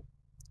পার্টিকেলও বলে।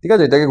 ঠিক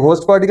আছে, এটাকে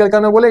ঘোস্ট পার্টিকেল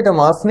কেন বলে, এটা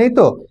মাস নেই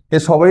তো, এ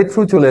সবারই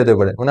থ্রু চলে যেতে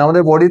পারে, মানে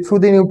আমাদের বডির থ্রু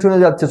দিয়ে নিউট্রিনো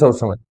যাচ্ছে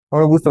সবসময়,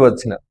 আমরা বুঝতে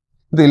পারছি না।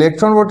 কিন্তু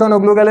ইলেকট্রন প্রোটন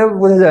ওগুলো গেলে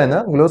বোঝা যায় না,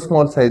 ওগুলো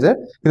স্মল সাইজের,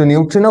 কিন্তু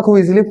নিউট্রিনো খুব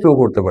ইজিলি ফ্লো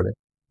করতে পারে।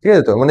 ঠিক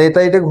আছে, তো মানে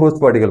এটা ঘোস্ট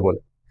পার্টিকেল বলে।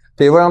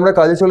 তো এবার আমরা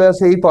কাজে চলে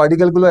আসি, এই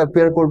পার্টিকেল গুলো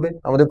অ্যাপিয়ার করবে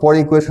আমাদের পরে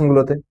ইকুয়েশন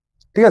গুলোতে।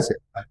 ঠিক আছে,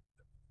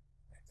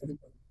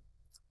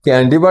 কি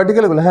অ্যান্টি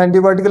পার্টিকেল গুলো, হ্যাঁ অ্যান্টি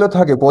পার্টিকেলও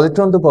থাকে,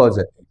 পজিট্রন তো পাওয়া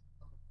যায়।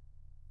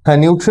 হ্যাঁ,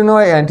 নিউট্রিনো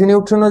অ্যান্টি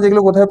নিউট্রিনো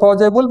যেগুলো কোথায় পাওয়া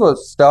যায় বলবো,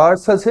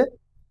 স্টার্স আছে।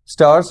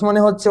 স্টার্স মানে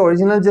হচ্ছে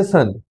অরিজিনাল যে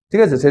সান।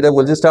 ঠিক আছে, সেটা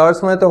বলছি, স্টার্স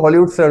মানে তো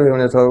হলিউড স্টার,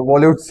 মানে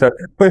বলিউড স্টার,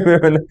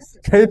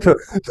 তাই তো?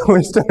 তো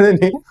ওই স্টারে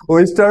নেই,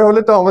 ওই স্টার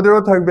হলে তো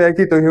আমাদেরও থাকবে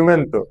একই, তো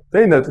হিউম্যান তো,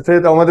 তাই না? তো সেই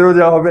তো আমাদেরও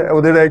যা হবে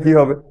ওদের একই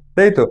হবে,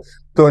 তাই তো?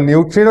 তো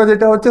নিউট্রিনো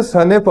যেটা হচ্ছে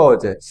সানে পাওয়া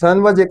যায়, সান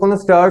বা যে কোনো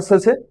স্টার্স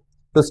আছে,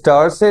 তো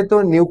স্টার্সে তো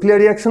নিউক্লিয়ার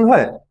রিয়াকশন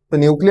হয়, তো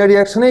নিউক্লিয়ার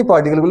রিয়াকশনে এই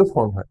পার্টিকেল গুলো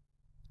ফর্ম হয়।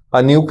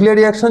 আর নিউক্লিয়ার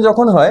রিয়াকশন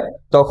যখন হয়,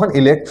 তখন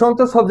ইলেকট্রন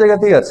তো সব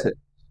জায়গাতেই আছে,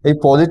 এই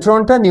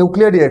পজিট্রনটা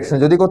নিউক্লিয়ার রিয়াকশন,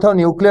 যদি কোথাও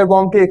নিউক্লিয়ার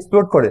বম্বকে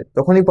এক্সপ্লোড করে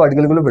তখন এই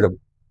পার্টিকেল গুলো বেরোবে।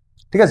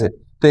 ঠিক আছে,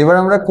 তো এবার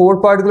আমরা কোর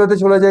পার্ট গুলোতে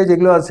চলে যাই,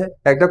 যেগুলো আছে,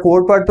 একটা কোর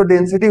পার্ট তো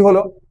ডেনসিটি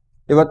হলো,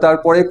 এবার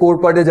তারপরে কোর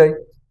পার্টে যাই।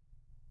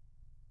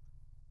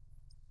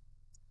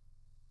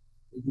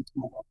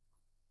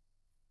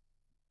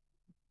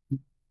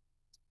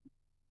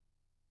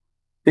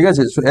 ঠিক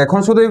আছে, এখন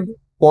শুধু এই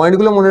পয়েন্ট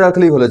গুলো মনে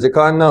রাখলেই হলো, যে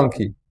কার নাম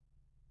কি।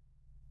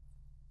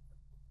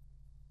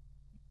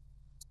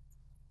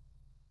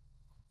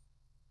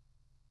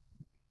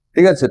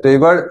 ঠিক আছে, তো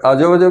এবার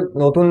আজে বাজে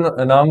নতুন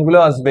নামগুলো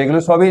আসবে, এগুলো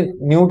সবই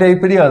নিউ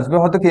টাইপেরই আসবে,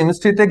 হয়তো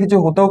কেমিস্ট্রিতে কিছু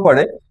হতেও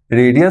পারে।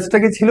 রেডিয়াসটা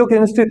কি ছিল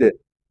কেমিস্ট্রিতে?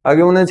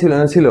 আগে মনে হয় ছিল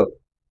না, ছিল?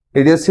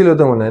 রেডিয়াস ছিল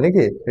তো মনে হয়,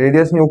 নাকি?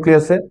 রেডিয়াস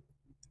নিউক্লিয়াসে,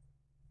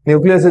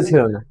 নিউক্লিয়াসে ছিল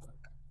না,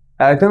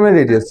 অ্যাটমের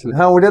রেডিয়াস ছিল,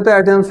 হ্যাঁ ওটা তো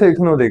অ্যাটমসে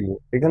এখানেও দেখবো,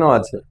 এখানেও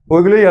আছে,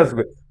 ওইগুলোই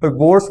আসবে। ওই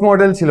বোর্স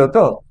মডেল ছিল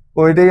তো,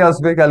 ওইটাই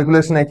আসবে,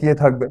 ক্যালকুলেশন একই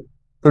থাকবে।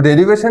 তো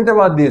ডেরিভেশনটা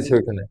বাদ দিয়েছে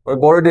ওইখানে, ওই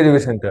বড়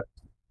ডেরিভেশনটা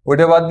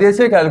ওইটা বাদ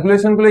দিয়েছে,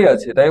 ক্যালকুলেশন গুলোই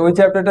আছে, তাই ওই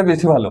চ্যাপ্টারটা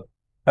বেশি ভালো।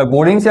 আর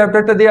বোরিং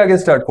চ্যাপ্টারটা দিয়ে আগে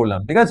স্টার্ট করলাম।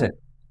 ঠিক আছে,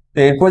 তো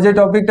এরপর যে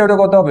টপিকটা, ওটা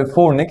কত হবে,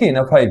 4 নাকি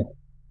না 5?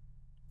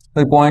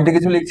 ওই পয়েন্টে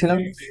কিছু লিখছিলাম,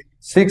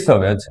 6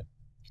 হবে, আচ্ছা।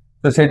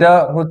 তো সেটা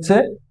হচ্ছে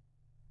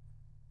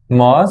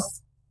মাস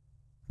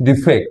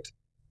ডিফেক্ট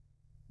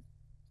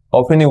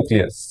অফ এ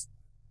নিউক্লিয়াস।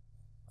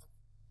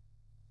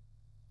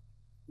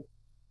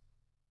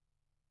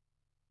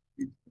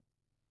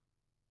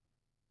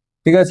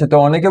 ঠিক আছে, তো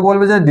অনেকে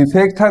বলবে যে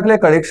ডিফেক্ট থাকলে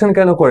কারেকশন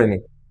কেন করেনি,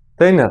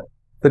 তাই না?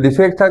 তো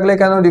ডিফেক্ট থাকলে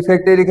কেন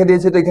ডিফেক্টে রেখে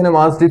দিয়েছে, তো এখানে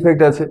মাস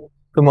ডিফেক্ট আছে,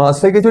 তো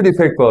মাসে কিছু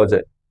ডিফেক্ট পাওয়া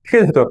যায়। ঠিক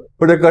আছে, তো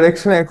ওটা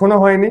কারেকশন এখনো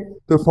হয়নি,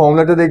 তো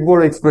ফর্মুলাটা দেখবো,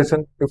 ওর এক্সপ্রেশন,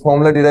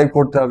 ফর্মুলা ডিরাইভ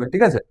করতে হবে।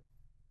 ঠিক আছে,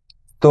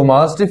 তো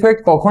মাস ডিফেক্ট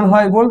কখন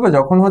হয় বলবো,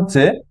 যখন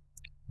হচ্ছে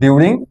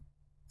during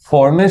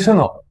formation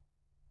of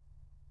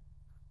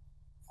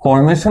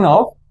formation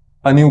of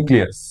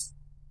nucleus.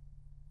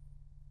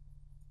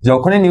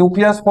 যখনই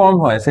নিউক্লিয়াস ফর্ম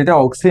হয়, সেটা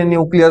অক্সিজেন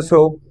নিউক্লিয়াস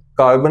হোক,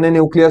 কার্বনের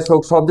নিউক্লিয়াস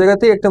হোক, সব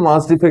জায়গাতেই একটা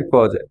মাস ডিফেক্ট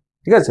পাওয়া যায়।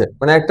 ঠিক আছে,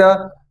 মানে একটা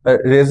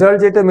রেজাল্ট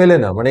যেটা মেলে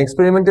না, মানে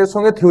এক্সপেরিমেন্টের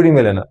সঙ্গে থিওরি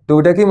মেলে না, তো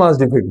ওটাকেই মাস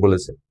ডিফেক্ট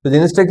বলেছে। তো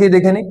জিনিসটা কি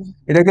দেখে নি,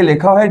 এটাকে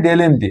লেখা হয় ডেল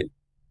এম দিয়ে।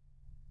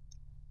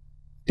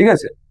 ঠিক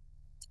আছে,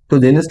 তো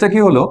জিনিসটা কি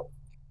হলো,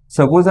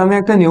 সাপোজ আমি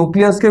একটা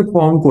নিউক্লিয়াসকে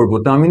ফর্ম করব,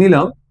 তো আমি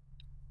নিলাম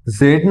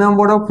জেড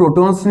নাম্বার অফ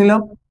প্রোটনস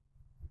নিলাম।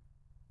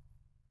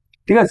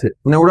 ঠিক আছে,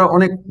 মানে ওরা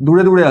অনেক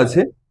দূরে দূরে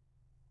আছে,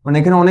 মানে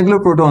এখানে অনেকগুলো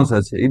প্রোটনস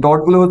আছে, এই ডট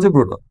গুলো হচ্ছে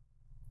প্রোটন,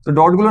 তো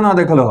ডট গুলো না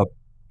দেখালে হবে।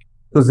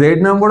 তো জেড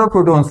নাম্বার অফ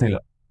প্রোটনস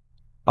নিলাম,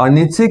 আর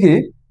নিচ্ছে কি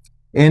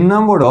এন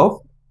নাম্বার অফ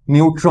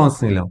নিউট্রনস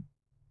নিলাম।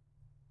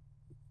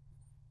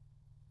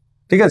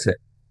 ঠিক আছে?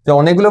 তো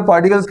অনেকগুলো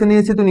পার্টিকেলসকে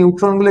নিয়েছি, তো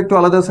নিউট্রন গুলো একটু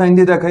আলাদা সাইন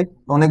দিয়ে দেখাই।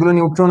 অনেকগুলো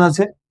নিউট্রন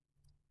আছে,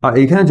 আর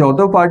এখানে যত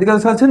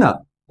পার্টিকেলস আছে না,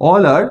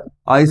 অল আর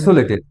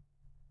আইসোলেটেড।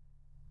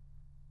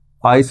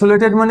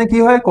 আইসোলেটেড মানে কি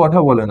হয়? কথা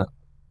বলে না।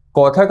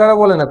 কথা কারা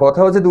বলে না? কথা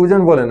হচ্ছে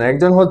দুজন বলে না,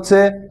 একজন হচ্ছে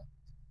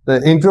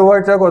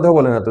ইন্ট্রোভার্টরা কথা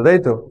বলে না, তো তাই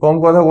তো, কম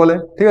কথা বলে,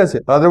 ঠিক আছে?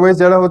 আদারওয়াইজ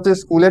যারা হচ্ছে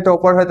স্কুলে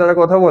টপার হয় তারা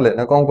কথা বলে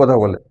না, কম কথা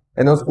বলে।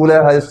 একদম স্কুলে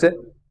হাইস্টে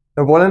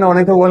বলে না,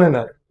 অনেকে বলে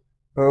না।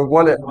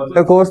 বলে,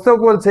 কোর্স তো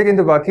বলছে,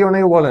 কিন্তু বাকি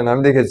অনেকে বলে না,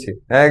 আমি দেখেছি।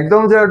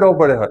 একদম যারা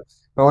টপারে হয়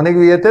অনেক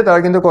ইয়েতে, তারা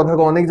কিন্তু কথা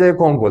অনেক জায়গায়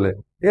কম বলে,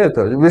 ঠিক আছে?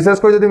 তো বিশেষ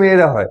করে যদি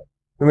মেয়েরা হয়,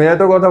 তো মেয়েরা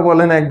তো কথা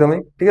বলে না একদমই,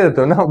 ঠিক আছে?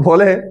 তো না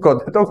বলে,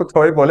 কথা তো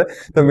সবাই বলে।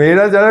 তো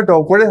মেয়েরা যারা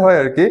টপরে হয়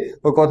আর কি,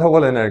 ও কথা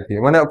বলে না আর কি,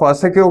 মানে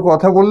পাশে কেউ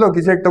কথা বললো,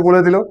 কিছু একটা বলে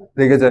দিল,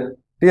 রেগে যায়,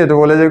 ঠিক আছে?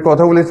 বলে যে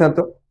কথা বলিস না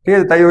তো, ঠিক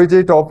আছে? তাই ওই যে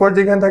টপার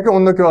যেখানে থাকে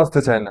অন্য কেউ আসতে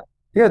চায় না,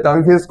 ঠিক আছে?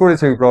 আমি ফেস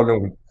করেছি ওই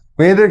প্রবলেমগুলো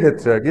মেয়েদের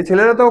ক্ষেত্রে আর কি।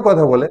 ছেলেরা তো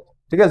কথা বলে,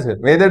 ঠিক আছে?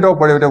 মেয়েদের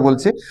টপারে ওটা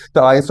বলছি। তো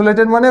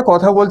আইসোলেটেড মানে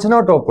কথা বলছে না,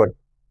 টপার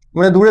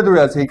মানে দূরে দূরে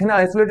আছে। এখানে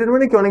আইসোলেটেড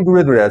মানে কি অনেক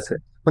দূরে দূরে আছে,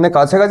 মানে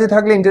কাছাকাছি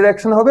থাকলে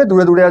ইন্টারাকশন হবে,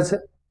 দূরে দূরে আছে,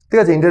 ঠিক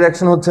আছে?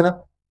 ইন্টারাকশন হচ্ছে না,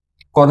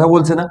 কথা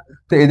বলছে না।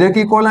 তো এদের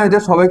কি করলাম,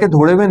 এদের সবাইকে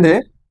ধরে বেঁধে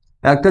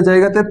একটা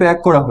জায়গাতে প্যাক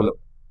করা হলো,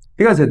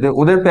 ঠিক আছে? তো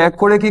ওদের প্যাক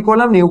করে কি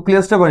করলাম,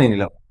 নিউক্লিয়াসটা বানিয়ে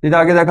নিলাম, যেটা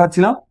আগে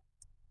দেখাচ্ছিলাম।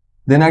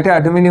 দেন একটা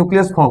অ্যাটমিক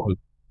নিউক্লিয়াস ফর্ম হলো।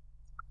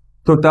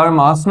 তো তার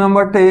মাস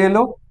নাম্বারটা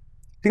এলো,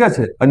 ঠিক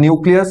আছে? আর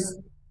নিউক্লিয়াস,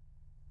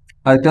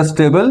 আর একটা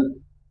স্টেবল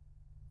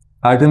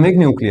অ্যাটমিক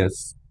নিউক্লিয়াস।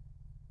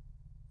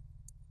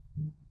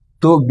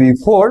 তো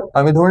বিফোর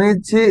আমি ধরে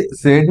নিচ্ছি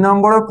Z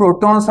number of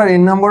protons R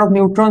N number of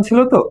neutron ছিল।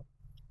 তো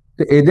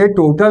তো এদের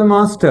টোটাল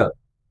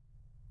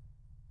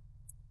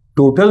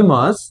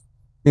মাস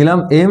নিলাম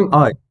M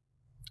I,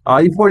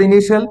 I for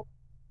initial,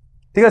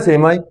 ঠিক আছে?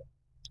 এম আই,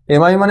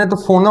 এম আই মানে তো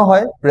ফোনও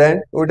হয় ব্র্যান্ড,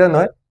 ওইটা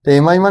নয়। তো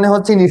এম আই মানে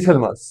হচ্ছে ইনিশিয়াল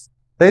মাস,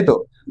 তাই তো?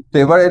 তো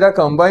এবার এটা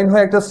কম্বাইন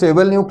হয়ে একটা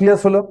স্টেবল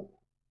নিউক্লিয়াস হলো,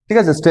 ঠিক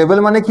আছে? স্টেবল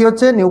মানে কি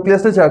হচ্ছে,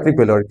 নিউক্লিয়াসে চাকরি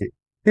পেলো আর কি,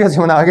 ঠিক আছে?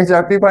 মানে আগে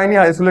চাকরি পায়নি,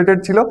 আইসোলেটেড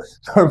ছিল,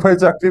 তারপরে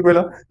চাকরি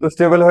পেলো, তো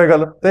স্টেবল হয়ে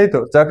গেল, তাই তো?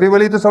 চাকরি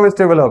পেলেই তো সবাই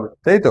স্টেবল হবে,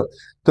 তাই তো?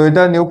 তো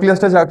এটা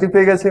নিউক্লিয়াসটা চাকরি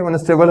পেয়ে গেছে, মানে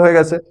স্টেবল হয়ে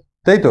গেছে,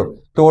 তাই তো?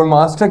 তো ওর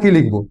মাসটা কি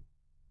লিখবো?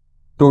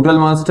 টোটাল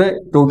মাসটা,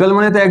 টোটাল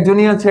মানে তো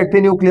একজনই আছে, একটি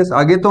নিউক্লিয়াস,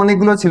 আগে তো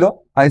অনেকগুলো ছিল,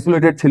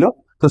 আইসোলেটেড ছিল,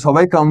 তো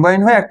সবাই কম্বাইন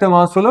হয়ে একটা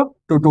মাস হলো।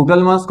 তো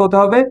টোটাল মাস কত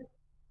হবে?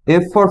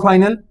 এফ ফর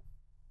ফাইনাল,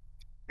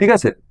 ঠিক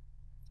আছে?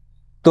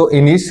 তো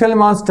ইনিশিয়াল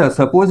মাসটা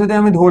সাপোজ যদি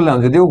আমি ধরলাম,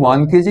 যদিও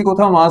 1 কেজি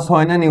কোথাও মাস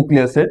হয় না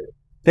নিউক্লিয়াসের,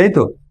 তাই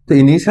তো? তো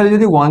ইনিশিয়ালি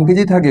যদি 1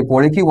 কেজি থাকে,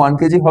 পরে কি 1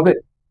 কেজি হবে?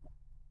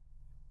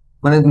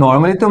 মানে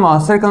নর্মালি তো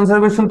মাসের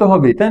কনজারভেশন তো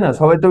হবেই, তাই না?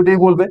 সবাই তো ওটাই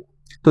বলবে।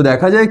 তো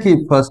দেখা যায় কি,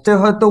 ফার্স্টে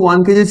হয়তো 1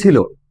 কেজি ছিল,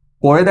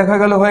 পরে দেখা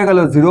গেল হয়ে গেল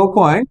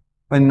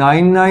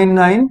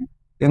 0.999,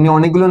 এমনি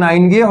অনেকগুলো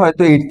 9 গিয়ে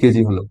হয়তো 8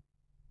 কেজি হলো।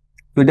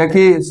 তো এটা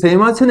কি সেম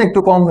আছে না একটু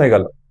কম হয়ে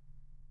গেল?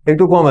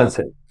 একটু কম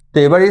আছে। তো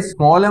এবার এই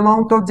স্মল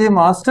অ্যামাউন্ট অফ যে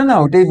মাসটা না,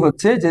 ওটাই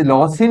হচ্ছে যে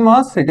লস ইন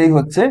মাস, সেটাই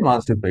হচ্ছে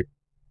মাস ডিফেক্ট।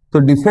 তো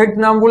ডিফেক্ট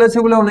নাম বলেছে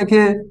বলে অনেকে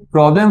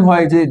প্রবলেম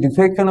হয় যে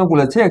ডিফেক্ট কেন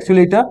বলেছে,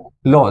 অ্যাকচুয়ালি এটা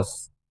লস,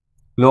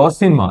 লস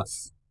ইন মাস।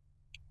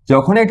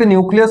 যখন একটা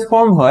নিউক্লিয়াস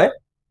ফর্ম হয়,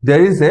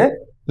 there is a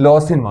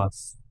loss in মাস,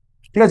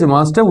 ঠিক আছে?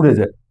 মাসটা উড়ে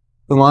যায়।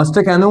 তো মাসটা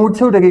কেন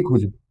উঠছে ওটাকেই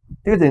খুঁজবো,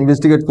 ঠিক আছে?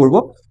 ইনভেস্টিগেট করবো।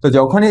 তো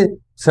যখনই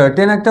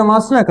সার্টেন একটা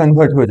মাস না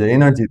কনভার্ট হয়ে যায়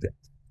এনার্জিতে,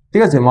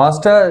 ঠিক আছে,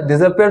 মাসটা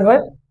ডিসঅ্যাপিয়ার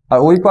হয়, আর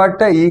ওই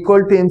পার্টটা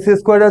ইকুয়াল টু এমসি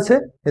স্কোয়ার আছে,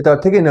 তার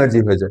থেকে এনার্জি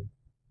হয়ে যায়।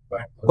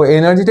 ও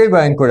এনার্জিটাই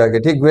বাইন্ড করে রাখে,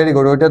 ঠিক, ভেরি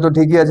গুড, ওইটা তো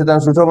ঠিকই আছে, তার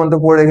সুশোভন তো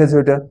পড়ে রেখেছে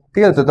ওইটা,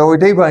 ঠিক আছে? তো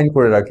ওইটাই বাইন্ড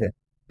করে রাখে,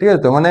 ঠিক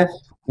আছে? তো মানে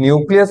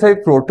নিউক্লিয়াসের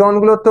প্রোটন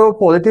গুলো তো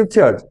পজিটিভ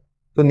চার্জ,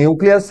 তো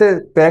নিউক্লিয়াসে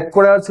প্যাক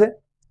করা আছে।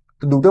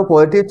 তো দুটো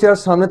পজিটিভ চার্জ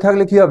সামনে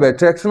থাকলে কি হবে,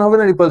 অ্যাট্রাকশন হবে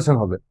না রিপালশন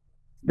হবে?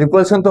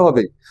 রিপালশন তো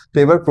হবেই। তো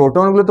এবার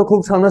প্রোটন গুলো তো খুব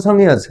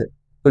সামনাসামনি আছে,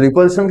 তো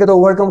রিপালশনকে তো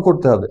ওভারকাম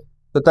করতে হবে,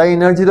 তো তাই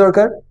এনার্জি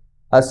দরকার।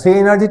 আর সেই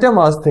এনার্জিটা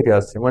মাস থেকে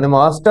আসছে, মানে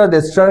মাসটা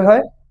ডিস্ট্রয়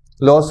হয়,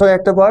 লস হয়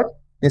একটা পার্ট,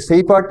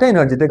 সেই পার্টটা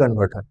এনার্জিতে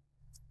কনভার্ট হয়,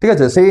 ঠিক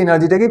আছে? সেই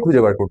এনার্জিটাকে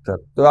খুঁজে বার করতে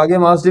হবে। তো আগে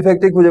মাস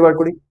ডিফেক্টই খুঁজে বার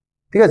করি,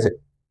 ঠিক আছে?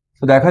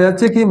 তো দেখা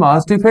যাচ্ছে কি,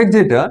 মাস ডিফেক্ট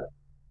যেটা,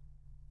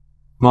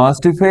 মাস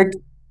ডিফেক্ট,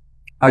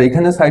 আর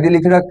এখানে সাইডে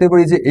লিখে রাখতে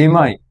পারি যে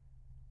MI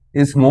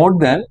is more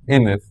than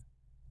MF.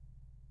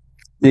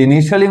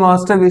 Initially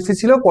মাসটা বেশি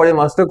ছিল, পরে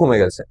মাসটা কমে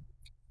গেছে।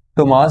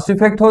 তো মাস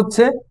ডিফেক্ট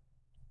হচ্ছে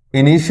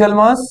ইনিশিয়াল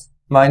মাস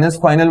মাইনাস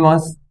ফাইনাল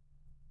মাস,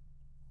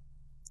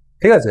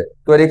 ঠিক আছে?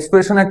 তো এর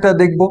এক্সপ্রেশন একটা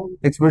দেখবো,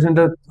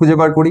 এক্সপ্রেশনটা খুঁজে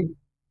বার করি।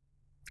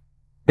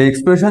 এই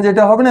এক্সপ্রেশন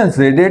যেটা হবে না,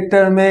 জেড এর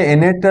টার্মে,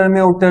 এন এর টার্মে,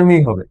 ওর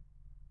টার্মেই হবে।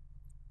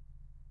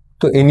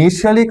 তো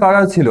ইনিশিয়ালি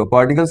কারা ছিল,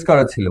 পার্টিকেলস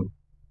কারা ছিল?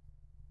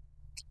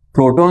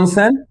 প্রোটনস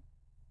এন্ড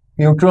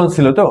নিউট্রন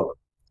ছিল। তো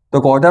তো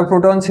কটা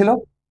প্রোটন ছিল?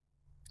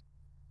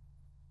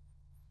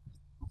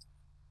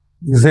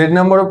 Z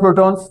number of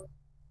protons.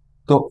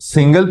 তো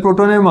সিঙ্গেল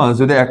প্রোটনের মাস,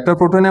 যদি একটা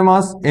প্রোটনের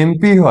মাস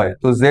এমপি হয়,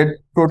 তো জেড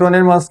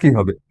প্রোটনের মাস কি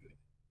হবে?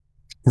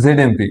 জেড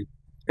এমপি,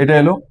 এটা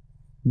এলো।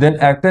 দেন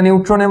একটা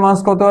নিউট্রনের মাস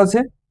কত আছে?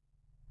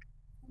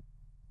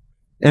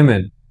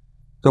 এমএন।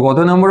 তো কত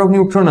নাম্বার অফ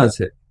নিউট্রন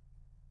আছে?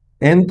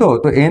 এন। তো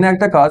তো এন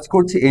একটা কাজ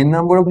করছি, এন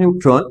নাম্বার অফ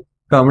নিউট্রন।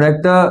 তো আমরা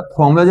একটা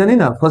ফর্মুলা জানি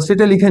না, ফার্স্ট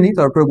এটা লিখে নিই,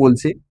 তারপরে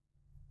বলছি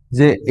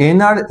যে এন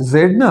আর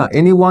জেড না,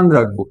 এনি ওয়ান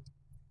রাখবো,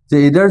 যে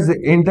ইদার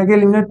এনটাকে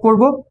এলিমিনেট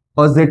করবো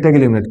আর জেডটাকে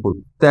এলিমিনেট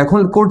করবো। তো এখন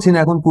করছি না,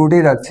 এখন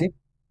পুরোটাই রাখছি।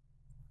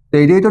 তো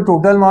এটাই তো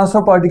টোটাল মাস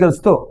অফ পার্টিকেলস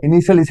তো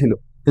ইনিশিয়ালি ছিল,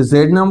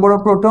 Z number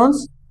of protons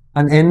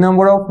R N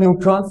number of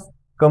নিউট্রনস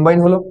combine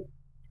হলো।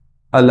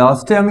 আর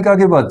লাস্টে আমি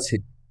কাকে পাচ্ছি,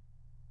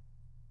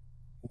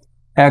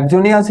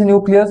 একজনই আছে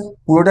নিউক্লিয়াস,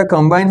 পুরোটা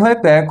কম্বাইন হয়ে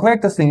প্যাক হয়ে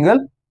একটা সিঙ্গেল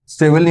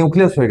স্টেবল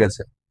নিউক্লিয়াস হয়ে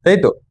গেছে, তাই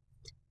তো?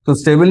 তো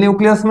স্টেবল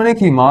নিউক্লিয়াস মানে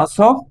কি, মাস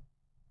অফ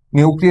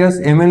নিউক্লিয়াস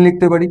mn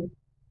লিখতে পারি,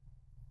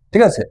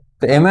 ঠিক আছে?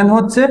 তো mn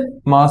হচ্ছে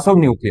মাস অফ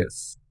নিউক্লিয়াস,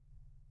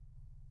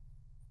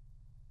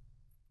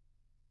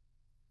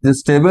 যে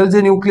স্টেবল যে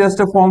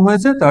নিউক্লিয়াসটা ফর্ম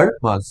হয়েছে তার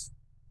মাস।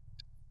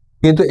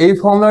 কিন্তু এই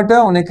ফর্মুলাটা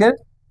অনেকের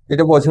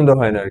এটা পছন্দ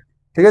হয় না আর কি,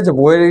 ঠিক আছে?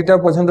 বইয়ের এটা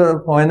পছন্দ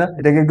হয় না,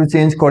 এটাকে একটু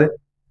চেঞ্জ করে।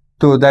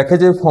 তো দেখে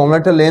যে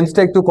ফর্মুলাটা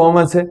লেন্থটা একটু কম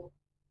আছে,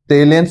 তো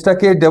এই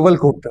লেন্থটাকে ডাবল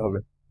করতে হবে,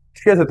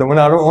 ঠিক আছে? তো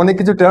মানে আরো অনেক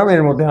কিছু টার্ম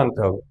এর মধ্যে আনতে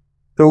হবে,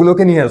 তো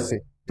ওগুলোকে নিয়ে আসছি,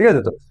 ঠিক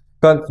আছে? তো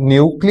কারণ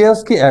নিউক্লিয়াস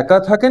কি একা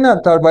থাকে না,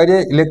 তার বাইরে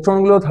ইলেকট্রন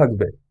গুলো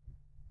থাকবে।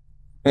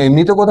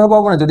 এমনি তো কোথাও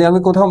পাবো না, যদি আমি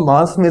কোথাও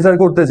মাস মেজার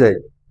করতে চাই,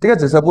 ঠিক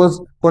আছে? সাপোজ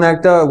কোন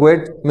একটা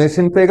ওয়েট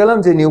মেশিন পেয়ে গেলাম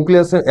যে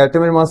নিউক্লিয়াসের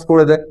অ্যাটমের মাস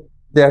করে দেয়,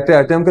 যে একটা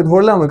অ্যাটমকে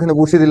ধরলাম ওখানে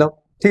বসিয়ে দিলাম,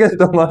 ঠিক আছে?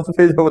 তো মাস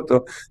পেয়ে যাবো তো,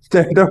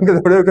 অ্যাটমকে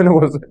ধরে ওখানে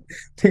বসে,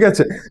 ঠিক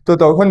আছে? তো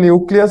তখন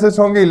নিউক্লিয়াসের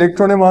সঙ্গে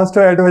ইলেকট্রনের মাসটা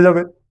অ্যাড হয়ে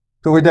যাবে,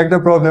 তো ওইটা একটা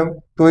প্রবলেম।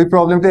 তো ওই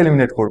প্রবলেমটা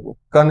এলিমিনেট করবো,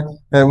 কারণ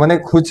মানে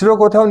খুচরো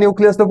কোথাও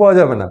নিউক্লিয়াস তো পাওয়া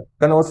যাবে না,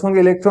 কারণ ওর সঙ্গে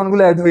ইলেকট্রন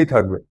গুলো অ্যাড হয়েই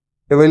থাকবে,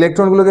 এবার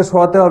ইলেকট্রন গুলোকে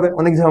সরাতে হবে,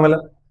 অনেক ঝামেলা।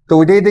 তো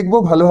ওইটাই দেখবো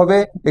ভালোভাবে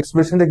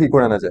এক্সপ্রেশনটা কি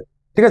করে আনা যায়,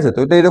 ঠিক আছে? তো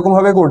এটা এরকম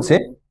ভাবে করছে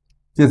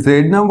যে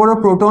জেড নাম্বার অফ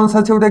প্রোটনস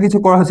আছে, ওটা কিছু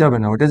করা যাবে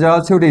না, ওটা যা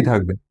আছে ওটাই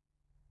থাকবে,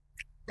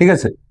 ঠিক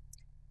আছে?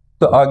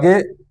 তো আগে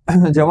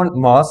যেমন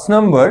মাস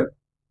number,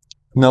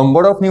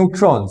 number of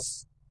নিউট্রনস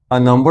R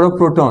number of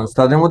protons,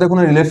 তাদের মধ্যে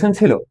কোনো রিলেশন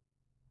ছিল?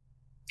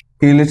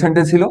 কি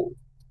রিলেশনটা ছিল?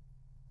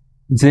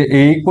 যে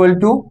এ equal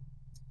to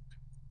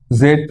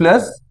Z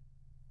plus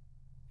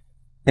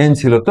N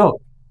ছিল তো।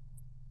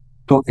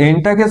 তো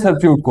এনটাকে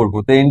সাবস্টিটিউট করবো,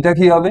 তো এনটা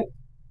কি হবে,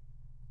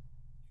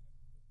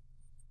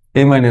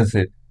 এ মাইনাস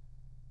জেড,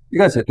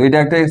 ঠিক আছে? তো এটা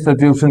একটা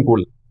সাবস্টিটিউশন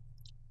করলাম।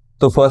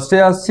 তো ফার্স্টে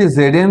আসছে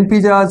জেড এম পি,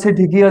 যা আছে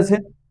ঠিকই আছে।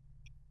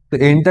 তো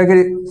এনটাকে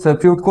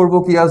সাবস্টিটিউট করবো,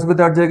 কি আসবে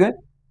তার জায়গায়,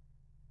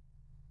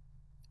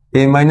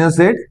 এ minus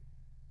Z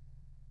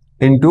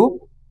into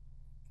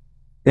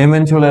M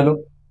N চলে এলো,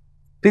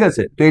 ঠিক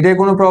আছে? তো এটাই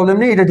কোনো প্রবলেম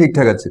নেই, এটা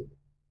ঠিকঠাক আছে,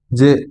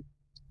 যে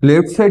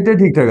লেফট সাইডটা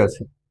ঠিকঠাক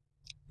আছে।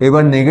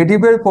 এবার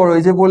নেগেটিভের পর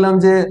ওই যে বললাম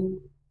যে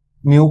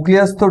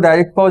নিউক্লিয়াস তো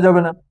ডাইরেক্ট পাওয়া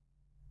যাবে না,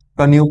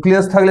 কারণ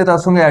নিউক্লিয়াস থাকলে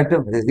তার সঙ্গে একটা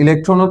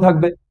ইলেকট্রনও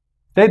থাকবে,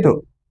 তাই তো?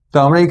 তো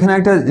আমরা এখানে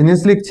একটা জিনিস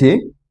লিখছি,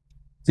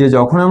 যে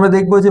যখন আমরা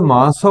দেখবো যে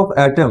মাস অফ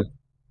অ্যাটম,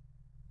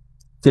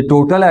 যে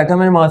টোটাল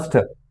অ্যাটমের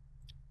মাসটা,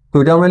 তো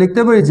এটা আমরা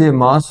লিখতে পারি যে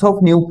মাস অফ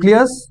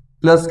নিউক্লিয়াস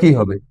প্লাস কি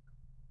হবে,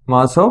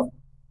 মাস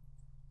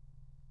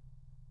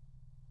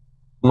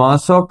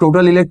অফ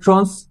টোটাল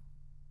ইলেকট্রনস।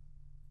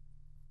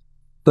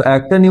 তো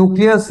একটা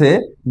নিউক্লিয়াসে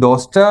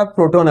 10টা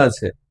প্রোটন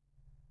আছে,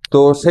 তো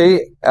সেই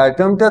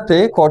অ্যাটমটাতে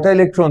কটা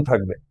ইলেকট্রন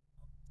থাকবে,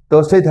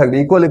 10টাই থাকবে,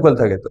 ইকুয়াল ইকুয়াল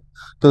থাকে। তো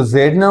তো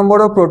জেড নাম্বার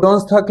অফ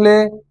প্রোটনস থাকলে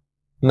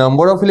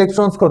নাম্বার অফ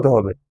ইলেকট্রনস কত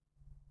হবে,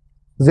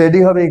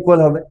 জেডই হবে, ইকুয়াল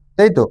হবে,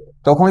 তাই তো?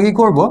 তখন কি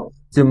করব,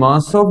 যে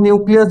মাস অফ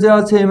নিউক্লিয়াস যা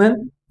আছে mn,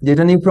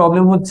 যেটা নিয়ে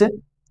প্রবলেম হচ্ছে,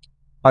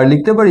 আর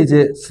লিখতে পারি যে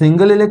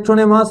সিঙ্গেল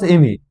ইলেকট্রনের মাস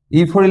me,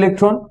 ই ফর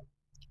ইলেকট্রন,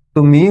 তো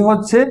মি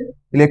হচ্ছে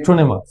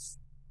ইলেকট্রনের মাস,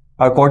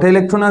 আর কটা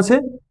ইলেকট্রন আছে,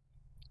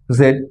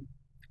 জেড।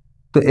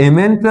 তো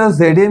mn plus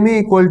Z M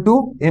equal to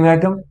M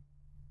atom.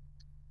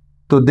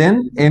 তো দেন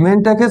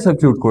mnটাকে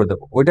সাবস্টিটিউট করে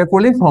দেবো, ওইটা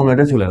করলেই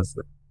ফর্মুলাটা চলে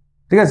আসবে,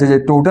 ঠিক আছে? যে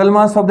total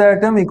mass of the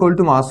atom equal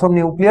to mass of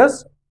nucleus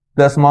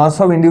plus mass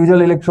of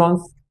individual electrons,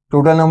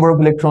 total number of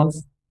electrons.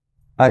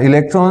 R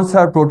electrons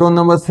R proton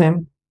number same,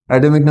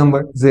 atomic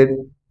number Z.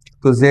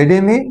 তো Z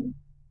M E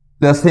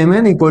plus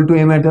mn equal to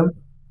M atom.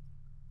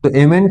 তো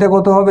mnটা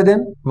কত হবে দেন,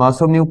 মাস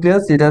of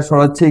nucleus, যেটা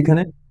সরাচ্ছে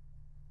এখানে,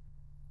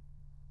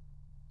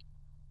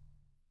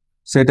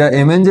 সেটা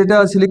mn যেটা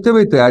আছে লিখতে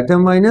পারি তো atom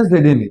minus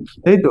Z M E,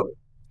 তাই তো?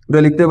 ওটা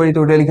লিখতে পারি, তো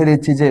ওটা লিখে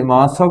দিচ্ছি যে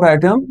মাস of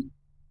atom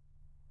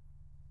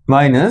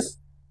minus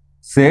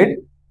Z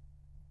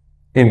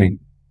M E.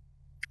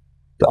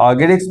 তো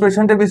আগের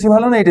এক্সপ্রেশনটা বেশি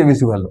ভালো না এটা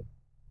বেশি ভালো,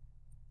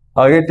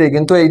 আগেরটাই,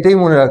 কিন্তু এইটাই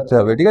মনে রাখতে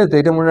হবে, ঠিক আছে? তো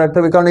এটা মনে রাখতে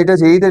হবে, কারণ এটা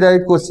যেইতে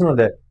ডাইরেক্ট কোশ্চেনও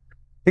দেয়,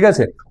 ঠিক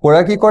আছে?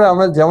 ওরা কি করে,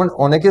 আমরা যেমন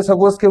অনেকে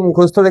সাপোজ কেউ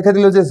মুখস্থ রেখে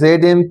দিল যে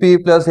জেড এম পি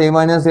প্লাস এ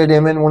মাইনাস জেড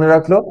এম এন মনে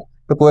রাখলো,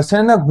 তো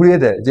কোয়েশ্চেন না ঘুরিয়ে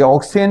দেয়, যে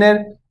অক্সিজেনের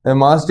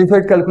মাস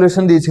ডিফেক্ট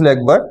ক্যালকুলেশন দিয়েছিল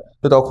একবার,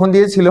 তো তখন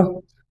দিয়েছিল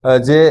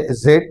যে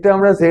জেডটা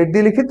আমরা জেড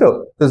দিয়ে লিখি,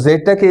 তো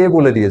জেডটাকে এ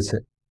বলে দিয়েছে,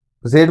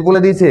 জেড বলে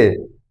দিয়েছে,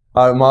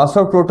 আর মাস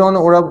অফ প্রোটন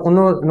ওরা অন্য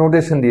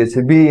নোটেশন দিয়েছে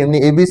বি, এমনি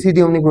এবিসিডি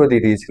এমনি করে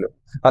দিয়ে দিয়েছিল।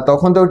 আর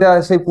তখন তো ওটা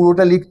সেই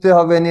পুরোটা লিখতে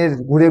হবে, নিয়ে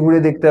ঘুরে ঘুরে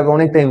দেখতে হবে,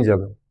 অনেক টাইম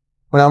যাবে।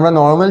 মানে আমরা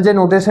নর্মাল যে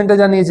নোটেশনটা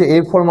জানি যে এ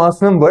ফর মাস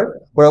নাম্বার,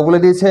 ওরা বলে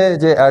দিয়েছে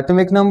যে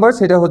অ্যাটমিক নাম্বার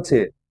সেটা হচ্ছে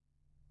A,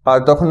 আর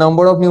তখন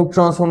নাম্বার অফ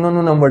নিউট্রনস অন্যান্য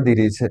নাম্বার দিয়ে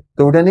দিয়েছে, তো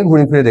ওটা নিয়ে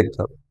ঘুরে ফিরে দেখতে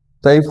হবে।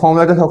 তো এই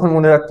ফর্মুলাটা তখন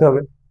মনে রাখতে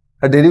হবে,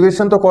 আর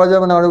ডেরিভেশন তো করা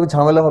যাবে না, আরো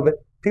ঝামেলা হবে,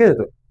 ঠিক আছে?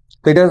 তো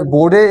তো এটা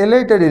বোর্ডে এলে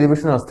এটা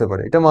ডেরিভেশন আসতে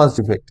পারে, এটা মাস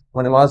ডিফেক্ট,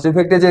 মানে মাস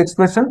ডিফেক্টের যে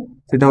এক্সপ্রেশন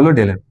সেটা হলো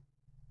ডেলেন,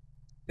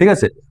 ঠিক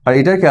আছে, আর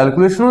এটার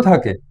ক্যালকুলেশনও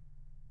থাকে।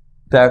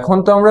 তো এখন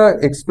তো আমরা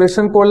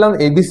এক্সপ্রেশন করলাম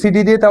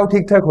এবিসিডি দিয়ে, তাও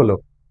ঠিকঠাক হলো।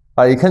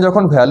 আর এখানে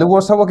যখন ভ্যালু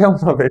বসাবো কেমন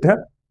হবে এটা,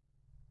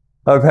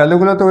 আর ভ্যালু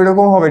গুলো তো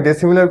ওইরকম হবে,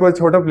 ডেসিমেলের পর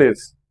ছোট প্লেস,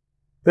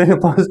 তাই না,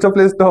 5টা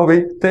প্লেস তো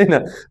হবেই, তাই না?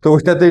 তো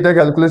ওইটাতে এটা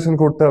ক্যালকুলেশন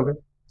করতে হবে।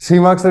 3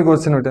 মার্কসের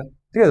কোশ্চেন ওটা,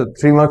 ঠিক আছে,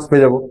 3 মার্কস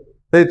পেয়ে যাবো,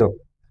 তাই তো।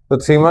 তো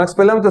 3 মার্কস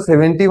পেলাম, তো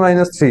 70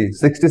 মাইনাস 3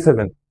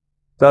 67,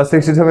 তার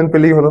 67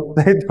 পেলেই হলো,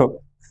 তাই তো,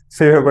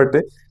 সেই ব্যাপারটা।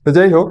 তো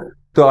যাই হোক,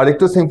 তো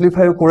আরেকটু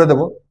সিম্পলিফাই করে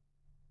দেবো।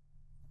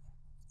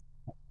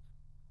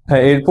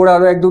 হ্যাঁ, এরপর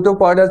আরো এক দুটো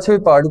পার্ট আছে, ওই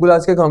পার্ট গুলো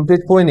আজকে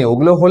কমপ্লিট করে নি,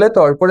 ওগুলো হলে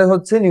তারপরে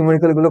হচ্ছে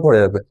নিউমেরিক্যাল গুলো করে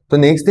যাবে। তো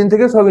নেক্সট দিন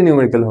থেকে সবই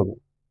নিউমেরিক্যাল হবে।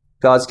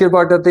 তো আজকের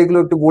পার্টটাতে এগুলো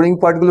একটু বোরিং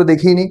পার্ট গুলো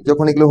দেখিয়ে নি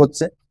যখন এগুলো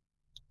হচ্ছে,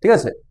 ঠিক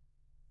আছে।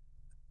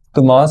 তো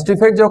মাস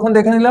ডিফেক্ট যখন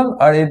দেখে নিলাম,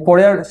 আর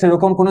এরপরে আর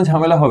সেরকম কোনো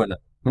ঝামেলা হবে না,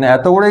 মানে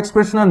এত বড়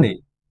এক্সপ্রেশন আর নেই।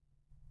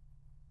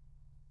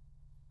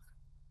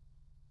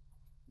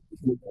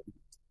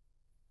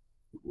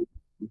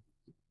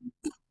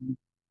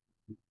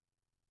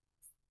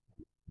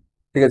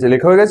 ঠিক আছে,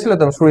 লেখা হয়ে গেছিল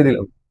তো, আমি সরিয়ে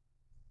দিলাম।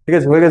 ঠিক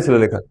আছে, হয়ে গেছিল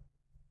লেখা।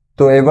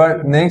 তো এবার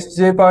নেক্সট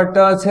যে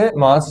পার্টটা আছে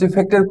মাস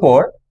ডিফেক্টের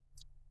পর,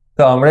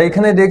 তো আমরা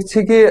এখানে দেখছি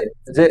কি,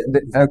 যে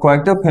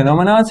কয়েকটা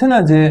ফেনোমেনা আছে না,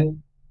 যে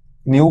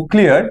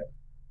নিউক্লিয়ার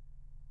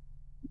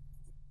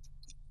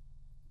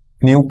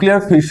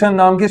নিউক্লিয়ার ফিশন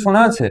নাম কি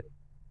শোনা আছে?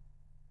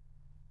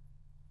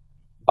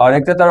 আর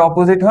একটা তার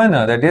অপোজিট হয় না,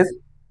 দ্যাট ইজ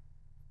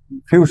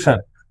ফিউশন।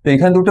 তো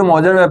এখানে দুটো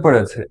মজার ব্যাপার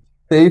আছে।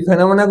 তো এই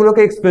ফেনোমেনা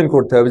গুলোকে এক্সপ্লেন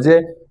করতে হবে, যে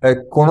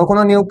কোনো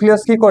কোনো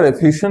নিউক্লিয়াস কি করে,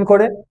 ফিউশন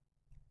করে,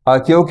 আর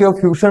কেউ কেউ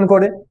ফিউশন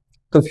করে।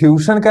 তো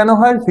ফিউশন কেন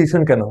হয়,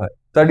 ফিউশন কেন হয়,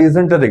 তার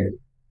রিজনটা দেখবে।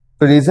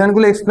 তো রিজন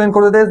গুলো এক্সপ্লেন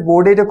করে দেয়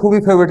বোর্ডে, এটা খুবই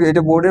ফেভারিট,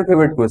 এটা বোর্ডের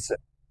ফেভারিট কোয়েশ্চেন।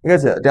 ঠিক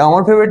আছে, এটা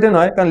আমার ফেভারিট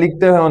নয়, কারণ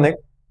লিখতে হয় অনেক।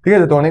 ঠিক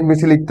আছে, তো অনেক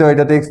বেশি লিখতে হয়,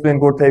 এটাতে এক্সপ্লেন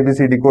করতে হয়,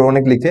 এবিসিডি করে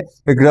অনেক লিখে,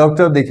 গ্রাফ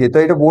টাফ দেখিয়ে, তো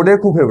এটা বোর্ডের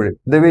খুব ফেভারিট,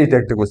 দেবে এটা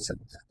একটা কোয়েশ্চেন।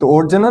 তো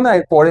ওর জন্য না,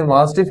 এর পরে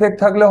মাস ডিফেক্ট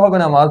থাকলে হবে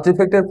না, মাস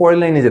ডিফেক্টের পরের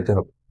লাইনে যেতে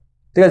হবে।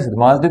 ঠিক আছে,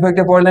 মাস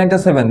ডিফেক্টের পরের লাইনটা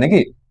 7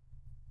 নাকি?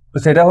 তো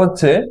সেটা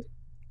হচ্ছে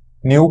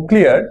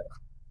নিউক্লিয়ার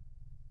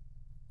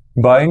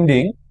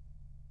বাইন্ডিং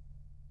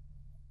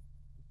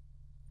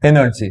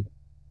এনার্জি।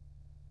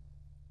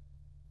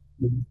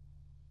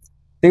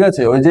 ঠিক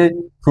আছে, ওই যে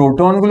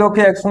প্রোটন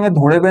গুলোকে একসঙ্গে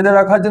ধরে বেঁধে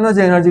রাখার জন্য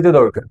যে এনার্জিটা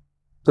দরকার,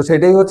 তো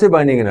সেটাই হচ্ছে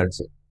বাইন্ডিং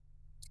এনার্জি।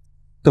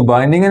 তো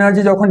বাইন্ডিং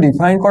এনার্জি যখন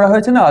ডিফাইন করা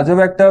হয়েছে না, আজব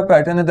একটা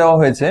প্যাটার্নে দেওয়া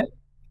হয়েছে,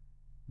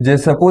 যে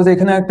সাপোজ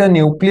এখানে একটা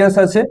নিউক্লিয়াস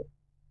আছে,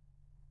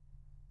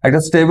 একটা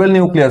স্টেবল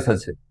নিউক্লিয়াস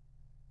আছে,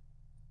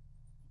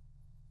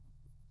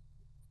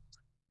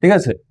 ঠিক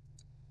আছে।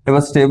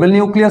 এবার স্টেবল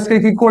নিউক্লিয়াসকে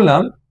কি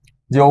করলাম,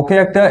 যে ওকে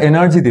একটা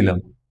এনার্জি দিলাম,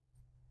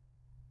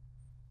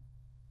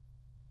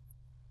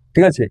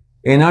 ঠিক আছে।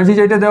 এনার্জি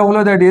যেটা দেওয়া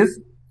হলো, দ্যাট ইজ,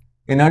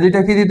 এনার্জিটা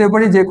কি দিতে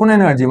পারি, যে কোনো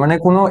এনার্জি, মানে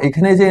কোনো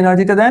এখানে যে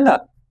এনার্জিটা দেয় না,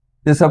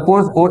 যে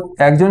সাপোজ ও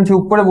একজন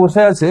চুপ করে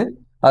বসে আছে,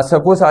 আর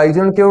সাপোজ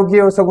আরেকজন কেউ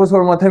গিয়ে সাপোজ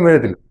ওর মাথায় মেরে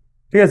দিল,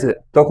 ঠিক আছে,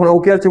 তখন ও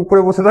কি আর চুপ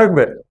করে বসে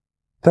থাকবে?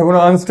 তখন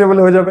আনস্টেবল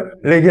হয়ে যাবে,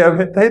 রেগে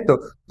যাবে, তাই তো।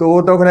 তো ও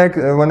তখন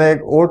মানে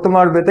ওর তো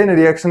মারবে, তাই না,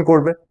 রিয়াকশন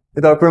করবে,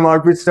 তারপরে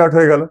মারপিট স্টার্ট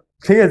হয়ে গেল।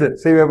 ঠিক আছে,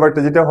 সেই ব্যাপারটা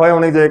যেটা হয়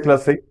অনেক জায়গায়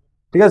ক্লাসে,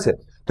 ঠিক আছে।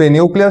 তো এই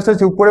নিউক্লিয়াসটা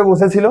চুপ করে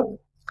বসেছিল,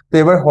 তো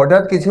এবার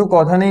হঠাৎ কিছু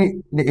কথা নেই,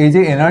 এই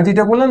যে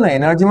এনার্জিটা বললাম না,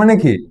 এনার্জি মানে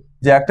কি,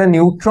 যে একটা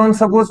নিউট্রন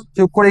সাপোজ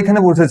চুপ করে এখানে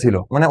বসেছিল,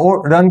 মানে ও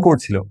রান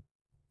করছিল,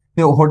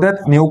 তো হঠাৎ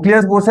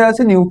নিউক্লিয়াস বসে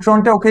আছে,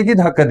 নিউট্রনটা ওকে কি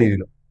ধাক্কা দিয়ে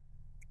দিল,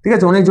 ঠিক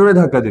আছে, অনেক জোরে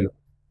ধাক্কা দিল।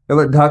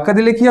 এবার ধাক্কা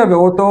দিলে কি হবে,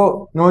 ও তো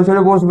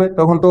নড়ে বসবে,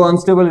 তখন তো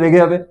আনস্টেবল, রেগে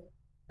যাবে।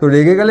 তো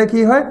রেগে গেলে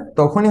কি হয়,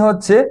 তখনই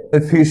হচ্ছে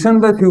ফিউশন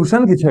বা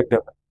ফিউশন কিছু একটা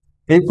হয়।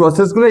 এই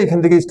প্রসেস গুলো এখান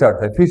থেকেই স্টার্ট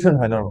হয়, ফিউশন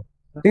হয় নর্মাল,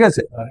 ঠিক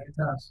আছে।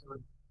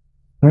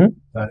 হুম,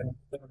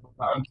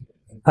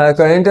 হ্যাঁ,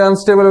 কারেন্ট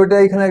আনস্টেবল, ওইটা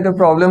এখানে একটা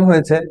প্রবলেম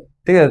হয়েছে,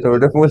 ঠিক আছে, তো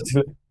ওটা বলছিল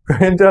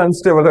কারেন্ট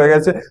আনস্টেবল হয়ে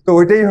গেছে, তো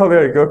ওইটাই হবে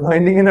আর কি, ওর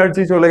বাইন্ডিং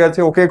এনার্জি চলে গেছে,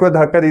 ওকে একবার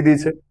ধাক্কা দিয়ে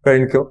দিয়েছে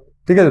কারেন্টকেও,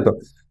 ঠিক আছে। তো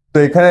তো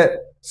এখানে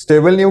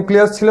স্টেবল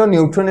নিউক্লিয়াস ছিল,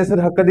 নিউট্রন এসে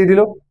ধাক্কা দিয়ে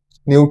দিল,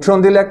 নিউট্রন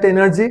দিলে একটা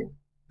এনার্জি,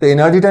 তো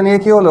এনার্জিটা নিয়ে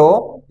কি হলো,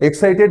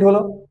 এক্সাইটেড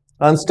হলো,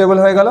 আনস্টেবল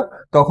হয়ে গেল।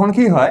 তখন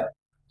কি হয়,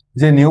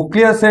 যে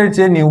নিউক্লিয়াসের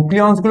যে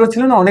নিউক্লিয়ন্স গুলো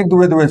ছিল না, অনেক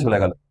দূরে দূরে চলে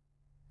গেল,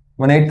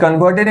 মানে ইট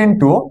কনভার্টেড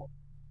ইনটু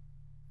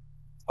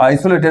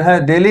আইসোলেটেড। হ্যাঁ,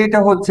 ডেলি এটা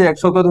হচ্ছে, এক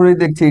সপ্তাহ ধরেই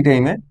দেখছি এই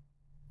টাইমে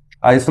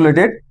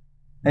আইসোলেটেড।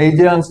 এই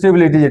যে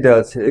আনস্টেবিলিটি যেটা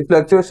আছে, এই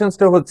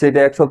ফ্লাকচুয়েশনসটা হচ্ছে, এটা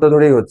এক সপ্তাহ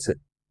ধরেই হচ্ছে,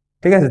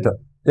 ঠিক আছে। তো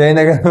জানি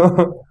না কেন,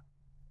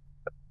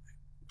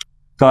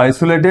 তো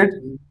আইসোলেটেড,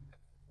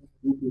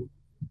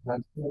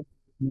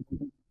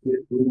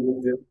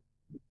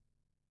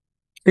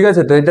 ঠিক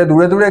আছে। তো এটা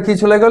দূরে দূরে কি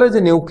চলে গেল, যে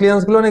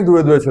নিউক্লিয়াস গুলো অনেক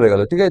দূরে দূরে চলে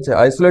গেল, ঠিক আছে,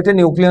 আইসোলেটেড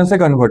নিউক্লিয়াসে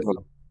কনভার্ট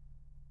হলো।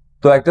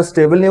 তো একটা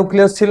স্টেবল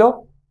নিউক্লিয়াস ছিল,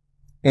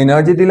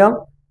 এনার্জি দিলাম,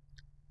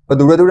 তো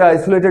দূরে দূরে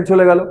আইসোলেটেড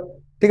চলে গেল,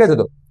 ঠিক আছে।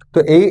 তো তো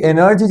এই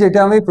এনার্জি যেটা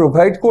আমি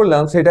প্রোভাইড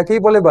করলাম, সেটাকেই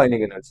বলে বাইন্ডিং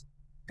এনার্জি,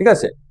 ঠিক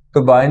আছে। তো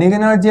বাইন্ডিং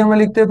এনার্জি আমরা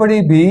লিখতে পারি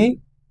বি,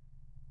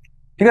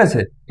 ঠিক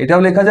আছে,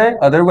 এটাও লেখা যায়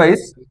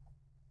আদারওয়াইজ,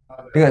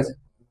 ঠিক আছে,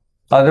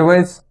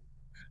 আদারওয়াইজ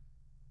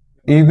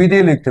ইবি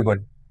দিয়ে লিখতে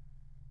পারি,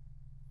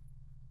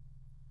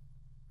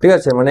 ঠিক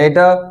আছে। মানে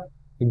এটা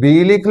বি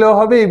লিখলেও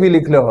হবে, ইবি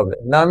লিখলেও হবে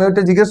না। আমি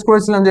ওটা জিজ্ঞেস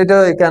করেছিলাম যে এটা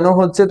কেন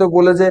হচ্ছে, তো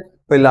বলে যে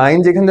ওই লাইন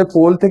যেখানে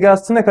পোল থেকে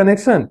আসছে না,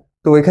 কানেকশন,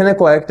 তো ওইখানে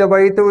কয়েকটা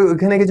বাড়িতে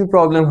ওইখানে কিছু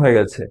প্রবলেম হয়ে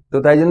গেছে, তো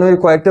তাই জন্য ওই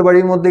কয়েকটা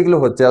বাড়ির মধ্যে এগুলো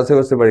হচ্ছে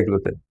আশেপাশে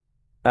বাড়িগুলোতে।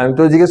 আমি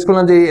তো জিজ্ঞেস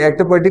করলাম যে এই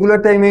একটা পার্টিকুলার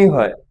টাইমেই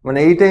হয়, মানে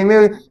এই টাইমে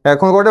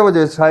এখন কটা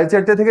বাজে,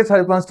 4:30 থেকে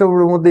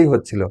 5:30টার মধ্যেই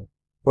হচ্ছিল,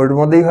 ওর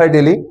মধ্যেই হয়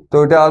ডেলি। তো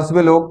ওটা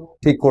আসবে লোক,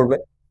 ঠিক করবে।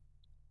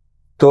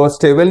 তো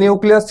স্টেবল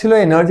নিউক্লিয়াস ছিল,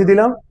 এনার্জি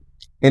দিলাম,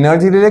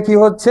 এনার্জি দিলে কি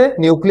হচ্ছে,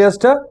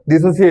 নিউক্লিয়াসটা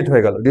ডিসোসিয়েট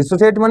হয়ে গেল।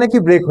 ডিসোসিয়েট মানে কি,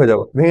 ব্রেক হয়ে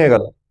যাবে, ভেঙে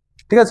গেল।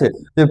 ঠিক আছে,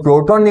 যে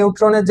প্রোটন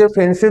নিউট্রনের যে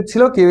ফ্রেন্ডশিপ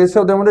ছিল, কেউ এসে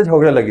ওদের মধ্যে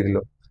ঝগড়া লাগিয়ে দিল।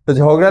 তো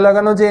ঝগড়া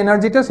লাগানো যে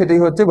এনার্জিটা, সেটাই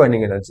হচ্ছে বার্নিং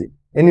এনার্জি।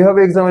 এমনিভাবে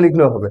এক্সামে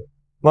লিখলেও হবে,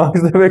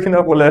 মার্কস দেবে কিনা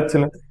বলে যাচ্ছে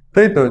না।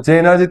 তাই তো, যে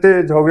এনার্জিতে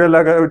ঝগড়া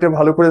লাগায় ওইটা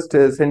ভালো করে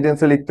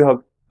সেন্টেন্সে লিখতে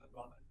হবে।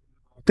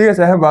 ঠিক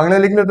আছে, হ্যাঁ,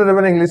 বাংলায় লিখলে তো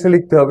দেবে না, ইংলিশে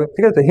লিখতে হবে।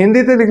 ঠিক আছে,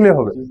 হিন্দিতে লিখলে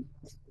হবে,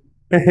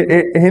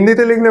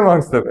 হিন্দিতে লিখলে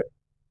মার্কস দেবে।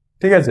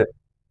 ঠিক আছে,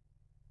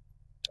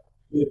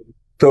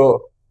 তো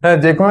হ্যাঁ,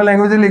 যে কোনো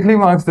ল্যাঙ্গুয়েজে লিখলেই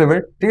মার্কস দেবে।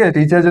 ঠিক আছে,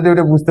 টিচার যদি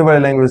ওটা বুঝতে পারে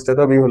ল্যাঙ্গুয়েজটা,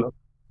 তবেই হলো।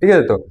 ঠিক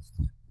আছে, তো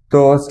তো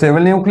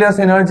স্টেবল নিউক্লিয়াস,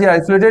 এনার্জি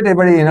আইসোলেটেড,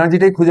 এবার এই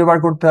এনার্জিটাই খুঁজে বার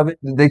করতে হবে।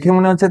 দেখে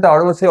মনে হচ্ছে তো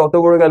আরো সে অত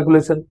বড়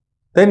ক্যালকুলেশন,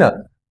 তাই না?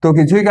 তো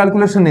কিছুই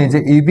ক্যালকুলেশন নেই, যে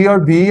ইবি আর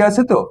বি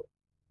আছে, তো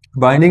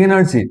binding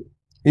energy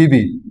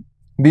ইবি,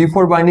 B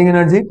for binding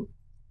energy,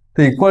 তো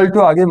ইকুয়াল টু,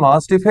 আগে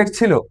মাস ইফেক্ট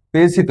ছিল,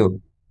 পেয়েছি তো।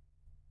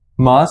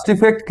 মাস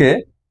ইফেক্টকে,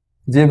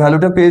 যে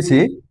ভ্যালুটা পেয়েছি,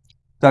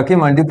 তাকে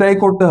মাল্টিপ্লাই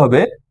করতে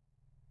হবে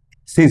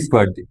সি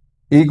স্কোয়ার দিয়ে,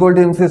 ইকুয়াল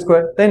টু এমসি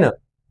স্কোয়ার, তাই না?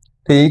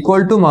 তো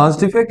equal to mass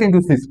defect into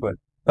C square,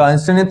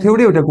 আইনস্টাইনের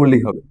থিওরি, ওটা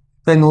করলেই হবে।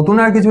 তাই নতুন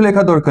আর কিছু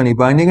লেখা দরকার নেই,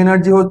 বাইন্ডিং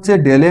এনার্জি হচ্ছে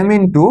del M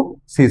into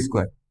C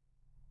square.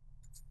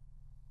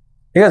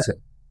 ঠিক আছে,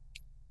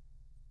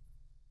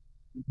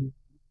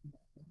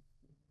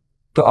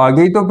 তো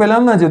আগেই তো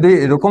পেলাম না, যদি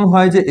এরকম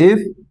হয় যে if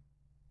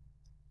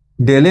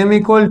del M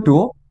equal to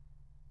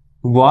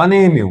 1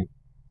 mu,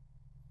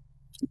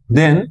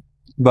 then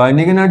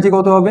binding energy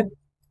কত হবে?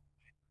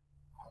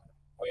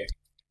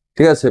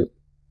 ঠিক আছে,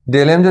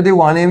 ডেল এম যদি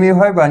 1 mu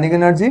হয়, বাইন্ডিং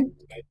এনার্জি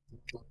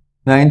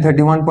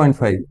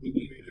 931.5।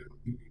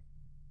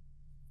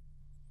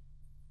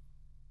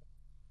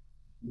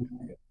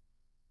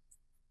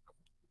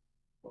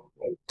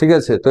 ঠিক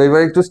আছে, তো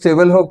এবার একটু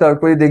স্টেবল হোক,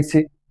 তারপরে দেখছি।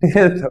 ঠিক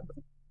আছে তো,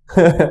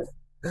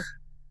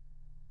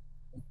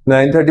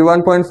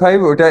 931.5,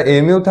 ওটা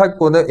এমইউ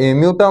থাকবো,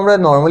 এমইউ তো আমরা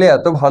নর্মালি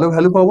এত ভালো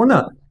ভ্যালু পাবো না,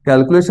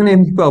 ক্যালকুলেশন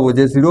এমনি পাবো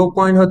যে 0.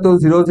 হয়তো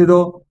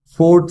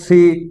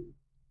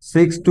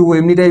 0.004362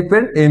 এমনি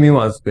টাইপের এমইউ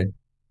আসবে।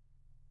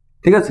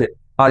 ঠিক আছে,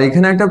 আর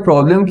এখানে একটা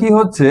প্রবলেম কি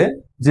হচ্ছে,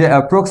 যে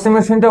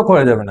অ্যাপ্রক্সিমেশনটাও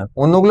করা যাবে না।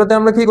 অন্যগুলোতে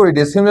আমরা কি করি,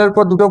 ডেসিমেলের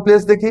পর দুটো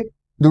প্লেস দেখি,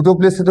 দুটো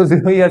প্লেসে তো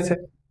জিরোই আছে,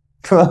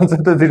 তো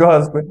আনসার তো জিরো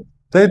আসবে।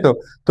 তাই তো,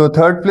 তো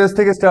থার্ড প্লেস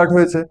থেকে স্টার্ট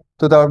হয়েছে,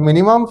 তো তার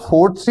মিনিমাম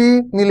 4.3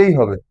 নিলেই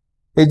হবে।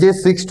 এই যে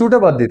 6.2টা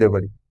বাদ দিতে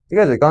পারি, ঠিক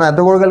আছে, কারণ এত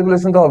বড়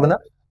ক্যালকুলেশন তো হবে না।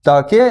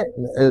 তাকে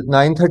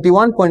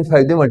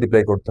 931.5 দিয়ে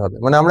মাল্টিপ্লাই করতে হবে,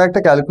 মানে আমরা একটা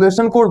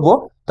ক্যালকুলেশন করব,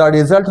 তার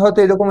রেজাল্ট হয়তো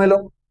এরকম এলো,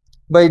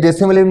 বা এই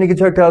ডেসিমেল এমনি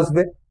কিছু একটা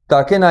আসবে,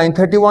 তাকে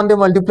 931 দিয়ে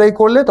মাল্টিপ্লাই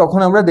করলে তখন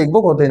আমরা দেখবো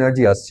কত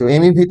এনার্জি আসছে,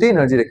 এমইভি তে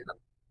এনার্জি রেখে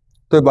দেবো।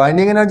 তো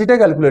বাইন্ডিং এনার্জিটা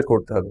ক্যালকুলেট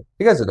করতে হবে।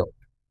 ঠিক আছে, তো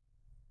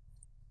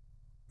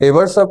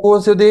এবার সাপোজ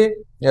যদি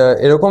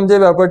এরকম যে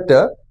ব্যাপারটা,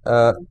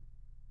 আহ,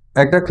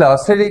 একটা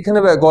ক্লাসের এখানে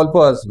গল্প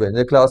আসবে,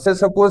 যে ক্লাসে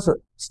সাপোজ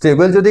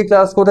স্টেবল যদি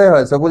ক্লাস কোথায়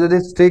হয়, সাপোজ যদি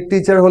স্ট্রিক্ট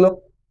টিচার হলো,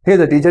 ঠিক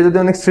আছে, টিচার যদি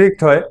অনেক স্ট্রিক্ট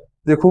হয়,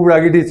 যে খুব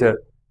রাগী টিচার,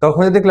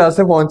 তখন যদি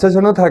ক্লাসে 50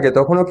 জনও থাকে,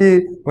 তখনও কি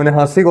মানে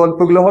হাসি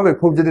গল্পগুলো হবে,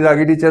 খুব যদি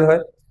রাগী টিচার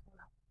হয়?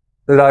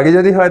 তো রাগী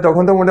যদি হয়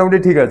তখন তো মোটামুটি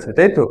ঠিক আছে,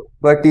 তাই তো।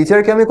 বা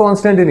টিচারকে আমি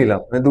কনস্ট্যান্টই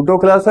নিলাম, মানে দুটো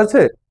ক্লাস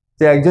আছে,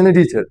 যে একজনই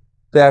টিচার,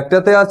 তো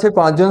একটাতে আছে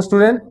 5 জন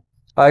স্টুডেন্ট,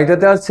 আর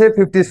এটাতে আছে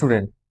 50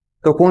 স্টুডেন্ট,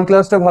 তো কোন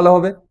ক্লাসটা ভালো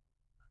হবে?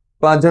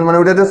 5 জন, মানে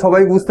ওটাতে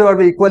সবাই বুঝতে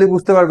পারবে, ইকুয়ালি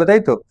বুঝতে পারবে,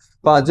 তাই তো।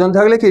 5 জন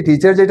থাকলে কি,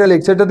 টিচার যেটা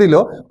লেকচারটা দিল,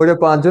 ওটা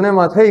 5 জনের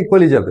মাথায়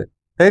ইকুয়ালি যাবে,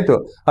 তাই তো।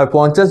 আর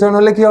 50 জন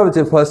হলে কি হবে,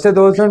 ফার্স্টে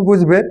 10 জন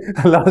বুঝবে,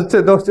 লাস্টে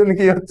 10 জন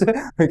কি হচ্ছে,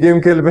 গেম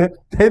খেলবে,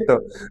 তাই তো।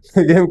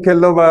 গেম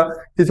খেললো, বা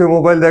কিছু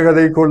মোবাইল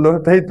দেখাদেখি করলো,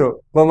 তাই তো,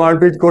 বা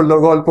মারপিট করলো,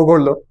 গল্প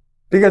করলো,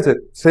 ঠিক আছে,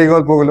 সেই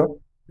গল্পগুলো,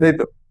 তাই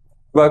তো।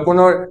 বা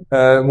কোনো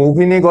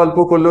মুভি নিয়ে গল্প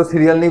করলো,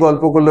 সিরিয়াল নিয়ে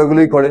গল্প করলো,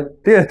 এগুলোই করে।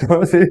 ঠিক আছে, তো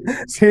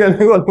সিরিয়াল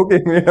নিয়ে গল্প কে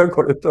মেয়েরা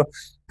করে তো,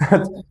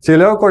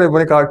 ছেলেও করে,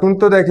 মানে কার্টুন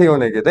তো দেখেই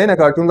অনেকে, তাই না,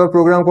 কার্টুন বা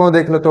প্রোগ্রাম কোনো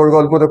দেখলো তো ওর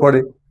গল্প তো করে,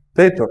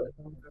 তাই তো।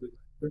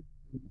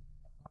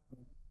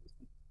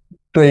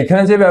 তো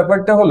এখানে যে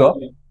ব্যাপারটা হলো,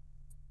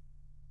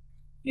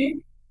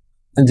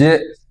 যে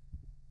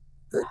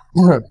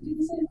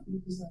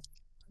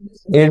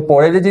এর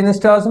পরে যে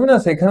জিনিসটা আসবে না,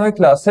 সেখানে ওই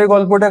ক্লাসের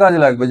গল্পটা কাজে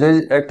লাগবে। যে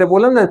একটা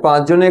বললাম না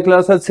 5 জনের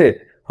ক্লাস আছে,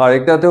 আর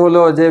একটাতে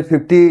হলো যে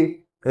 50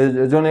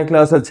 জনের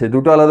ক্লাস আছে,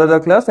 দুটো আলাদা আলাদা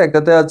ক্লাস,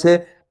 একটাতে আছে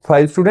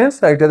 5 স্টুডেন্টস,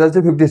 আর একটাতে আছে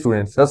 50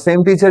 স্টুডেন্টস, আর সেম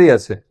টিচারই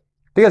আছে।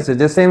 ঠিক আছে,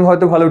 যে সেম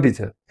হয়তো ভালো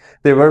টিচার,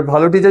 তো এবার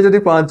ভালো টিচার যদি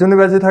 5 জনের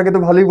ব্যাচে থাকে তো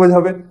ভালোই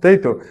বোঝাবে, তাই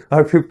তো।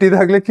 আর 50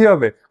 থাকলে কি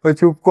হবে, ওই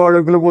চুপ কর,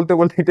 ওগুলো বলতে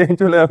বলতে টাইম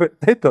চলে যাবে,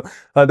 তাই তো।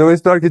 আদারওয়াইজ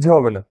তো আর কিছু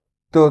হবে না।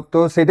 তো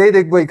সেটাই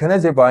দেখবো এখানে,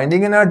 যে বাইন্ডিং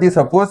এনার্জি,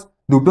 সাপোজ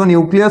দুটো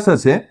নিউক্লিয়াস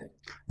আছে,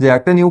 যে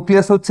একটা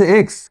নিউক্লিয়াস হচ্ছে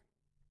এক্স,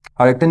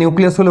 আর একটা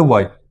নিউক্লিয়াস হলো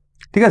ওয়াই।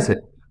 ঠিক আছে,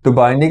 তো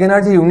বাইন্ডিং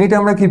এনার্জি ইউনিট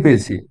আমরা কি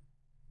পেয়েছি,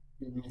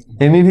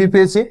 এমইভি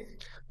পেয়েছি।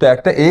 তো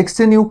একটা এক্স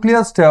যে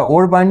নিউক্লিয়াসটা,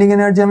 ওর বাইন্ডিং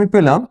এনার্জি আমি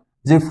পেলাম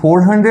যে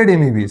 400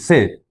 এমইভি, সে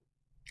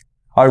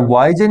আর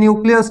ওয়াই যে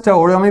নিউক্লিয়াসটা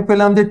ওর আমি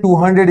পেলাম যে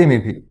 200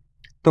 MeV।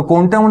 তো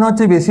কোনটা মনে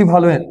হচ্ছে বেশি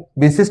ভালো,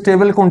 বেশি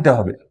স্টেবল কোনটা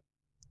হবে?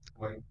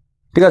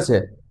 ঠিক আছে,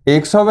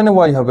 এক্স হবে না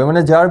ওয়াই হবে?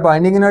 মানে যার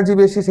বাইন্ডিং এনার্জি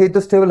বেশি সেই তো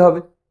স্টেবল হবে।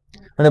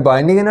 মানে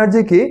বাইন্ডিং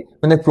এনার্জি কি,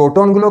 মানে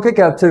প্রোটন গুলোকে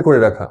ক্যাপচার করে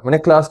রাখা, মানে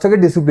ক্লাসটাকে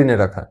ডিসিপ্লিনে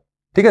রাখা।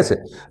 ঠিক আছে,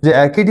 যে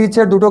একই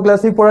টিচার দুটো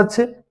ক্লাসই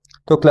পড়াচ্ছে,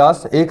 তো ক্লাস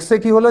এক্স এ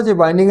কি হলো যে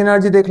বাইন্ডিং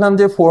এনার্জি দেখলাম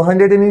যে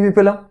 400 MeV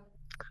পেলাম,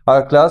 আর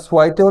ক্লাস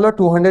ওয়াই তে হলো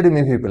 200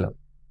 MeV পেলাম।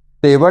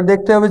 তো এবার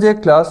দেখতে হবে যে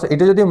ক্লাস,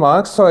 এটা যদি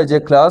মার্কস হয় যে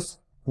ক্লাস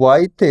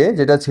ওয়াই তে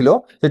যেটা ছিল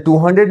যে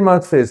 200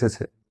 মার্কস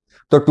এসেছে,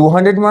 তো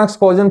 200 মার্কস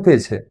কজন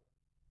পেয়েছে?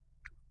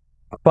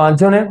 5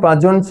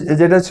 জন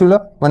যেটা ছিল,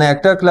 মানে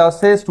একটা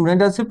ক্লাসে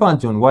স্টুডেন্ট আছে 5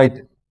 জন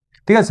ওয়াইতে।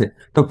 ঠিক আছে,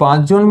 তো 5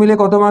 জন মিলে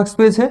কত মার্কস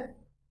পেয়েছে?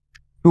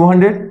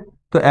 200।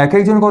 তো এক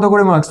একজন কত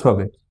করে মার্কস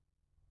পাবে?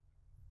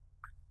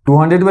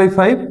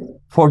 200/5,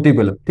 40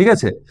 পেল। ঠিক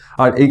আছে,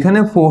 আর এখানে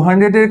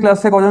 400 এর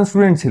ক্লাসে কজন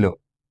স্টুডেন্ট ছিল?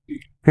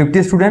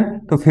 50 স্টুডেন্ট।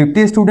 তো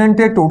 50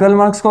 স্টুডেন্টের টোটাল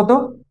মার্কস কত?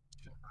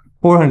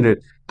 400।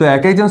 তো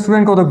এক একজন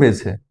স্টুডেন্ট কত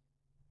পেয়েছে?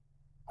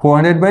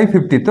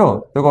 400/50। তো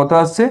তো কত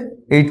আসছে?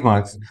 8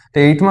 মার্কস। তো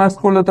 8 মার্কস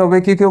করলে তবে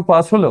কি কেউ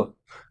পাস হলো?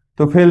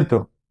 তো ফেল তো,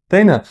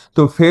 তাই না?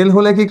 তো ফেল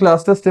হলে কি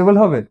ক্লাসটা স্টেবল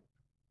হবে?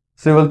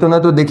 স্টেবল তো না।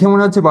 তো দেখে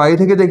মনে হচ্ছে, বাইরে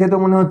থেকে দেখে তো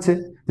মনে হচ্ছে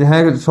যে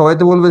হ্যাঁ, সবাই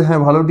তো বলবে হ্যাঁ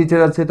ভালো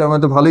টিচার আছে, তো আমার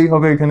তো ভালোই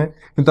হবে এখানে,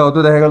 কিন্তু তাও তো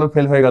দেখা গেল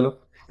ফেল হয়ে গেল।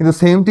 কিন্তু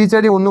সেম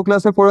টিচারই অন্য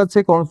ক্লাসে পড়াচ্ছে,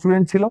 কম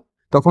স্টুডেন্ট ছিল,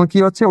 তখন কি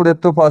হচ্ছে, ওদের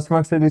তো পাস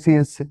মার্কসের বেশি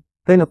এসছে,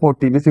 তাই না?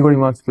 40 বেশি করে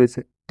মার্কস পেয়েছে।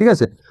 ঠিক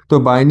আছে, তো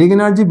বাইন্ডিং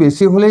এনার্জি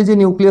বেশি হলেই যে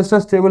নিউক্লিয়াসটা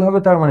স্টেবল হবে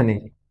তার মানে নেই।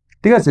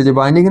 ঠিক আছে, যে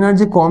বাইন্ডিং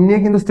এনার্জি কম নিয়ে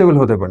কিন্তু স্টেবল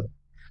হতে পারে।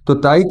 তো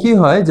তাই কি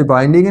হয়, যে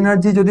বাইন্ডিং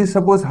এনার্জি যদি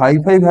সাপোজ হাই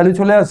ফাই ভ্যালু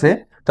চলে আসে,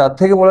 তার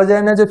থেকে বলা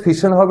যায় না যে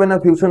ফিশন হবে না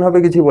ফিউশন হবে,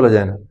 কিছুই বলা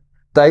যায় না।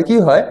 তাই কি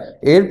হয়,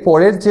 এর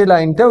পরের যে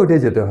লাইনটা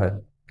ওইটাই যেতে হয়।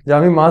 যে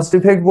আমি মাস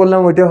ডিফেক্ট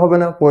বললাম ওইটা হবে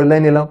না, পরের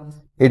লাইন এলাম,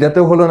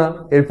 এটাতেও হলো না,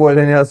 এর পরের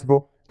লাইনে আসবো।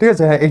 ঠিক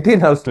আছে, হ্যাঁ এটাই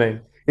লাস্ট লাইন,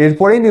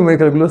 এরপরেই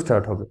নিউমেরিক্যাল গুলো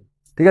স্টার্ট হবে।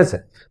 ঠিক আছে,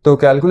 তো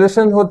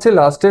ক্যালকুলেশন হচ্ছে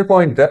লাস্টের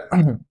পয়েন্টটা,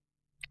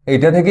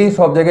 এটা থেকেই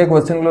সব জায়গায়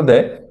কোয়েশ্চেন গুলো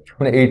দেয়।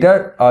 মানে এইটার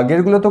আগের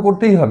গুলো তো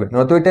করতেই হবে,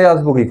 নয়তো এটাই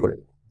আসবো কি করে?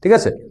 ঠিক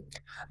আছে,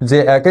 যে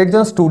এক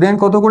একজন স্টুডেন্ট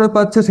কত করে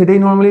পাচ্ছে সেটাই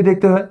নর্মালি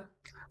দেখতে হয়।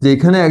 যে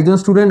এখানে একজন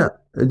স্টুডেন্ট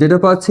যেটা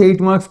পাচ্ছে 8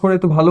 মার্কস করে,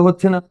 তো ভালো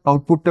হচ্ছে না,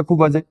 আউটপুটটা খুব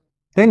বাজে,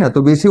 তাই না? তো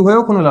বেশি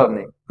হয়েও কোনো লাভ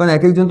নেই, কারণ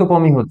এক একজন তো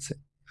কমই হচ্ছে।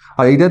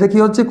 আর এইটাতে কি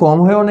হচ্ছে, কম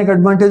হয়ে অনেক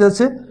অ্যাডভান্টেজ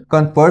আছে,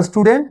 কারণ পার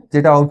স্টুডেন্ট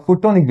যেটা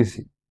আউটপুটটা অনেক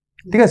বেশি।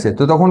 ঠিক আছে,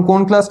 তো তখন কোন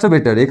ক্লাসটা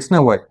বেটার, এক্স না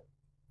ওয়াই?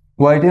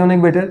 ওয়াইটাই অনেক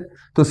বেটার।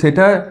 তো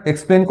সেটা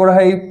এক্সপ্লেন করা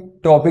হয় এই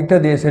টপিকটা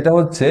দিয়ে, সেটা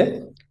হচ্ছে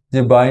যে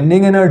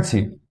বার্নিং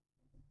এনার্জি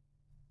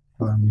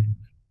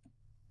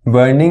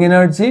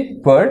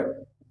পার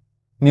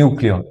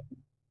নিউক্লিয়ন,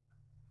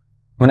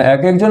 মানে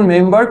এক একজন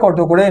মেম্বার কত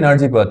করে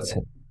এনার্জি পাচ্ছে,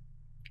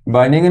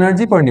 বার্নিং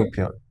এনার্জি পার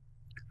নিউক্লিয়ন।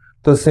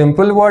 তো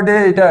সিম্পল ওয়ার্ডে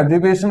এটা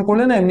অ্যাব্রিভিয়েশন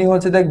করলে না এমনি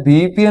হচ্ছে, দেখ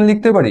বিপিএন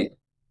লিখতে পারি।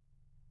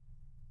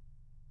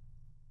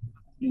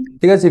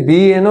 ঠিক আছে,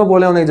 বিএনও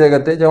বলে অনেক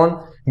জায়গাতে, যেমন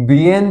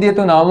বিএন দিয়ে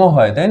তো নামও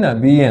হয়, তাই না?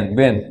 BN,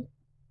 Ben.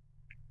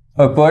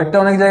 পারটা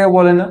অনেক জায়গায়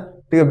বলে না,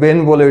 ঠিক আছে, বেন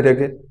বলে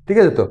ওইটাকে। ঠিক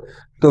আছে, তো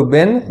তো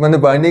বেন মানে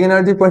বাইন্ডিং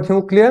এনার্জি পার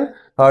নিউক্লিয়ার,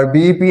 আর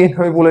বিপিএন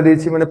আমি বলে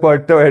দিয়েছি মানে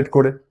পারটাও অ্যাড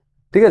করে।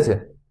 ঠিক আছে,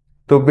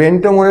 তো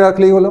বেনটা মনে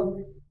রাখলেই হলো।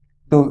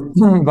 তো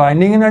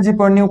বাইন্ডিং এনার্জি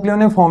পার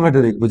নিউক্লিয়নের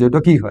ফর্মুলাটা দেখবো যে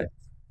ওটা কি হয়।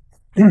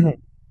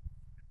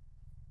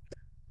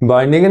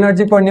 Binding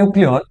energy per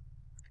nucleon,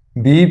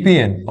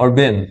 বিপিএন or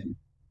Ben,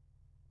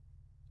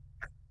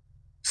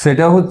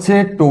 সেটা হচ্ছে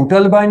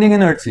টোটাল বাইন্ডিং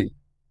এনার্জি,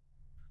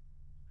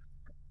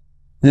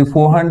 যে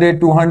 400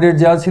 200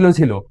 যা ছিল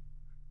ছিল,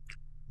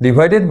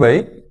 ডিভাইডেড বাই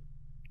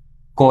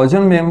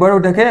কজন মেম্বার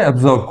ওটাকে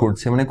অ্যাবজর্ব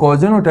করছে, মানে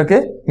কজন ওটাকে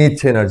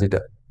নিচ্ছে এনার্জিটা,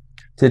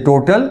 যে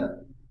total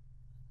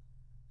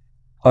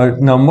R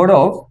number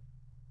of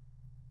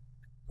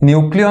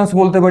nucleons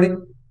বলতে পারি।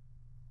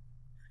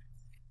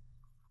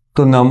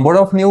 তো number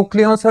of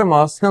nucleons R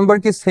mass number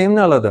কি সেম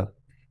না আলাদা?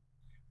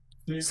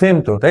 সেম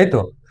তো, তাই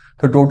তো।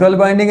 তো টোটাল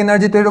বাইন্ডিং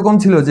এনার্জি তো এরকম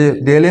ছিল যে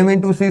del M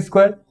into C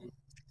square.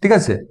 ঠিক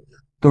আছে,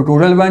 তো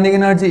টোটাল বাইন্ডিং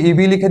এনার্জি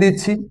ইবি লিখে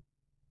দিচ্ছি,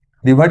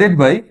 divided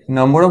by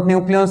number of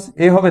nucleus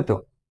এ হবে, তো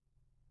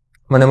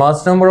মানে মাস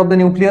নাম্বার অফ দ্য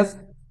নিউক্লিয়াস।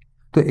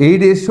 তো এই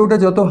রেশিওটা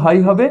যত হাই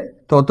হবে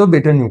তত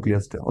বেটার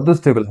নিউক্লিয়াসটা, অত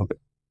স্টেবল হবে।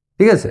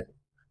 ঠিক আছে,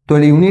 তো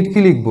এর ইউনিট কি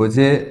লিখবো,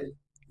 যে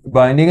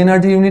বাইন্ডিং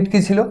এনার্জি ইউনিট কি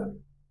ছিল?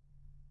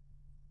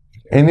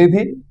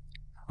 এমইভি।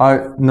 আর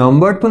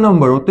নাম্বার তো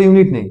নাম্বার, ওর তো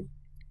ইউনিট নেই।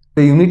 তো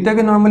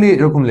ইউনিটটাকে নর্মালি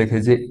এরকম লেখে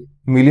যে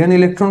মিলিয়ন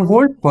ইলেকট্রন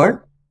ভোল্ট পার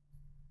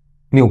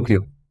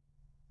নিউক্লিয়।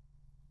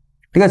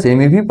 ঠিক আছে,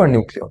 এমইভি পার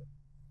নিউক্লিয়ন,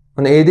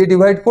 মানে এ দিয়ে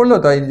ডিভাইড করলো,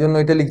 তাই জন্য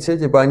এটা লিখছে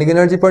যে বাইন্ডিং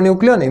এনার্জি পার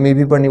নিউক্লিয়ন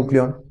এমইভি পার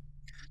নিউক্লিয়ন।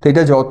 তো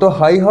এটা যত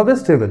হাই হবে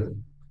স্টেবল।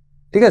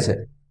 ঠিক আছে,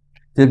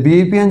 যে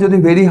বিপিএন যদি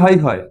ভেরি হাই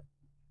হয়,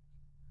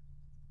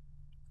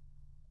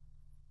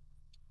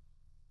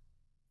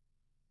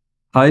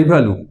 হাই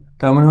ভ্যালু,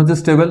 তার মানে হচ্ছে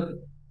স্টেবল।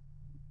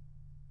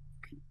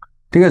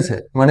 ঠিক আছে,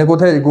 মানে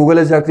কোথায়,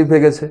 গুগলে চাকরি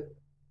পেয়ে গেছে।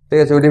 ঠিক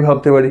আছে, ওইটাই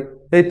ভাবতে পারি,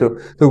 এই তো।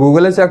 তো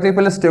গুগলে চাকরি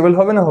পেলে স্টেবল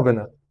হবে না হবে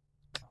না?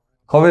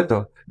 হবে তো।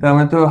 তার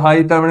মানে তো হাই,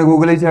 তার মানে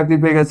গুগলেই চাকরি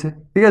পেয়ে গেছে।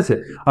 ঠিক আছে,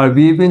 আর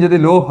বিপিএন যদি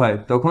লো হয়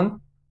তখন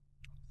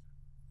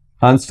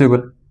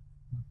আনস্টেবল।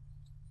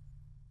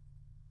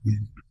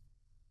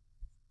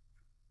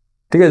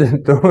 ঠিক আছে,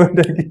 তো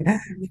ওটা কি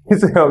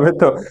কিছু হবে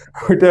তো?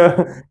 ওটা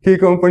কি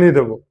কোম্পানি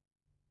দেবো?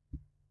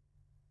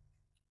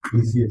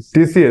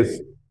 টিসিএস।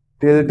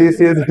 ঠিক আছে,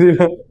 টিসিএস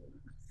দিলাম।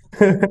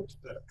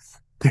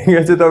 ঠিক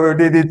আছে, তবে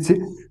ওটাই দিচ্ছি।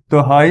 তো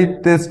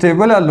হাইট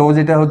স্টেবল আর লো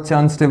যেটা হচ্ছে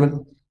আনস্টেবল।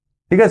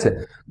 ঠিক আছে,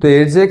 তো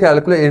এর যে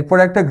এরপর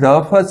একটা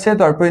গ্রাফ আছে,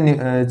 তারপরে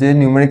যে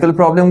নিউমেরিক্যাল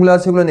প্রবলেম গুলো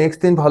আছে ওগুলো নেক্সট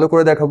দিন ভালো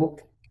করে দেখাবো।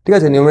 ঠিক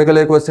আছে, নিউমেরিক্যাল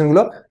এর কোয়েশ্চেন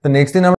গুলো তো নেক্সট দিন